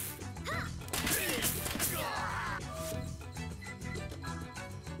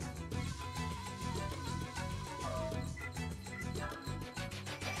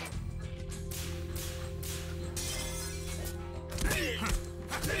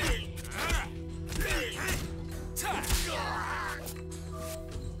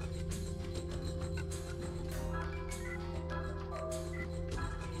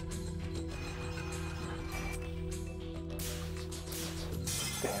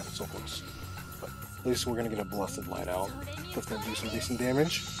 Damn, so close. But at least we're gonna get a Blessed Light out. That's gonna do some decent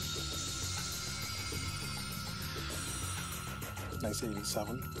damage. Nice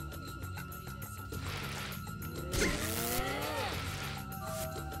 87.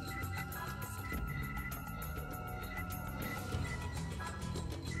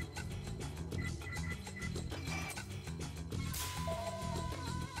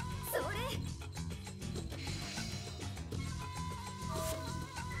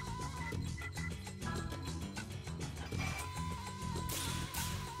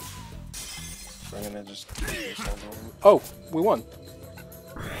 We're gonna just keep this all going. Oh, we won.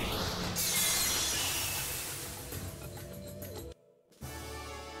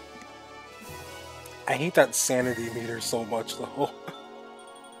 I hate that sanity meter so much though.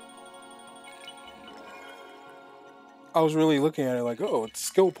 I was really looking at it like, oh, it's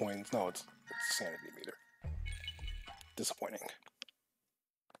skill points. No, it's a sanity meter. Disappointing.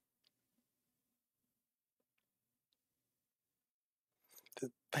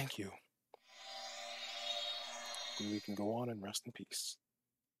 Thank you. We can go on and rest in peace.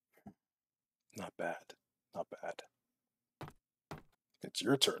 Not bad. Not bad. It's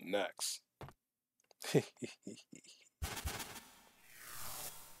your turn next. But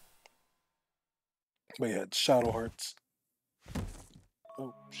yeah, it's Shadow Hearts.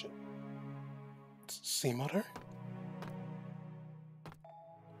 Oh, shit. Sea Mutter?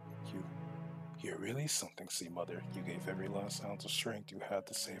 really something, Sea Mother. You gave every last ounce of strength you had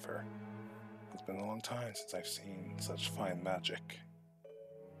to save her. It's been a long time since I've seen such fine magic.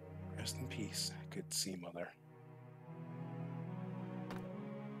 Rest in peace, good Sea Mother.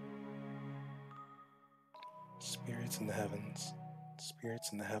 Spirits in the heavens,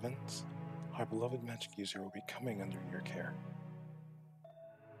 spirits in the heavens, our beloved magic user will be coming under your care.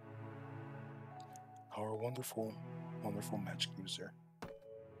 Our wonderful, wonderful magic user.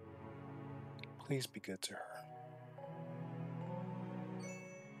 Please be good to her.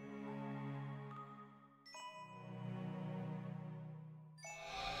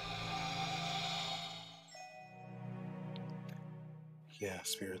 Yeah,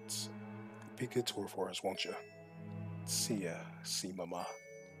 spirits. Be good to her for us, won't you? See ya, Sea Mama.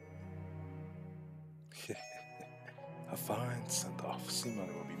 A fine send-off. Sea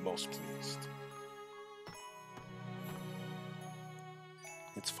Mother will be most pleased.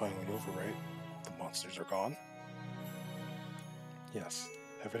 It's finally over, right? The monsters are gone? Yes,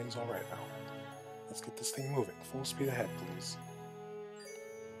 everything's alright now. Let's get this thing moving. Full speed ahead, please.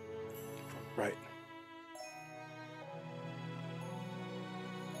 Right.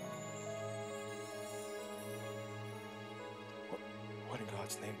 What in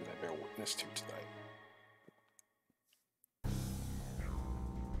God's name did I bear witness to tonight?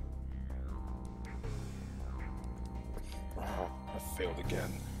 Oh, I failed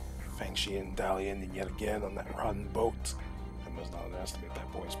again. Fangshi and dallying yet again on that rotten boat. I must not underestimate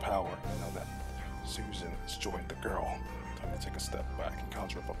that boy's power. Now that Susan has joined the girl, time to take a step back and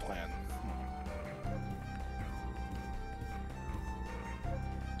conjure up a plan.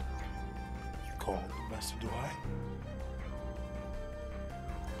 You called, Master Duai?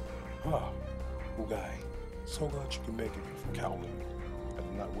 Ah, Ugai. So glad you can make it from Kowloon. I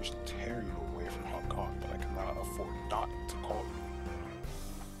do not wish to tear you away from Hong Kong, but I cannot afford not to call you.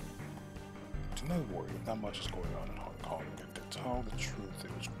 Do not worry, not much is going on in Hong Kong, and to tell the truth,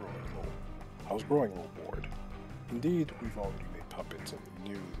 it was growing low. I was growing a little bored. Indeed, we've already made puppets of the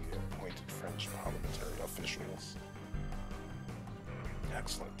newly appointed French parliamentary officials.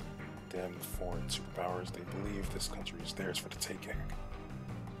 Excellent. Damn the foreign superpowers, they believe this country is theirs for the taking.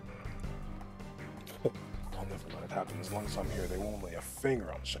 I'll never let it happen. As long as I'm here, they won't lay a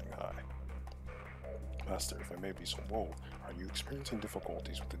finger on Shanghai. Master, if I may be so bold, are you experiencing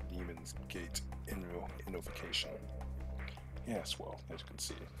difficulties with the Demon's Gate invocation? Yes, well, as you can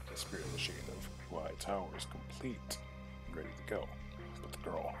see, the spirit machine of Huai Tower is complete and ready to go. But the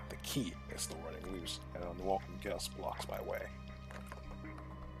girl, the key, is still running loose, and an unwelcome guest blocks my way.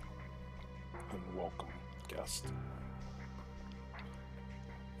 Unwelcome guest.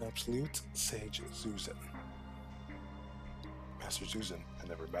 Absolute Sage Zuzan. Master Zuzan, I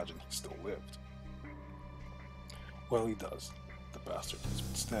never imagined he still lived. Well, he does. The bastard has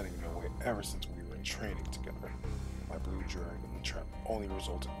been standing in my way ever since we were in training together. My blue dragon trap only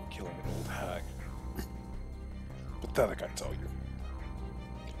resulted in killing an old hag. Pathetic, I tell you.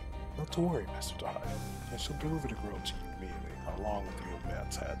 Not to worry, Master Dahai. I shall deliver the girl to you immediately, along with the old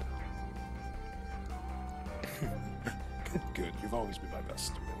man's head. Good. You've always been my best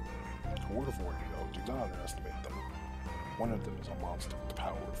student. A word of warning, though, do not underestimate them. One of them is a monster with the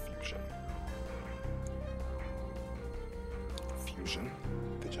power of fusion. Fusion?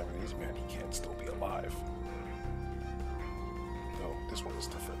 The Japanese man, he can't still be alive. No, this one is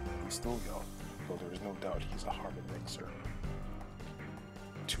different. He's still young, though there is no doubt he's a harmon mixer.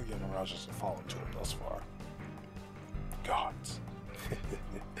 2 young Rajas have fallen to him thus far. Gods.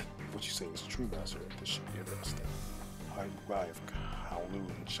 What you say is true, Master. This should be interesting. I of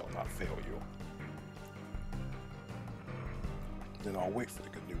Kowloon shall not fail you. Then I'll wait for the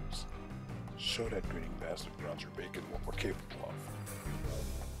good news. Show that grinning bastard Roger Bacon what we're capable of.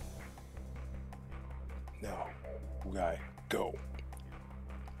 Now, Ugai, go.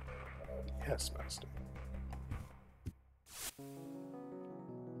 Yes, Master.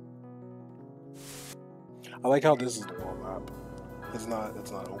 I like how this is the world map. It's not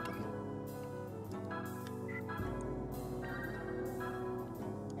open.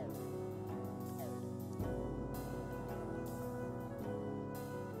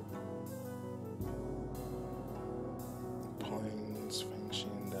 Plains, Fangshi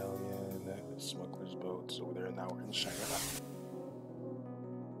and Dalian, smugglers' boats over there. Now we're in Shanghai.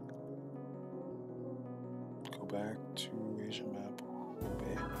 Go back to Asian map.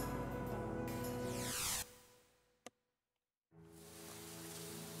 Obey.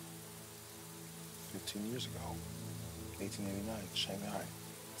 15 years ago, 1889, Shanghai.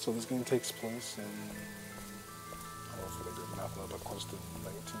 So this game takes place in, I don't know if they did math now, but close to the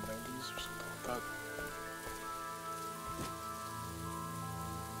 1990s or something like that.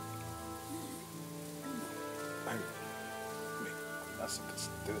 guess if this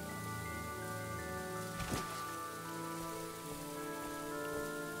did it.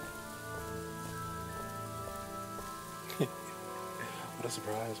 What a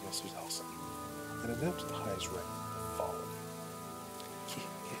surprise, Mr. Elson. An adept at the highest rank fallen.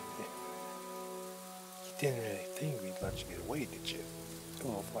 You didn't really think we'd let you get away, did you? A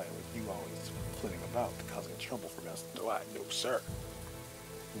little flight with you always flitting about, causing trouble for Master Dwight. No, sir.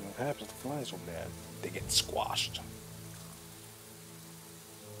 You know what happens to flies, old man? They get squashed.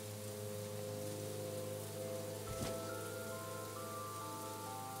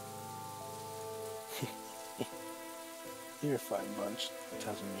 You're a fine bunch,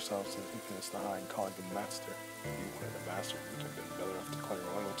 touching yourselves to infamous the high and calling him master. You wanted a master who would have been better off declaring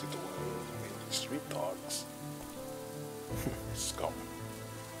loyalty to one of the mainly street dogs. Scum.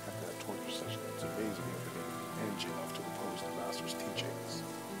 After that torture session, it's amazing you have been energy enough to oppose the master's teachings.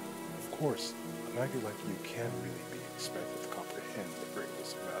 Of course, a maggot like you can really be expected to comprehend the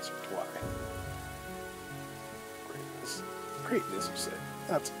greatness of Master Twy. Greatness? Greatness, you say?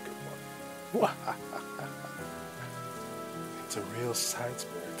 That's a good one. It's a real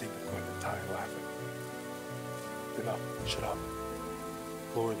side-splitter. I think I'm going to die laughing. Enough. Shut up.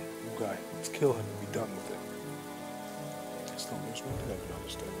 Lord, you guy, let's kill him and be done with it. Still, there's one thing I don't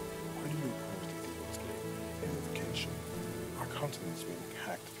understand. Why do you oppose the Demon's Gate invocation? Our continent is being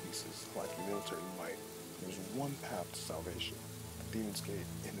hacked to pieces like military might. There's one path to salvation. The Demon's Gate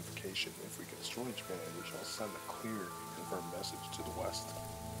invocation. If we can destroy Japan, we shall send a clear and firm message to the West.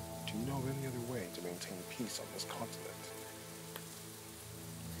 Do you know of any other way to maintain peace on this continent?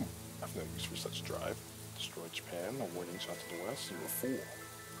 I've no use for such drive. Destroy Japan, a warning shot to the West? You're a fool.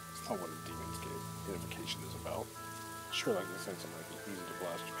 It's not what the Demon's Gate unification is about. Sure, like they said, something like it's easy to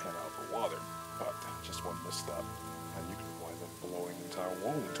blast Japan out of the water, but just one misstep, and you can wind up blowing the entire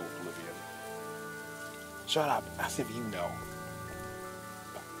world into oblivion. Shut up, as if you know.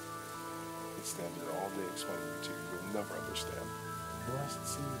 It stands there all day explaining it to you, you'll never understand. Well, I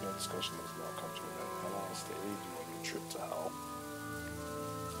see no discussion has now come to an end. Allow us to aid you on your trip to hell.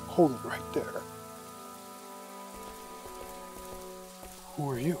 Hold it right there. Who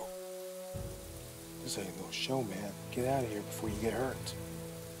are you? This ain't no show, man. Get out of here before you get hurt.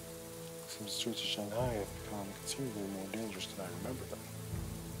 Seems the streets of Shanghai have become considerably more dangerous than I remember them.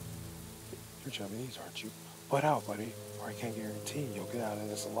 You're Japanese, aren't you? Butt out, buddy, or I can't guarantee you'll get out of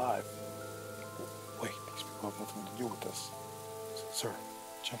this alive. Wait, these people have nothing to do with this. Sir,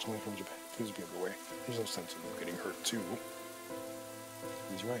 gentleman from Japan, please be on the way. There's no sense in you getting hurt, too.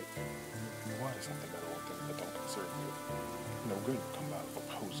 He's right. You're wise at the metal things that don't concern you. No good will come out of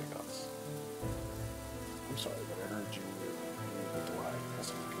opposing us. I'm sorry, but I heard you with the lie. I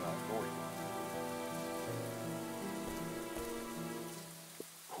simply cannot ignore you.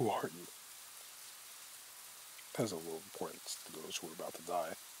 Who are you? That has a little importance to those who are about to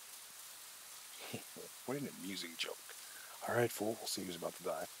die. What an amusing joke. Alright, fool, we'll see who's about to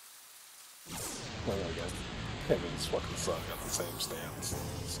die. Well, I guess him and his fucking son got the same stance.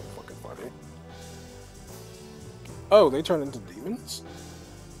 It's so fucking funny. Oh, they turn into demons?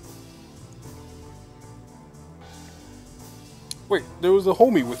 Wait, there was a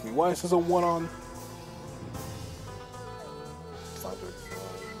homie with me. Why is this a one-on? You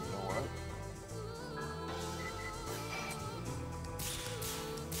know what?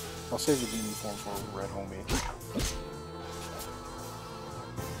 I'll save the demon form for a red homie.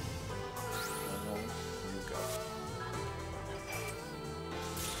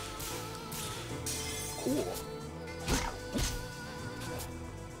 Cool.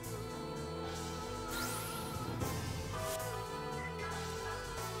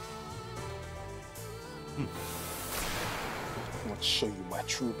 Let's show you my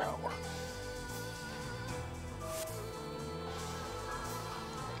true power.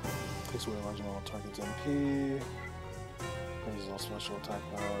 Takes away large amount of target's MP. Raises all special attack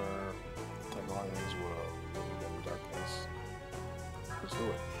power. Attack volumes will remember darkness. Let's do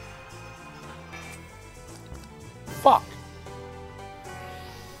it. Fuck!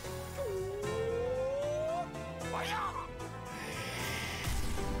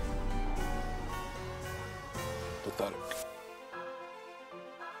 Pathetic.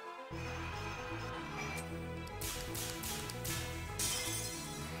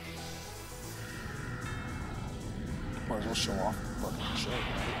 Might as well show off the fucking show, right?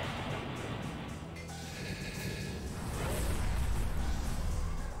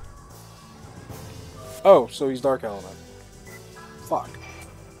 Oh, so he's Dark Element. Fuck.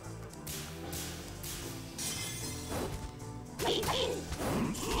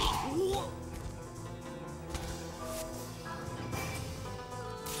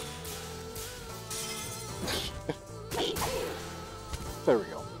 There we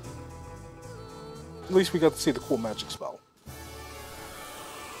go. At least we got to see the cool magic spell.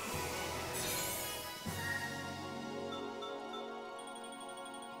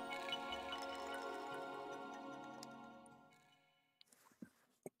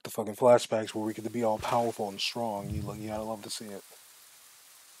 The fucking flashbacks where we get to be all powerful and strong. You gotta love to see it.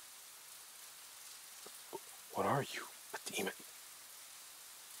 What are you? A demon?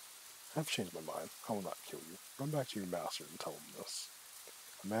 I've changed my mind. I will not kill you. Run back to your master and tell him this.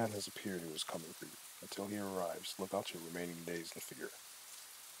 A man has appeared who is coming for you. Until he arrives, live out your remaining days in fear.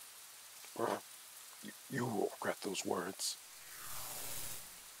 You will regret those words.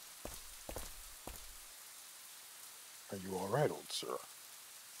 Are you alright, old sir?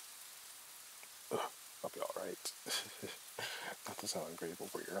 I'll be alright. Not to sound ungrateful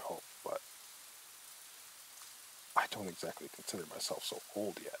for your help, but I don't exactly consider myself so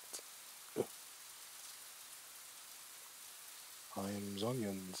old yet. I am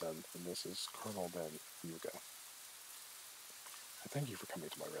Zhongyun Zen, and this is Colonel Ben Yuga. I thank you for coming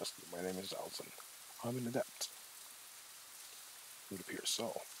to my rescue. My name is Alzen. I'm an adept. It would appear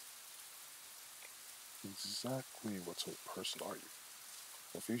so. Exactly what sort of person are you?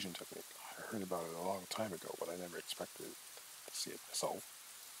 The fusion technique. I heard about it a long time ago, but I never expected to see it myself.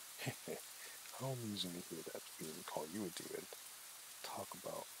 How amusing to hear that we even call you a demon. Talk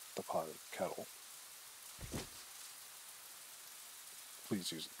about the pot and the kettle.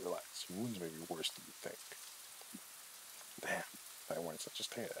 Please use it, relax. Your wounds may be worse than you think. Damn, if I weren't such a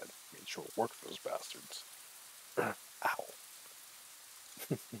stay ahead, made short work of those bastards. Ow.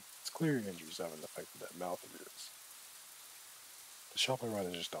 It's clear your injuries haven't affected that mouth of yours. The shop I run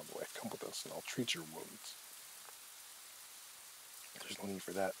is just down the way. Come with us and I'll treat your wounds. There's no need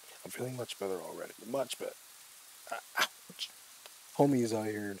for that. I'm feeling much better already. Much better. Ouch. Homie's out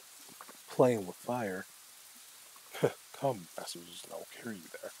here playing with fire. Come, bastards, and I'll carry you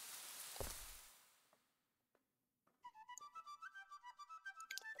there.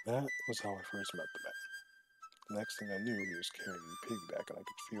 That was how I first met the man. The next thing I knew, he was carrying me piggyback and I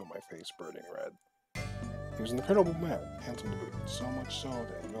could feel my face burning red. He was an incredible man, handsome to boot, so much so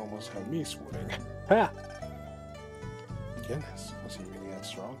that he almost had me swooning. Ha! Goodness, was he really that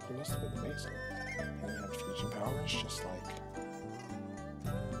strong? He must have been amazing. And he had fusion powers, just like...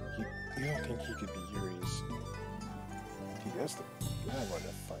 You don't think he could be Yuri's... He guessed it. You're not going to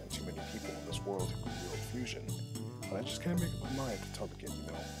find too many people in this world who can wield fusion. But I just can't make up my mind to tell the kid, you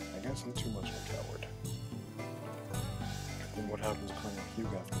know. I guess I'm too much of a coward. Then what happens to Colonel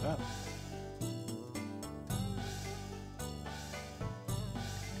Hugo after that?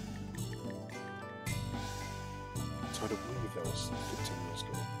 It's hard to believe that was 15 years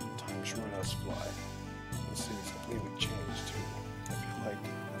ago. Time sure does fly. The city's completely changed too. I feel like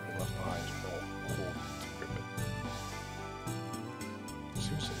I've been left behind with no hold to grip it.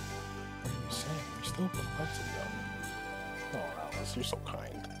 Seriously, what are you saying? You're still perplexed, young. Oh, Alice, you're so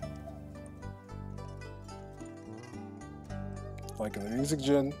kind. Liking the music,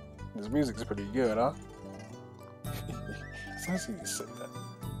 Jin? This music's pretty good, huh? It's nice of you to say that.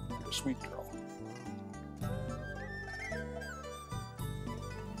 You're a sweet girl.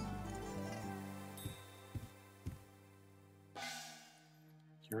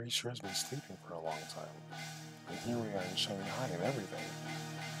 Yuri sure has been sleeping for a long time. And here we are in Shanghai and everything.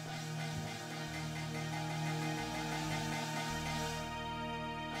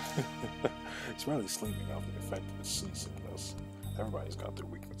 He's probably sleeping off the effect of his seasickness. Everybody's got their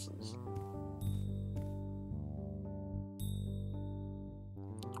weaknesses.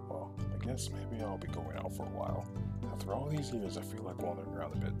 Well, I guess maybe I'll be going out for a while. After all these years, I feel like wandering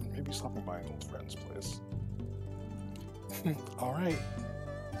around a bit. Maybe stopping by an old friend's place. Alright.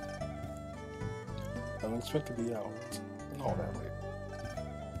 I don't expect to be out all that late.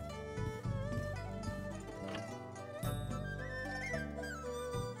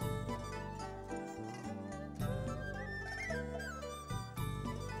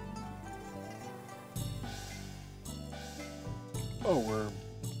 Oh, we're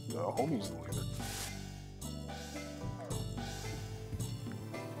homies later.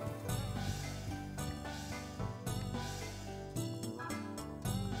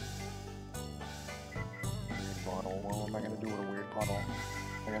 Weird bottle. What am I gonna do with a weird bottle?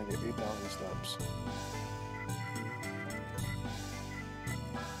 I gotta get 8,000 steps.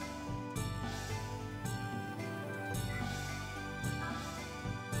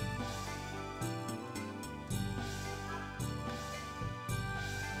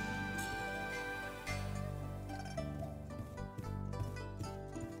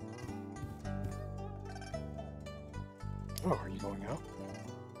 Oh, are you going out?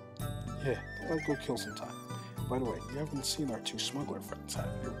 Yeah, let's go kill some time. By the way, you haven't seen our two smuggler friends, have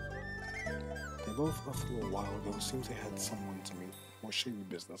you? They both left a little while ago. It seems they had someone to meet. More shady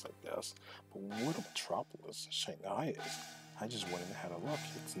business, I guess. But what a metropolis Shanghai is. I just went and had a look.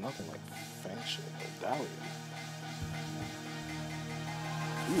 It's nothing like Fangshan or Dalian.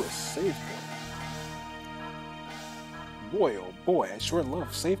 Ooh, a save point. Boy, oh boy, I sure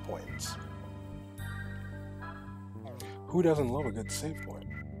love save points. Who doesn't love a good save point?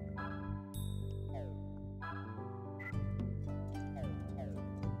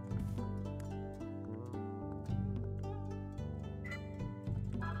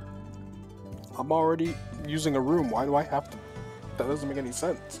 I'm already using a room. Why do I have to? That doesn't make any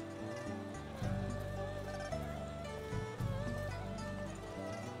sense.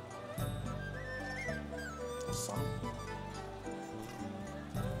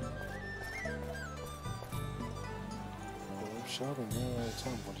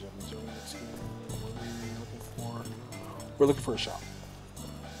 We're looking for a shop.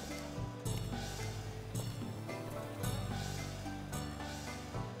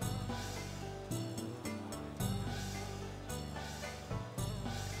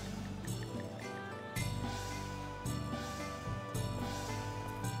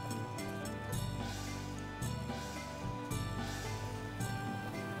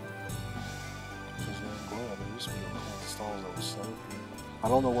 I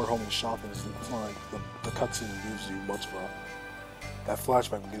don't know where Homie's shop is. It's not like the cutscene gives you much of a... That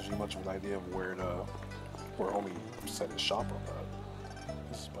flashback gives you much of an idea of where Homie set his shop up at.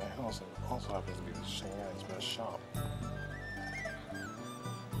 This is my house, and it also happens to be the Shanghai's best shop.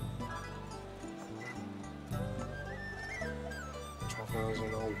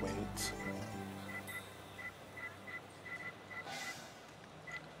 12,000, oh wait.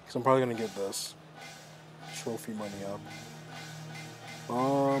 So I'm probably gonna get this. Trophy money up.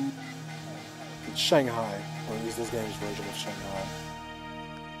 It's Shanghai, or at least this game's version of Shanghai.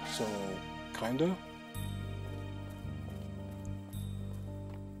 So, kinda.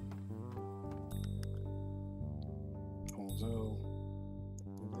 Although,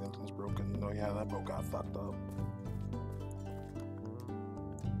 the engine's broken. Oh yeah, that boat got fucked up.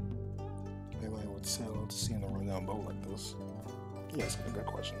 Maybe I would sail out to sea in a run-down boat like this. You guys got good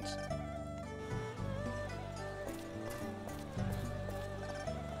questions.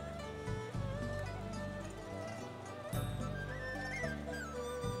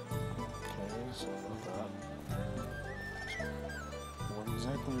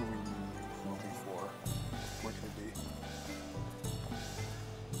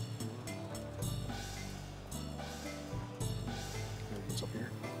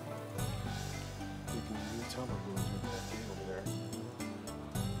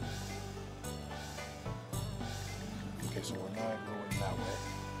 So we're not going that way.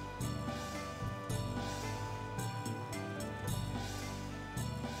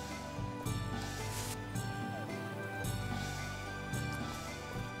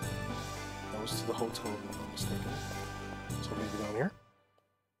 That was to the hotel, if I'm not mistaken. So maybe down here?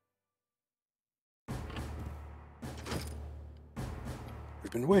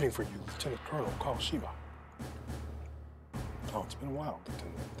 We've been waiting for you, Lieutenant Colonel Kawashima. Oh, it's been a while,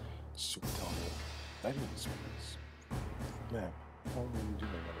 Lieutenant. Super tell me. That is Ma'am, how are you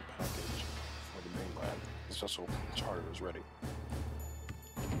doing on a package for the mainland? The special charter is ready.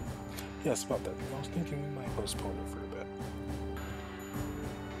 Yes, about that. I was thinking we might postpone it for a bit.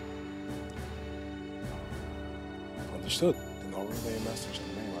 Understood. Then I'll relay a message on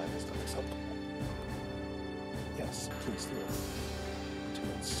the mainland is unacceptable. Yes, please do.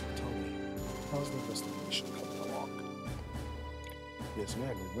 Lieutenant, tell me, how's the investigation coming along? Yes,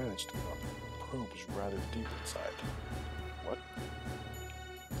 ma'am, we managed to. The probe is rather deep inside. What?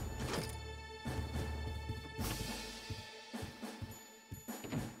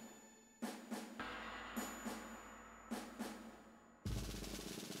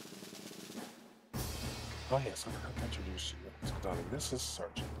 Oh yes, I forgot to introduce you. Skadani, this is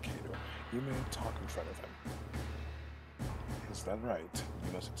Sergeant Kato. You may talk in front of him. Is that right?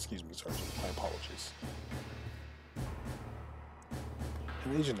 You must excuse me, Sergeant. My apologies.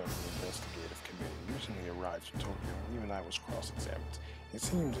 An agent of the investigative committee recently arrived from Tokyo, and even I was cross-examined. It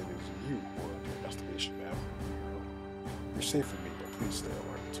seems it is you who are under investigation, ma'am. You're safe with me, but please stay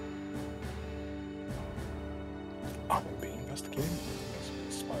alert. I'm being investigated? As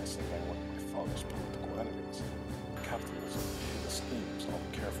a spy saying I want my father's political enemies. Capitalism, hidden schemes, I'll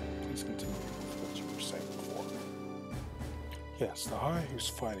be careful. Please continue with what you were saying before. Yes, the High who's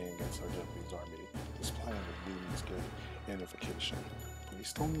fighting against our Japanese army is planning to lead us good unification. But he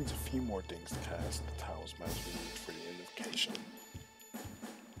still needs a few more things to cast the talismans we need for the unification.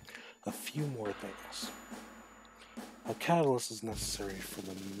 A few more things. A catalyst is necessary for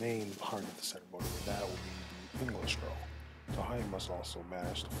the main part of the ceremony, and that will be the English girl. Tohai must also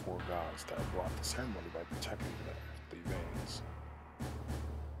banish the four gods that block the ceremony by protecting the veins.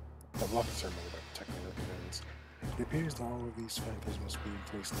 It appears that all of these factors must be in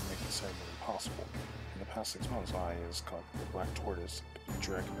place to make the ceremony possible. In the past 6 months, I has collected the Black Tortoise, the Blue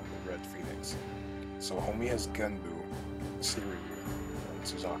Dragon, and the Red Phoenix. So homie has Gunbu, Siryu, and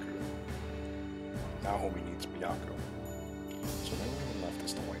Suzaku. Now homie needs Miyako. So the only one left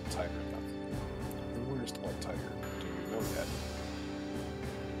is the White Tiger then. And where is the White Tiger? Do you know yet?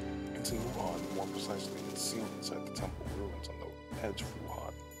 It's in Wuhan, more precisely concealed inside the temple ruins on the edge of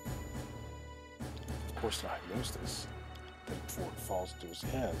Wuhan. Of course, I knows this. Then before it falls into his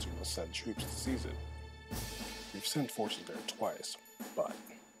hands, we must send troops to seize it. We've sent forces there twice, but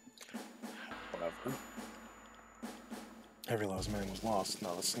whatever. Every last man was lost,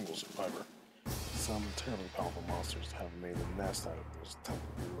 not a single survivor. Some terribly powerful monsters have made a nest out of those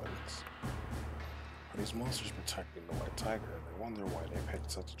temple ruins. Are these monsters protecting the White Tiger? And I wonder why they picked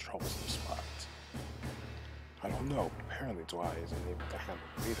such a troublesome spot. I don't know, but apparently Dwai isn't able to handle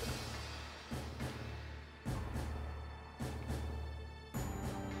it either.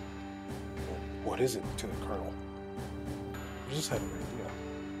 What is it, Lieutenant Colonel? I just had an idea.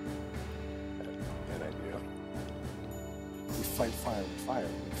 An idea. We fight fire with fire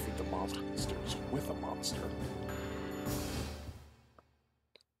and we defeat the monsters with a monster.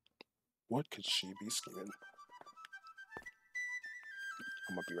 What could she be scheming?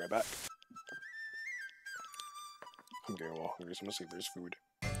 I'm gonna be right back. I'm getting a little hungry, so I'm gonna see if there's food.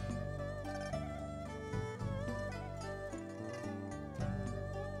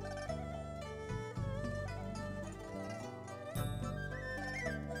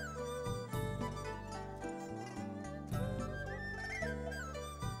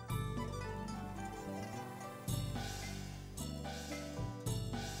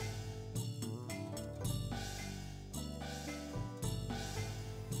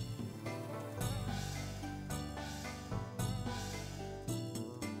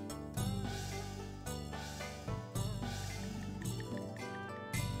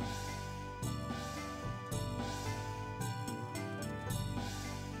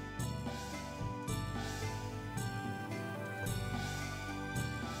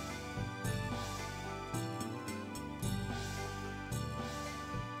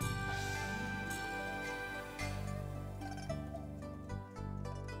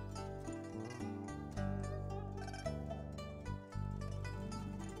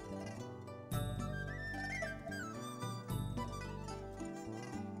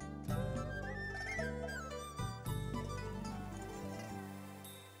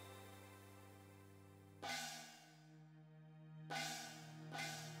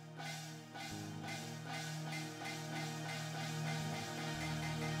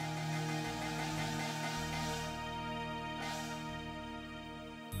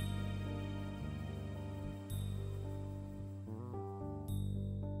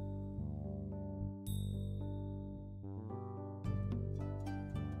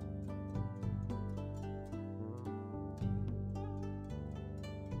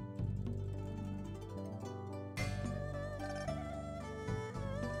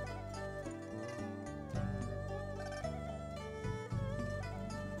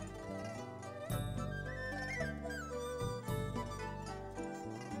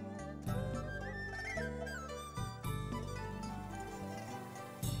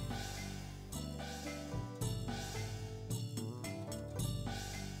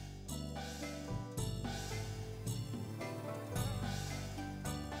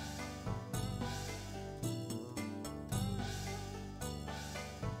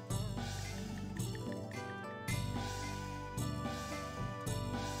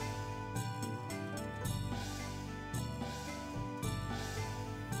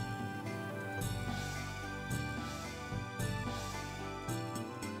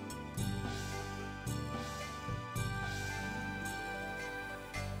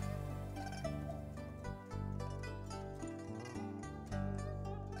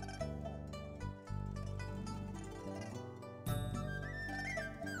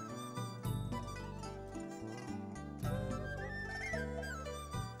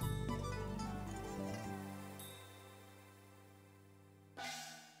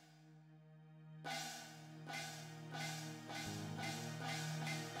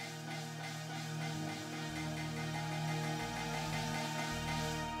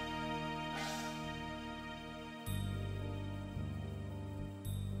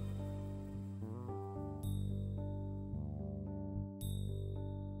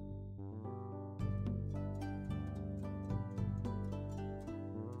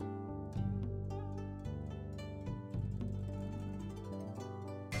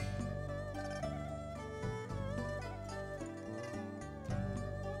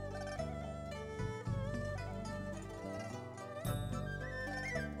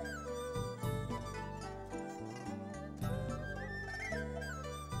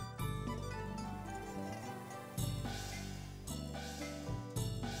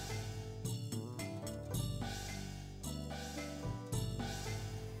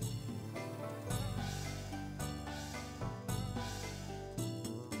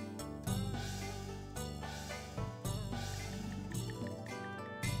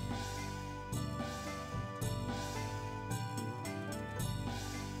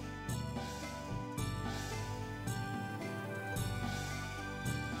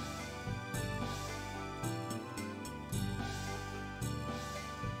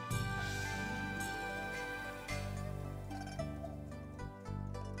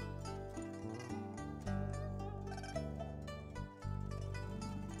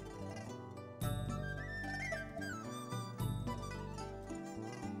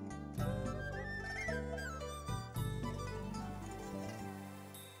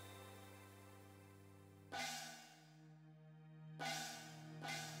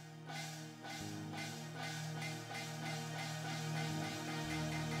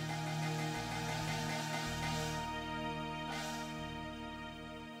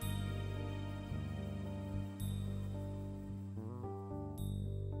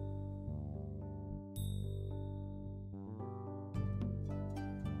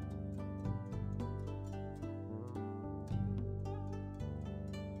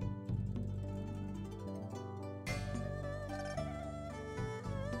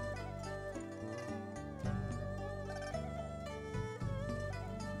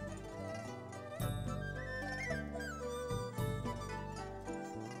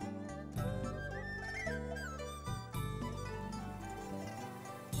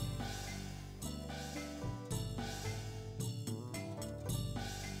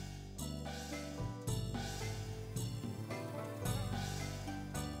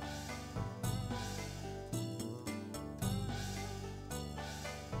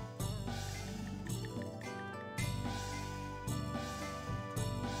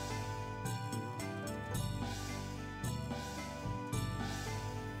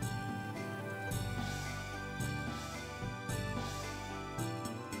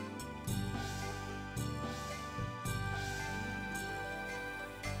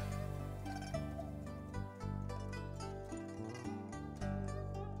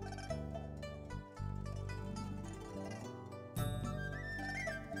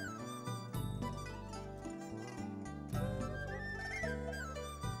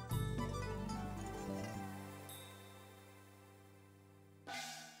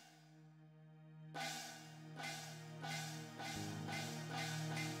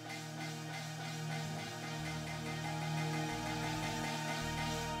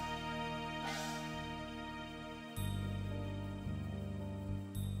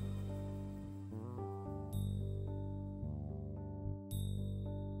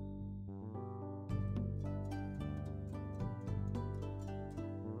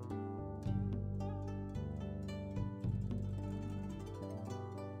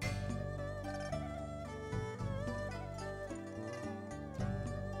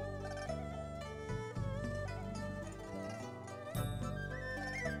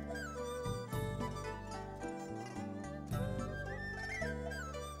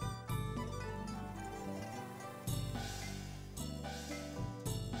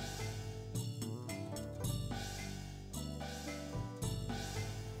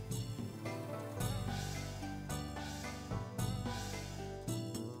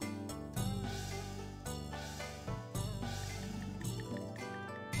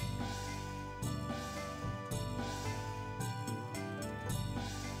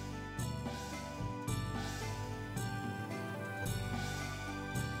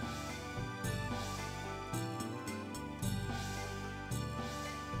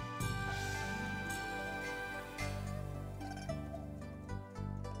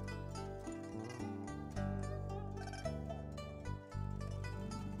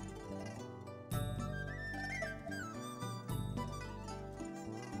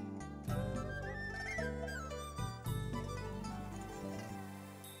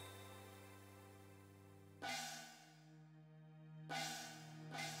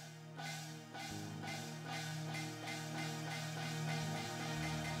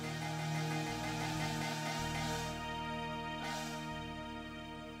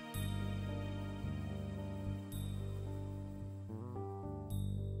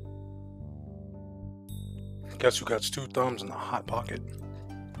 Guess who got two thumbs in the hot pocket?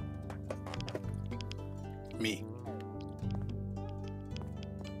 Me.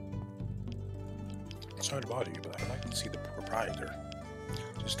 Sorry to bother you, but I'd like to see the proprietor.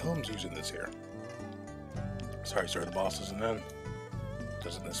 Just tell him Susan is here. Sorry, sir, the boss isn't in.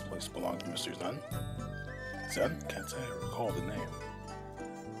 Doesn't this place belong to Mr. Zen? Zen? Can't say I recall the name.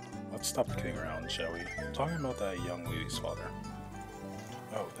 Let's stop kidding around, shall we? I'm talking about that young lady's father.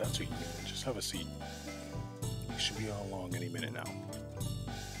 Oh, that's what you mean. Just have a seat. He should be all along any minute now.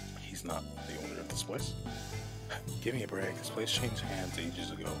 He's not the owner of this place. Give me a break. This place changed hands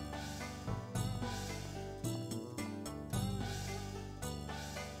ages ago.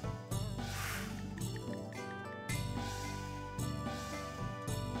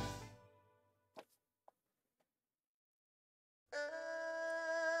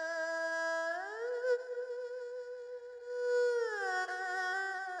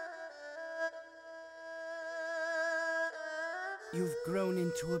 You've grown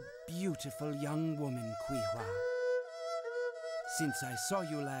into a beautiful young woman, Kuihua. Since I saw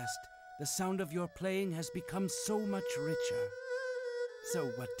you last, the sound of your playing has become so much richer. So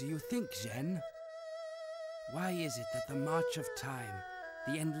what do you think, Zhen? Why is it that the march of time,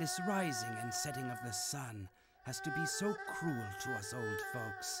 the endless rising and setting of the sun, has to be so cruel to us old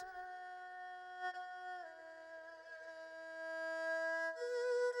folks?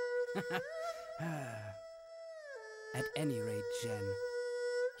 At any rate, Zhen,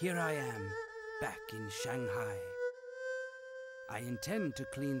 here I am, back in Shanghai. I intend to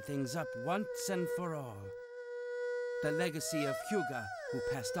clean things up once and for all. The legacy of Hyuga, who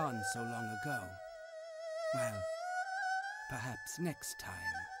passed on so long ago. Well, perhaps next time.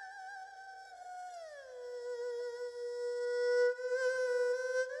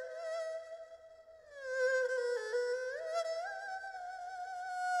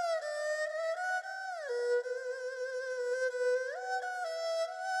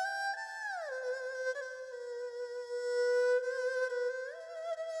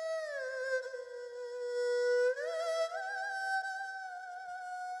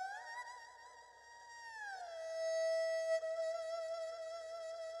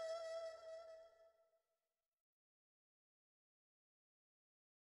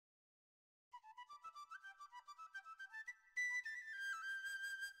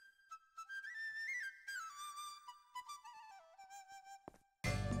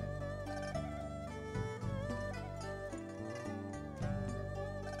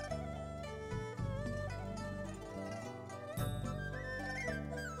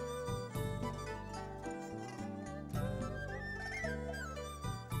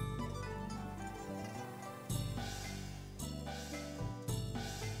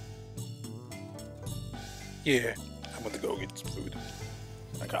 Yeah, I went to go get some food.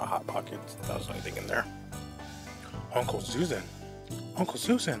 I got Hot Pockets. There was anything in there. Uncle Susan. Uncle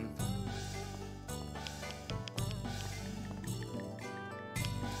Susan.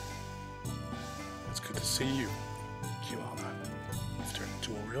 It's good to see you, Kiwana. You've turned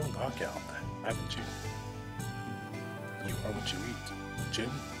into a real knockout, haven't you? You are what you eat, Jin.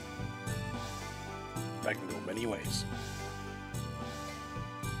 That can go many ways.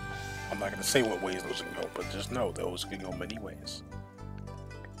 I'm not going to say what ways those can go, but just know those can go many ways.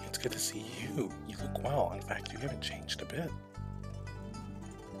 It's good to see you. You look well. In fact, you haven't changed a bit.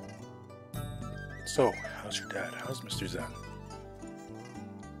 So, how's your dad? How's Mr. Zen?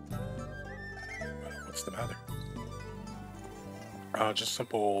 What's the matter? Just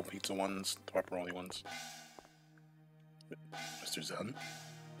simple pizza ones, the pepperoni ones. Mr. Zen?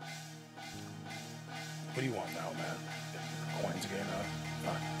 What do you want now, man? Coins again,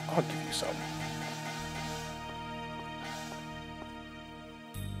 I'll give you some.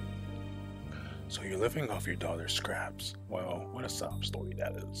 So you're living off your daughter's scraps. Well, what a sob story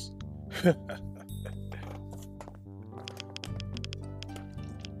that is.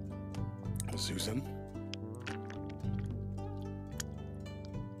 Susan?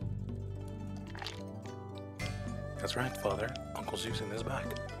 That's right, Father. Uncle Susan is back.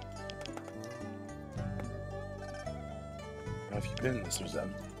 How have you been, Mr.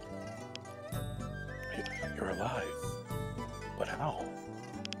 Zen? You're alive. But how?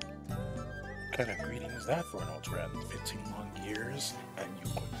 What kind of greeting is that for an old friend? 15 long years, and you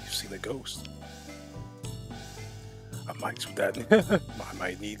see the ghost. I might do that. I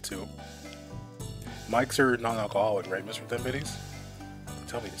might need to. Mics are non-alcoholic, right, Mr. Tenbitties?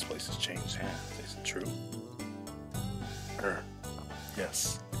 Tell me this place has changed hands. Is it true?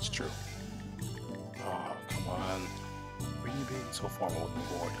 Yes, it's true. Oh, come on. Why are you being so formal with me,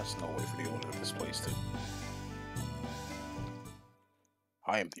 Lord? That's no way for the owner of this place to...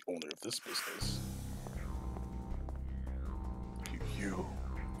 I am the owner of this business.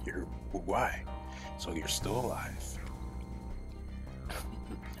 You're why? So you're still alive.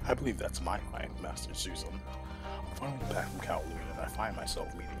 I believe that's my line, Master Susan. I'm finally back from Kowloon and I find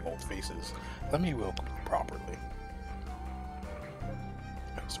myself meeting old faces. Let me welcome you properly.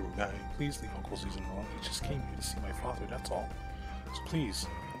 Master Rugai, please leave Uncle Susan alone. He just came here to see my father, that's all. So please,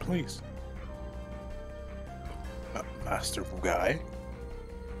 please. Master Rugai?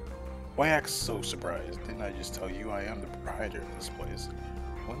 Why act so surprised? Didn't I just tell you I am the proprietor of this place?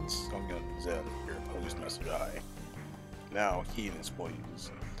 Once Songyun Zen, your postmaster, died. Now he and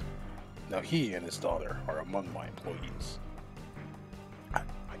his daughter are among my employees.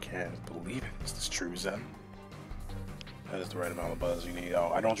 I can't believe it. Is this true, Zen? That is the right amount of buzz you need.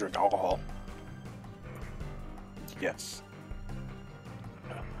 Oh, I don't drink alcohol. Yes.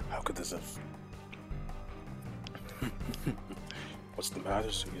 How could this have... What's the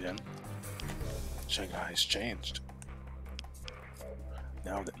matter, Susan? Shanghai has changed.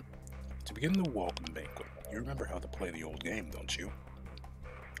 Now then, to begin the welcome banquet, you remember how to play the old game, don't you?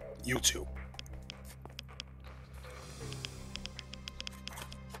 You too.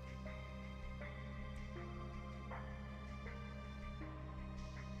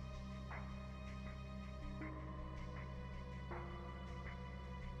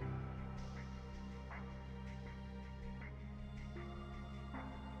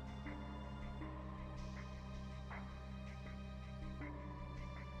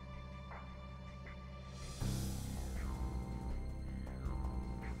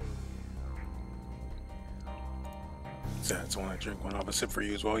 That's when I drink one. I'll have a sip for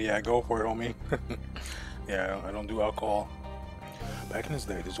you as well. Yeah, go for it, homie. Yeah, I don't do alcohol. Back in his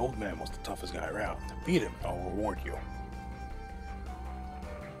day, this old man was the toughest guy around. Beat him, I'll reward you.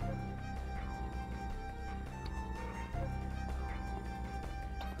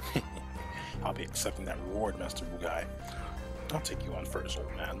 I'll be accepting that reward, Master Rugai. I'll take you on first,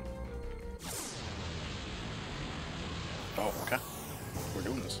 old man. Oh, okay. We're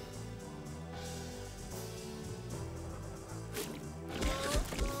doing this.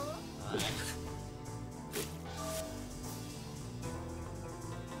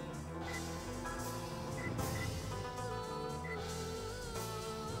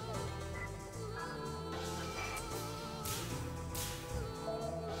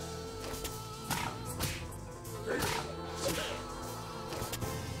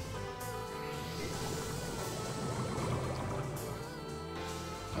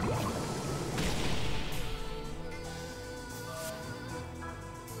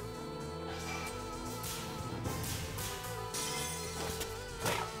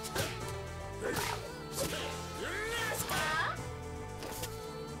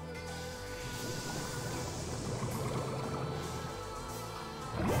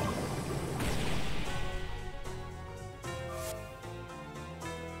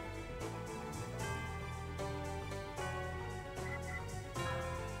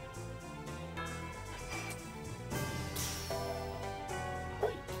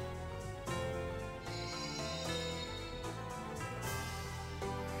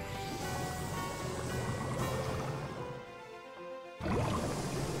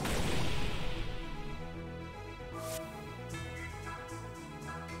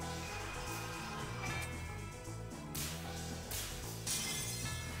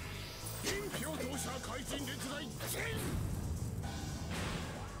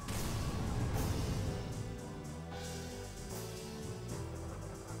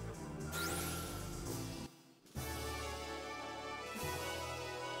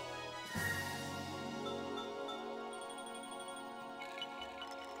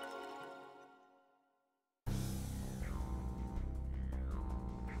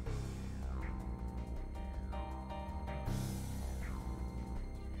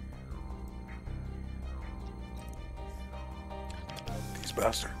 These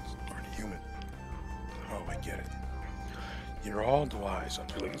bastards aren't human. Oh, I get it. You're all wise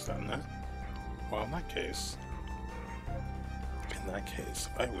underlings then, huh? Well, in that case, if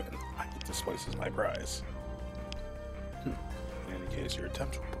I win, I get this place as my prize. In any case, your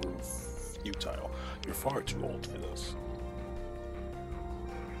attempts will prove futile. You're far too old for this.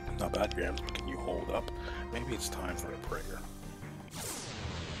 Not bad, Grams, but can you hold up? Maybe it's time for a prayer.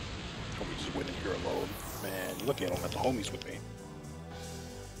 Are we just winning here alone? Man, you're lucky I don't have the homies with me.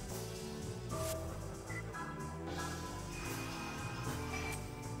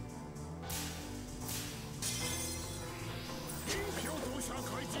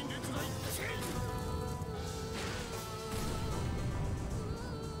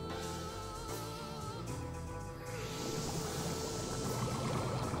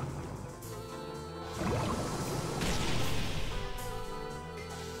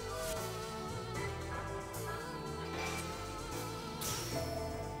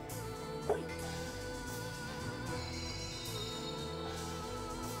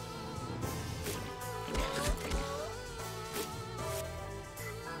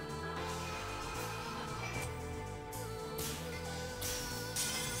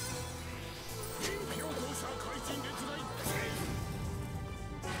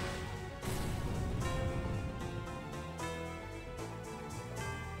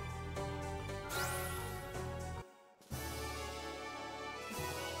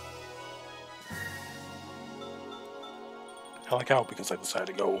 I like how because I decided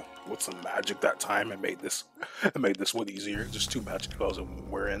to go with some magic that time, and made this one easier. Just two magic spells and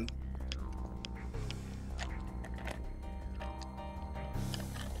we're in.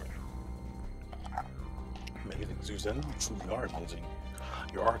 Amazing, Susan. You truly are amazing.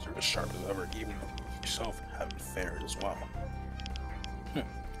 Your arts are as sharp as ever, even though you yourself haven't fared as well.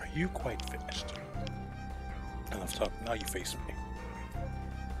 Are you quite finished? Enough talk, now you face me.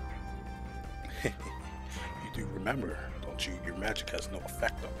 You do remember, don't you? Your magic has no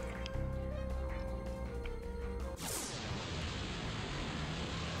effect on me.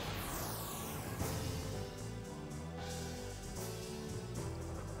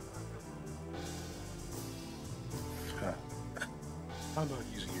 How about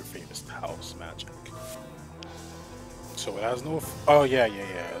using your famous house magic? So it has no. Oh yeah,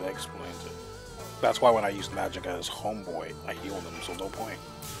 that explains it. That's why when I used magic as homeboy, I healed him, so no point.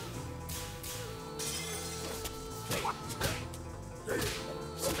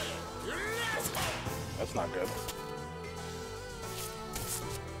 That's not good.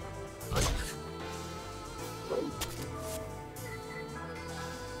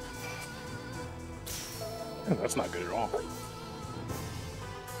 That's not good at all.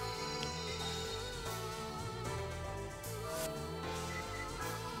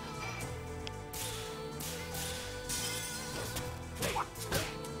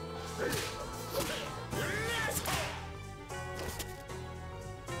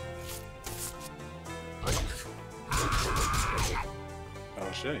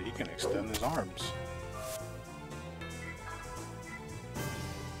 Oh shit, he can extend his arms.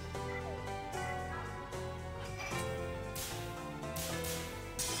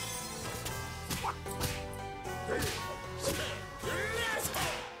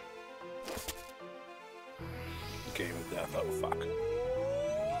 Game of death, oh fuck.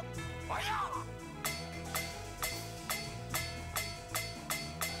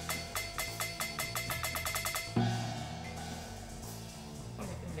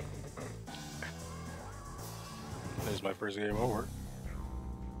 This is my first game over.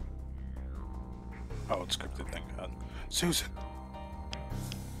 Oh, it's scripted, thank God. Susan!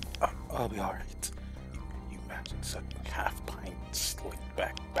 I'll be alright. You magic sucking half-pint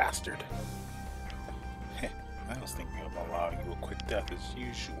slick-back bastard. I was thinking of allowing you a quick death as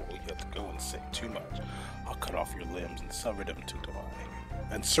usual. You have to go and say too much. I'll cut off your limbs and sever them to die.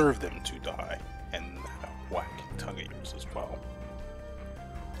 And serve them to die. And that whacking tongue of yours as well.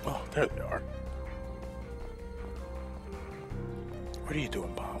 Oh, there they are. What are you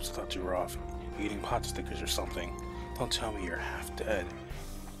doing, Bobs? I thought you were off eating pot stickers or something. Don't tell me you're half dead.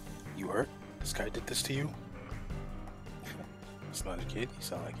 You hurt? This guy did this to you? It's not a kid. You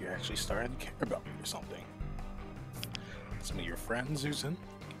sound like you're actually starting to care about me or something. Some of your friends, Susan,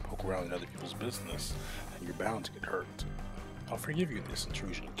 poke around in other people's business, and you're bound to get hurt. I'll forgive you this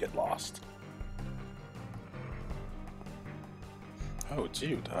intrusion. Get lost. Oh, it's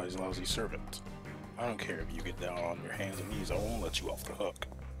you, Dai's lousy servant. I don't care if you get down on your hands and knees, I won't let you off the hook.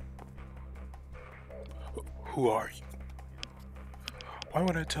 Who are you? Why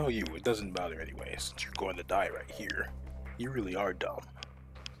would I tell you? It doesn't matter anyway, since you're going to die right here. You really are dumb.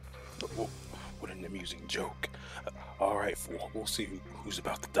 What an amusing joke. Alright, fool, we'll see who's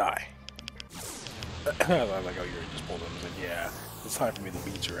about to die. I like how you just pulled him and said, yeah, it's time for me to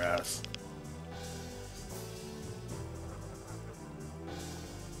beat your ass.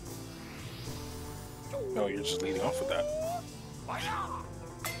 Oh, you're just leading off with that.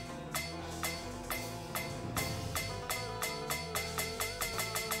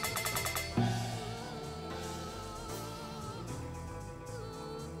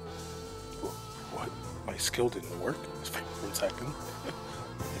 What? My skill didn't work? For a second.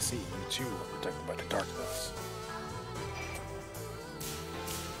 I see, you too are protected by the darkness.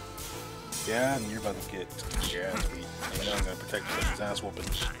 Yeah, and you're about to get your ass beat. And I'm gonna protect you with his ass whooping.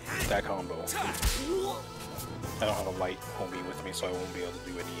 That combo. I don't have a light homie with me, so I won't be able to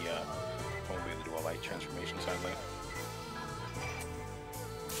do any, won't be able to do a light transformation, sadly.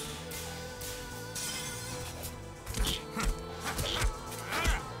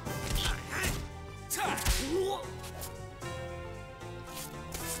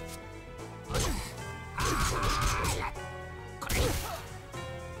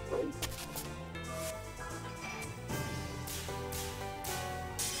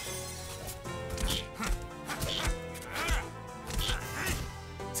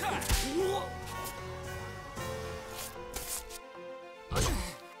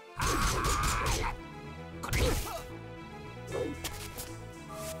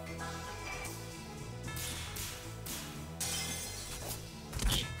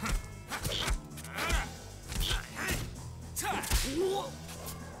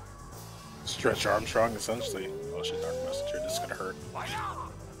 Stretch Armstrong, essentially. Oh shit, Dark Messenger, this is gonna hurt.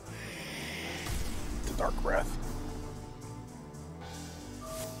 The Dark Breath.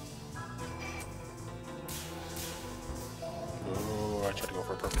 Oh, I tried to go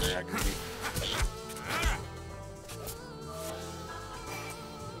for a perfect reaction.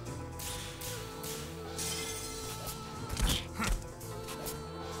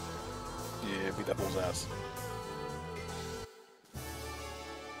 Yeah, beat that fool's ass.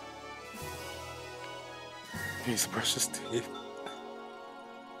 He's precious teeth.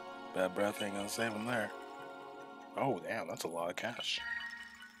 Bad breath ain't gonna save him there. Oh damn, that's a lot of cash.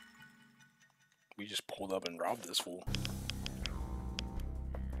 We just pulled up and robbed this fool.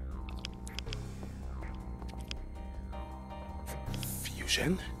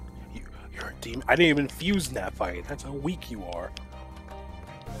 Fusion? You're a demon. I didn't even fuse in that fight. That's how weak you are.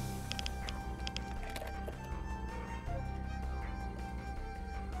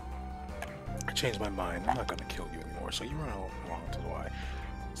 I changed my mind. I'm not gonna kill you anymore, so you run along to the Y.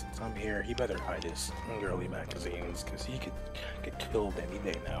 Since I'm here, he better hide his girly magazines, because he could get killed any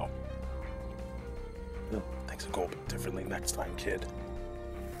day now. Things will go a bit differently next time, kid.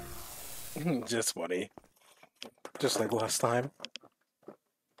 Just funny. Just like last time.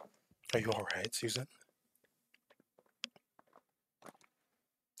 Are you alright, Susan?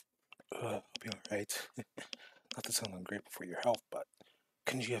 I'll be alright. Not to sound ungrateful for your help, but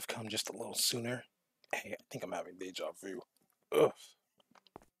couldn't you have come just a little sooner? Hey, I think I'm having deja vu. Ugh.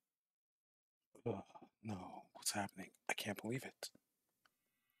 Ugh. No, what's happening? I can't believe it.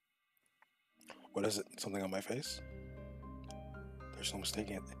 What is it? Something on my face? There's no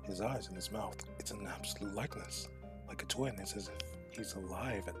mistaking it. His eyes and his mouth. It's an absolute likeness. Like a twin. It's as if he's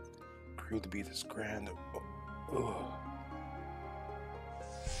alive and grew to be this grand. Ugh.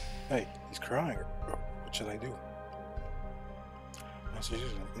 Hey, he's crying. What should I do? Master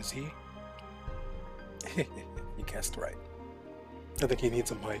Susan, is he? You guessed right. I think he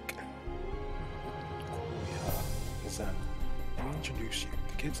needs a mic. Yeah, is that? Let me introduce you.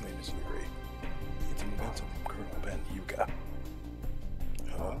 The kid's name is Yuri. It's a memento from Colonel Ben Hyuga.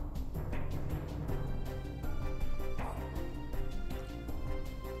 Huh?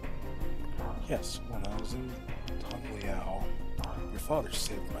 Yes, when I was in Tongliao, your father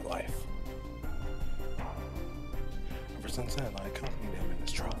saved my life. Ever since then, I accompanied him in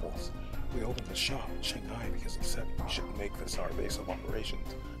his travels. We opened a shop in Shanghai because he said we shouldn't make this our base of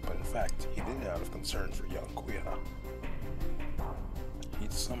operations, but in fact, he did it out of concern for young Kuya.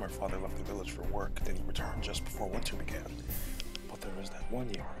 Each summer, father left the village for work, then he returned just before winter began. But there was that one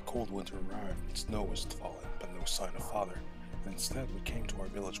year, a cold winter arrived, and snow was falling, but no sign of father. And instead, we came to our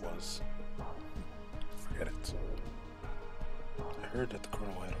village was... forget it. I heard that the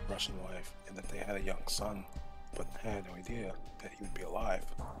colonel had a Russian wife, and that they had a young son, but I had no idea that he would be alive.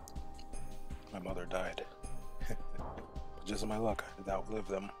 My mother died. But just in my luck, I had outlived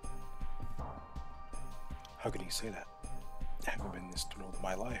them. How could he say that? I haven't been this thrilled in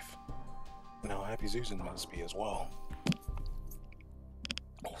my life. And how happy Susan must be as well.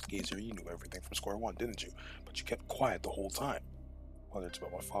 Old geezer, you knew everything from square one, didn't you? But you kept quiet the whole time. Whether it's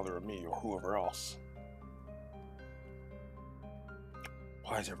about my father or me or whoever else.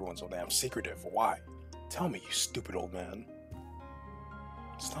 Why is everyone so damn secretive? Why? Tell me, you stupid old man.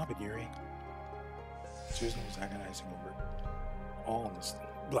 Stop it, Yuri. Susan was agonizing over all this.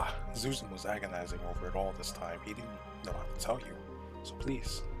 Blah. Susan was agonizing over it all this time. He didn't know how to tell you. So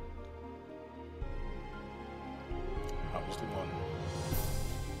please. I was the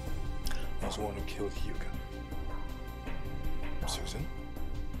one who killed Hyuga. Susan?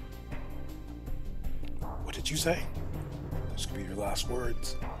 What did you say? Those could be your last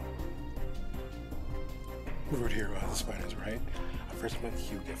words. Rude hero has his finest, right? I first met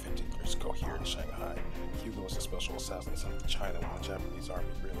Hyuga 15 years ago here in Shanghai. Hyuga was a special assassin sent to China when the Japanese army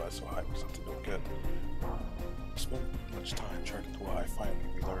realized so I was up to no good. We spent much time tracking to why finally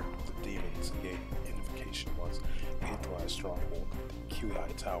we learned what the demon's gate invocation was. We hit the stronghold, the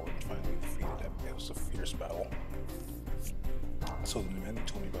QI Tower, and finally defeated him. It was a fierce battle. So the man who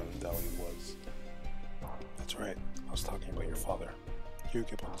told me about Indali was... That's right, I was talking about your father.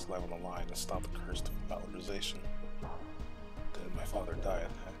 Hyuga put his life on the line and stopped the cursed valorization. Then my father died.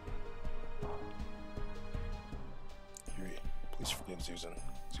 Yuri, please forgive Susan.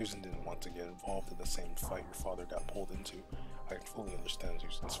 Susan didn't want to get involved in the same fight your father got pulled into. I can fully understand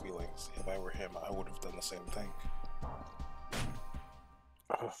Susan's feelings. If I were him, I would have done the same thing.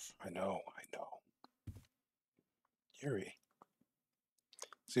 Ugh, I know. Yuri.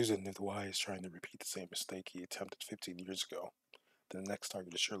 Susan knew the Y is trying to repeat the same mistake he attempted 15 years ago. The next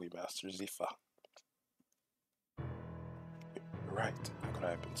target is surely Master Zifa. You're right. How could I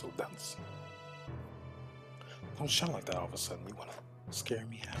have been so dense? Don't shout like that all of a sudden. You wanna scare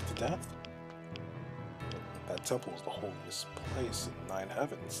me half to death? That temple is the holiest place in the 9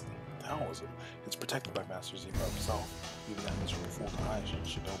 heavens. Taoism. It's protected by Master Zifa himself. Even that miserable fool Kaijin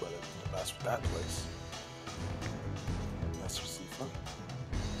should know better than to mess with that place. Master Zifa?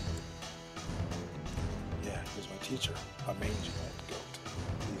 Yeah, he was my teacher, a mangy old goat.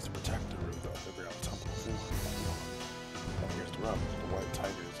 He's the protector of the underground temple of Wuhan. And here's the rub. The white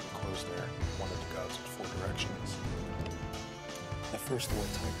tiger is enclosed there, one of the gods with 4 directions. At first, the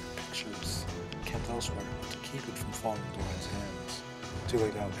white tiger pictures kept elsewhere to keep it from falling into his hands. Too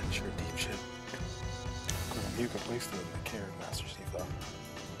late now, venture deep shit. Colonel Hyuga placed it in the care of Master Zifa.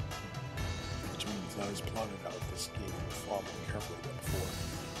 Which means that he's plotted out this scheme far more carefully than before.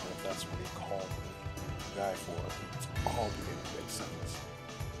 And if that's what he called the guy for, it's all beginning to make sense.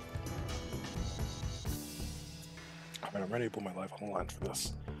 I mean, I'm ready to put my life on the line for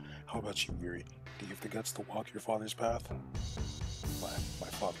this. How about you, Yuri? Do you have the guts to walk your father's path? My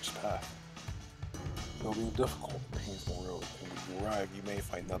father's path. It'll be a difficult, painful road, and when you arrive, you may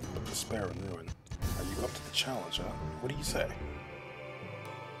find nothing but despair and ruin. Are you up to the challenge, huh? What do you say?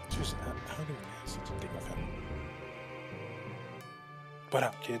 Susan, how can we ask such a thing of him? But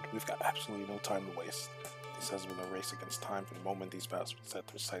out, kid, we've got absolutely no time to waste. This has been a race against time from the moment these bastards set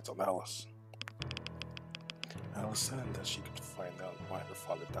their sights on Alice. Alice said that she could find out why her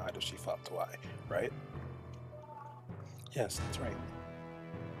father died if she fought to lie, right? Yes, that's right.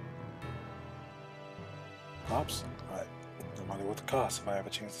 Pops, no matter what the cost, if I have a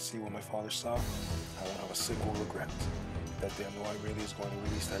chance to see what my father saw, I won't have a single regret. That damn Dwight really is going to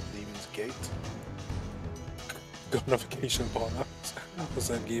release that demon's gate. Got notification upon us. What's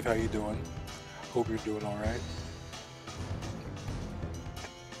up, Gabe? How you doing? Hope you're doing alright.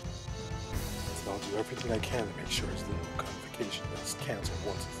 So I'll do everything I can to make sure his little notification is cancelled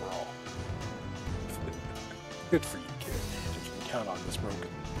once and for all. Good for you, kid. You can count on this broken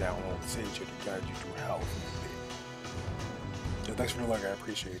down old sage here to guide you through hell. Yeah, thanks for the luck. I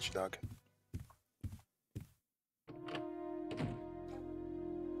appreciate you, Doug.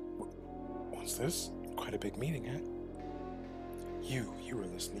 What's this? Quite a big meeting, huh? You were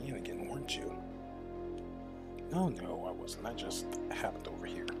listening in again, weren't you? No, I wasn't. I just happened over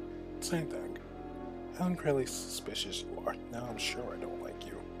here. Same thing. How incredibly suspicious you are. Now I'm sure I don't like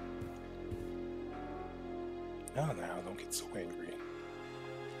you. Now, don't get so angry.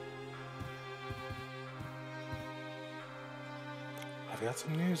 I've got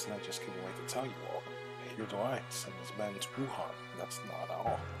some news that I just couldn't wait to tell you all. Here do I send this man to Wuhan. That's not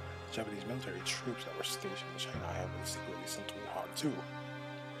all. The Japanese military troops that were stationed in China have been secretly sent to Wuhan too.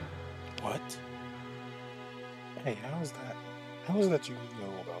 What? Hey, how is that? How is that you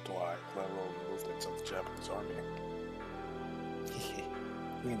know about why, let alone the movements of the Japanese army?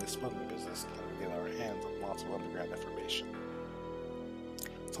 We in the smuggling business can get our hands on lots of underground information.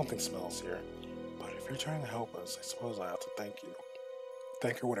 Something smells here, but if you're trying to help us, I suppose I ought to thank you.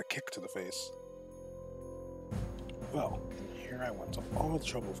 Thank her with a kick to the face. Well, and here I went to all the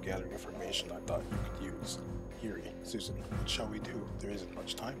trouble of gathering information I thought you could use. Yuri, Susan, what shall we do? There isn't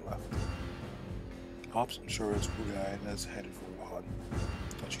much time left. Pops, I'm sure it's Wugai that's headed for Wuhan.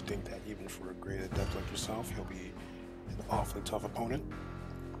 Don't you think that even for a great adept like yourself, he'll be an awfully tough opponent?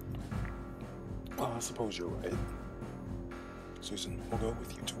 Well, I suppose you're right. Susan, we'll go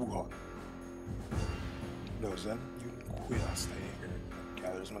with you to Wuhan. No, Zen, you and Kuya stay here and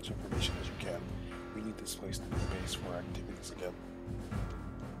gather as much information as you can. We need this place to be a base for activities again.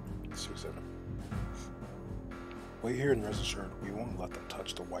 Susan. Wait here and rest assured, we won't let them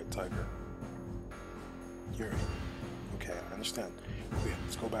touch the white tiger. Yuri. Okay, I understand. Kuya,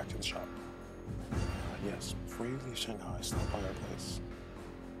 let's go back to the shop. Yes, before you leave Shanghai, stop by our place.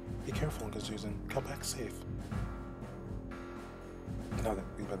 Be careful, Uncle Susan. Come back safe. Now then,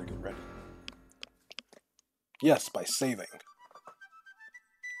 we better get ready. Yes, by saving.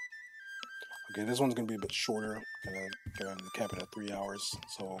 Okay, this one's gonna be a bit shorter. Gonna cap it at 3 hours,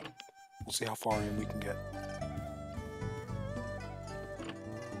 so we'll see how far in we can get.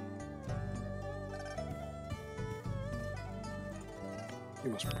 You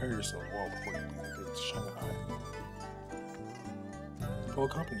must prepare yourself well before you leave to Shanghai. We'll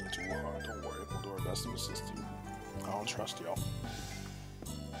accompany you to Wuhan, don't worry, we'll do our best to assist you. I don't trust y'all.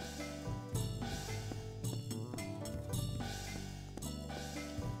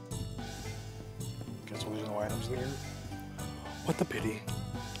 Guess there's no items in here? What the pity.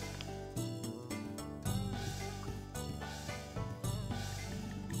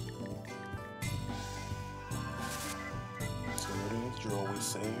 So what it is, you're always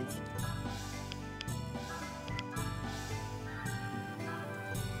saved.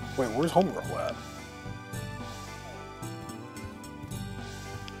 Wait, where's Homegirl at?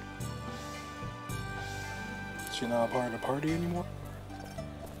 She not part of the party anymore?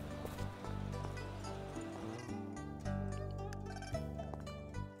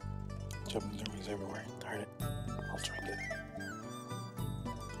 Jumping dummies everywhere. Darn it. I'll drink it.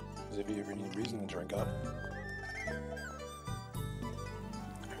 As if you ever need reason to drink up. I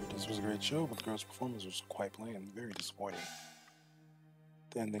heard this was a great show, but the girl's performance was quite plain. Very disappointing.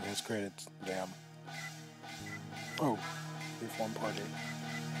 The ending has credits. Damn. Oh. Reform party.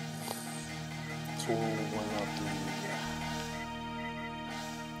 So what up the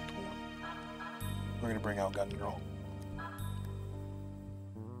we're gonna bring out Gun Girl.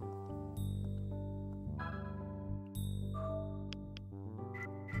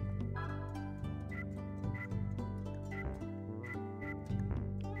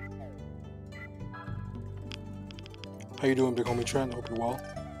 How you doing, big homie Trent? Hope you're well.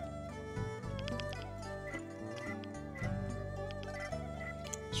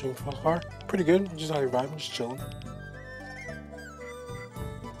 So far, pretty good. Just how you're vibing, just chilling.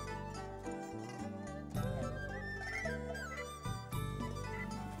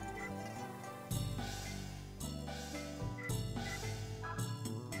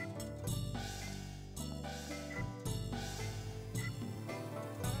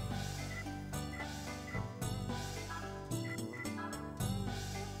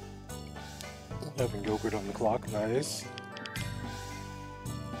 Having yogurt on the clock, nice.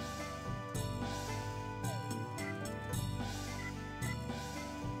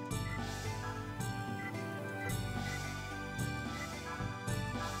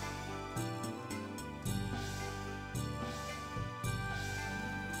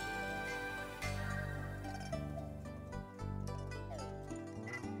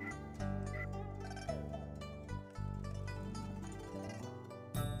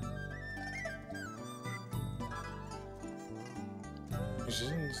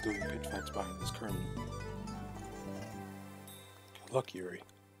 Musicians doing pit fights behind this curtain. Good luck, Yuri.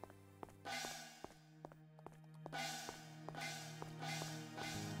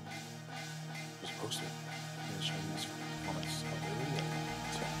 There's a poster. Chinese performance.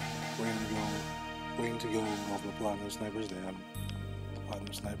 Waiting to go involve the Platinum Snipers. Damn. The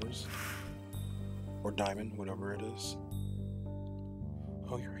Platinum Snipers. Or Diamond, whatever it is.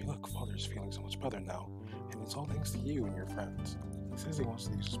 Oh, Yuri, look, Father's feeling so much better now. And it's all thanks to you and your friends. He says he wants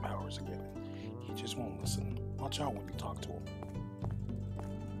to use his powers again. He just won't listen. Watch out when you talk to him.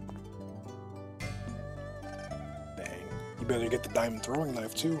 Dang. You better get the diamond throwing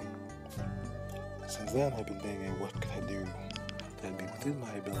knife too. Since then, I've been thinking, what could I do that'd be within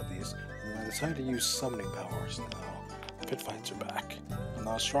my abilities? And then I decided to use summoning powers. Now, the pit fights are back. I'm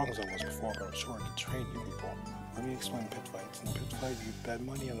not as strong as I was before, but I'm sure I can train you people. Let me explain pit fights. In the pit fight, you bet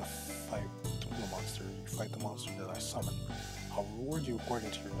money on the fight to the monster. You fight the monster that I summon. I'll reward you according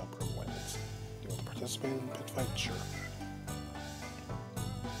to your number of wins. You want to participate in the pit fight? Sure.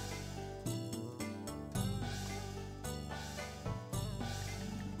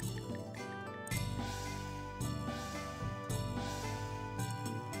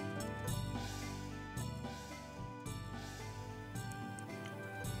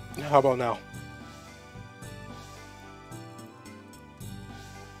 How about now?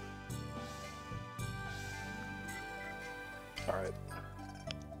 Alright.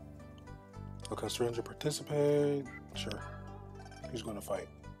 Okay, stranger participate. Sure. Who's gonna fight?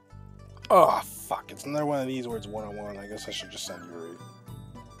 Oh, fuck. It's another one of these where it's one-on-one. I guess I should just send Yuri.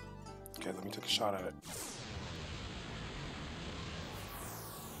 Okay, let me take a shot at it.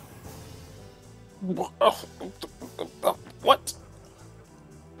 What?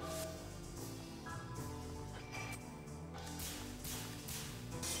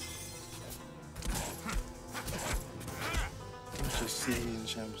 Seeing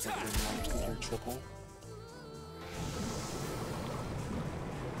champs like their moms can hear triple.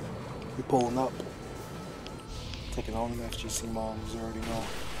 We pulling up. Taking all the FGC moms, you already know.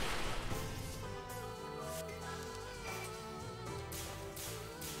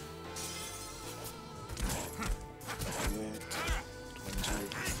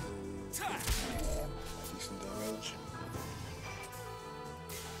 Decent damage.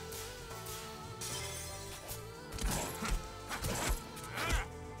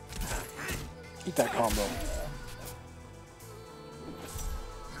 Eat that combo.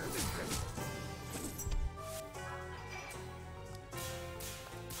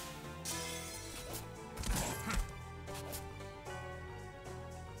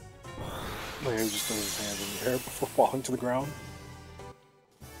 Like he just throws his hands in the air before falling to the ground.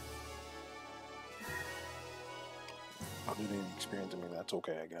 Not getting experience, I mean, that's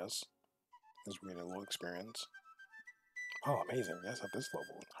okay, I guess. Because we get a little experience. Oh, amazing. Yes, at this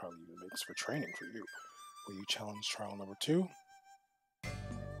level, it hardly even makes for training for you. Will you challenge trial number 2?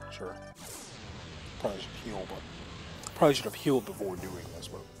 Sure. Probably should heal, but probably should have healed before doing this,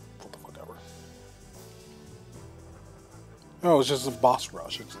 but what the fuck ever. No, it's just a boss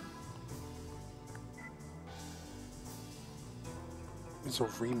rush. It's a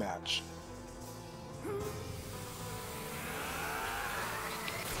rematch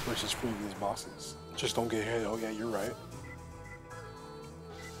versus previous bosses. Just don't get hit. Oh yeah, you're right.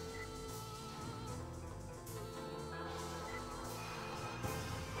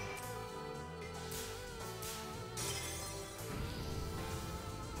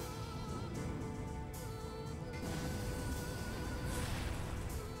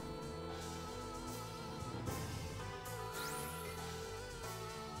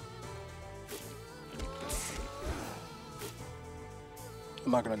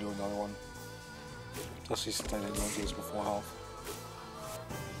 I'm not gonna do another one. Let's see since I didn't use this before health.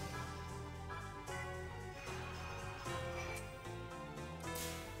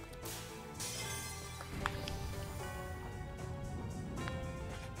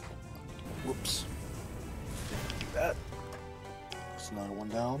 Whoops. Didn't do that. That's another one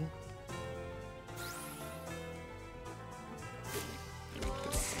down.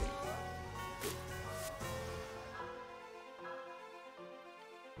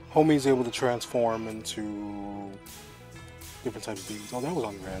 Homie's able to transform into different types of beings. Oh, that was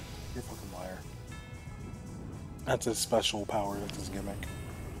on red. You're a fucking liar. That's his special power, that's his gimmick.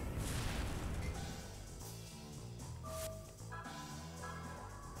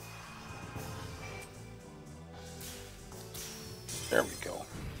 There we go.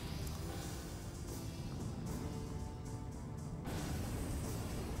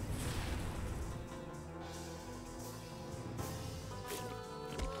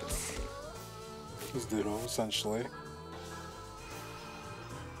 He's Ditto, essentially.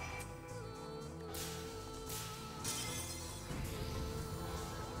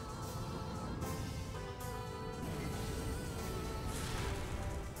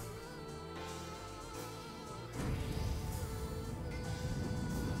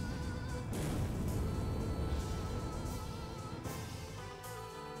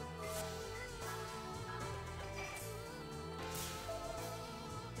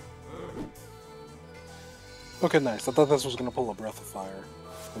 Okay, nice. I thought this was gonna pull a Breath of Fire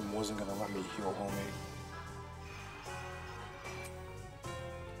and wasn't gonna let me heal homie.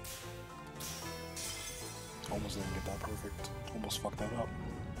 Almost didn't get that perfect. Almost fucked that up.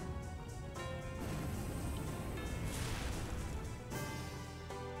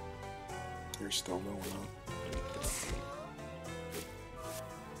 You're still going on.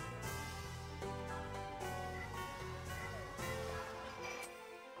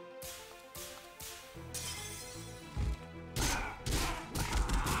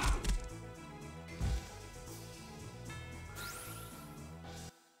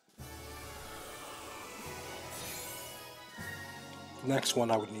 Next one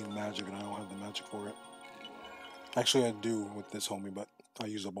I would need magic and I don't have the magic for it. Actually I do with this homie, but I'll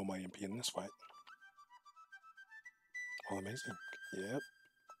use up all my MP in this fight. Oh, amazing. Yep.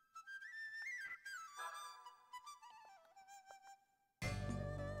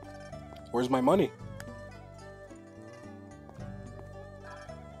 Where's my money?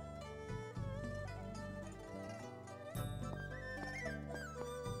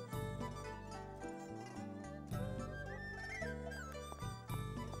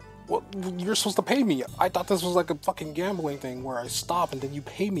 What? You're supposed to pay me. I thought this was like a fucking gambling thing where I stop and then you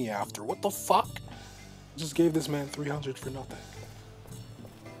pay me after. What the fuck? I just gave this man 300 for nothing.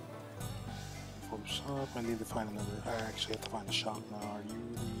 From shop, I need to find another. I actually have to find a shop now. Are you?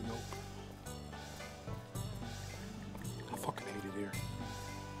 Nope. I fucking hate it here.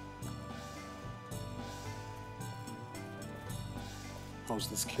 How's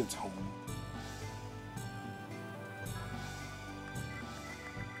this kid's home?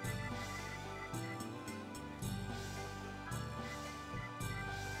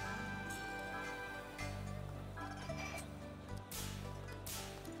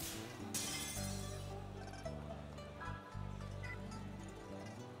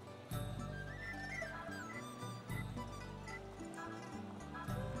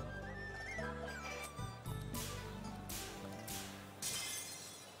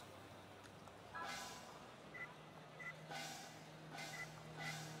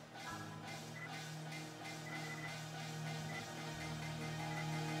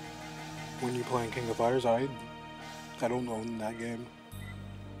 When you playing King of Fighters, I don't own that game.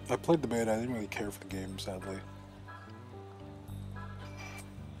 I played the beta, I didn't really care for the game, sadly.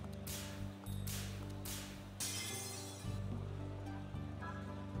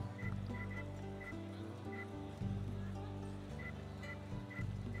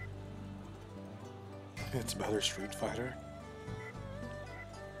 It's better Street Fighter.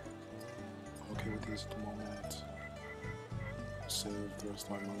 I'm okay with these at the moment. Save the rest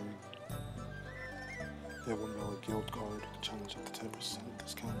of my money. They have $1 guild card. Challenge up to 10%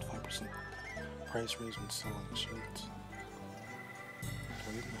 discount, 5% price raise when selling shit. Do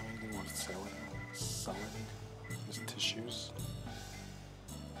I even have anything worth selling? Just tissues.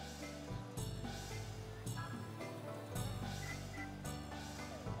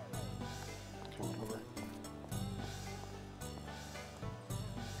 Okay, whatever.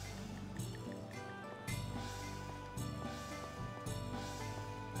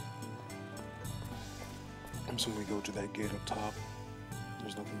 I'm assuming we go to that gate up top.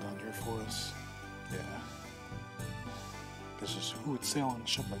 There's nothing down here for us. Yeah. This is who would sail on a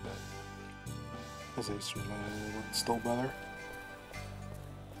ship like that. Is it still better?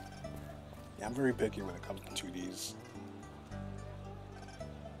 Yeah, I'm very picky when it comes to 2Ds.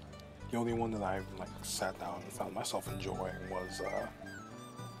 The only one that I like sat down and found myself enjoying was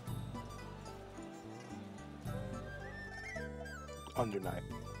Under Night.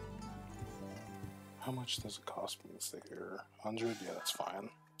 How much does it cost me to stay here? 100? Yeah, that's fine.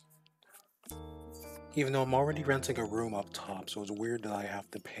 Even though I'm already renting a room up top, so it's weird that I have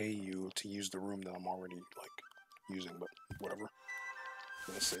to pay you to use the room that I'm already, like, using, but whatever. I'm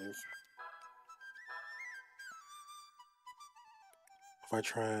gonna save. If I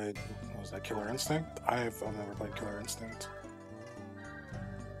tried, what was that, Killer Instinct? I've never played Killer Instinct.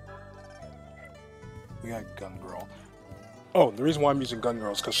 We got Gun Girl. Oh, the reason why I'm using Gun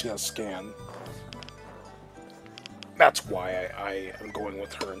Girl is because she has Scan. That's why I am going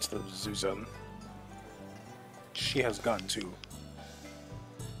with her instead of Zuzan. She has gun too.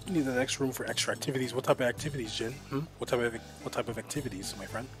 You need the next room for extra activities. What type of activities, Jin? What type of activities, my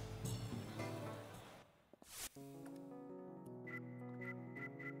friend?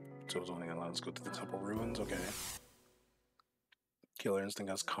 So it's only gonna let us go to the Temple Ruins. Okay. Killer Instinct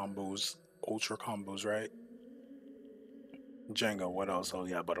has combos, ultra combos, right? Jenga. What else? Oh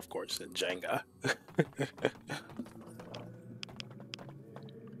yeah, but of course, Jenga.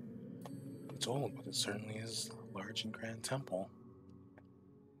 It's old, but it certainly is a large and grand temple.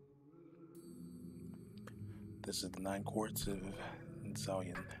 This is the 9 Courts of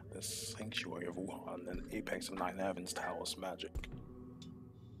Zalian, the Sanctuary of Wuhan, and apex of 9 Heavens, Taoist magic.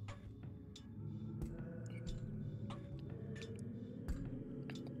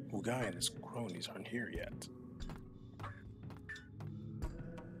 Wu Gai and his cronies aren't here yet.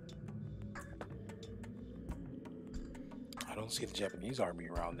 I don't see the Japanese army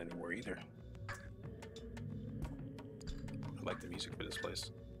around anywhere either. I like the music for this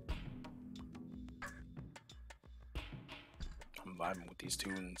place. I'm vibing with these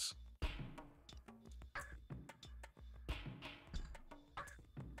tunes.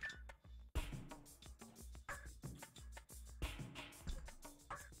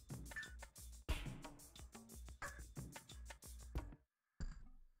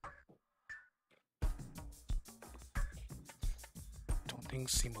 Don't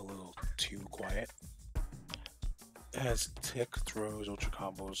things seem a little too quiet? As Tick throws, ultra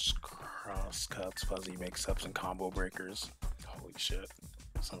combos, cross cuts, fuzzy mix-ups, and combo breakers. Holy shit.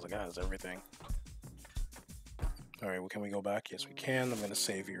 Sounds like it has everything. Alright, well, can we go back? Yes, we can. I'm gonna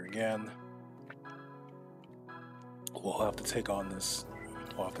save here again. We'll have to take on this.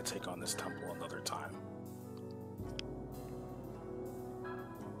 We'll have to take on this temple another time.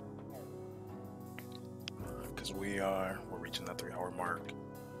 Because we're reaching that 3-hour mark.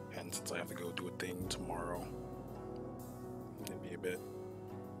 And since I have to go do a thing tomorrow, it'd be a bit.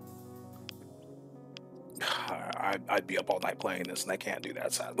 I'd be up all night playing this, and I can't do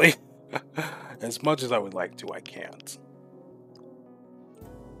that, sadly. As much as I would like to, I can't.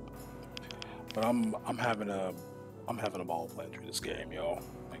 But I'm having a ball playing through this game, yo.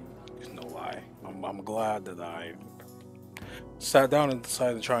 Like, no lie. I'm glad that I sat down and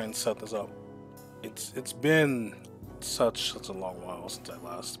decided to try and set this up. It's been such a long while since I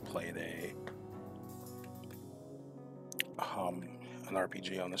last played an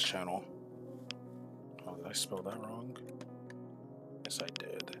RPG on this channel. Oh, did I spell that wrong? Yes, I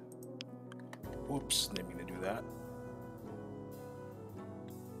did. Whoops, didn't mean to do that.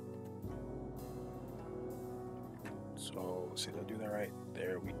 So, let's see, did I do that right?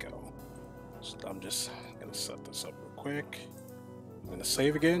 There we go. So I'm just gonna set this up real quick. I'm gonna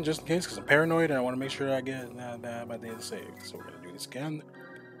save again just in case, because I'm paranoid and I want to make sure I get my data saved. So we're gonna do this again.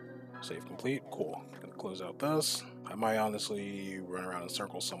 Save complete. Cool. I'm gonna close out this. I might honestly run around in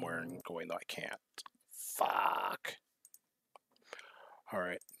circles somewhere and go, wait, no, I can't. Fuck.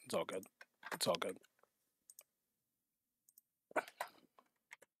 Alright, it's all good. It's all good.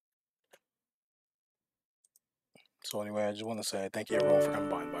 So anyway, I just want to say thank you everyone for coming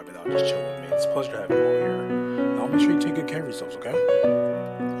by without just chilling with me. It's a pleasure having you all here. Now make sure you take good care of yourselves, okay?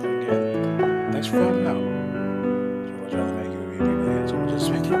 And again, thanks for coming out. So I'd rather make you really so we'll just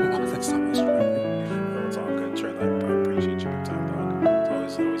make it next time. It's all good, Trent. I appreciate you big time, dog.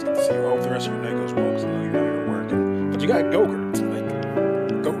 It's always good to see you. I hope the rest of your night goes well because I know you're out here working. But you got Go-Gurt.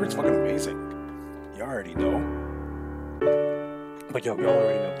 Like, Go-Gurt's fucking amazing. You already know. But yo, y'all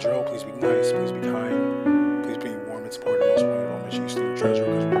already know the drill. Please be nice. Please be kind. Please be warm and supportive. Most importantly, make sure you stay your treasure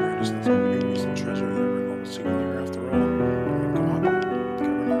because we're greatest.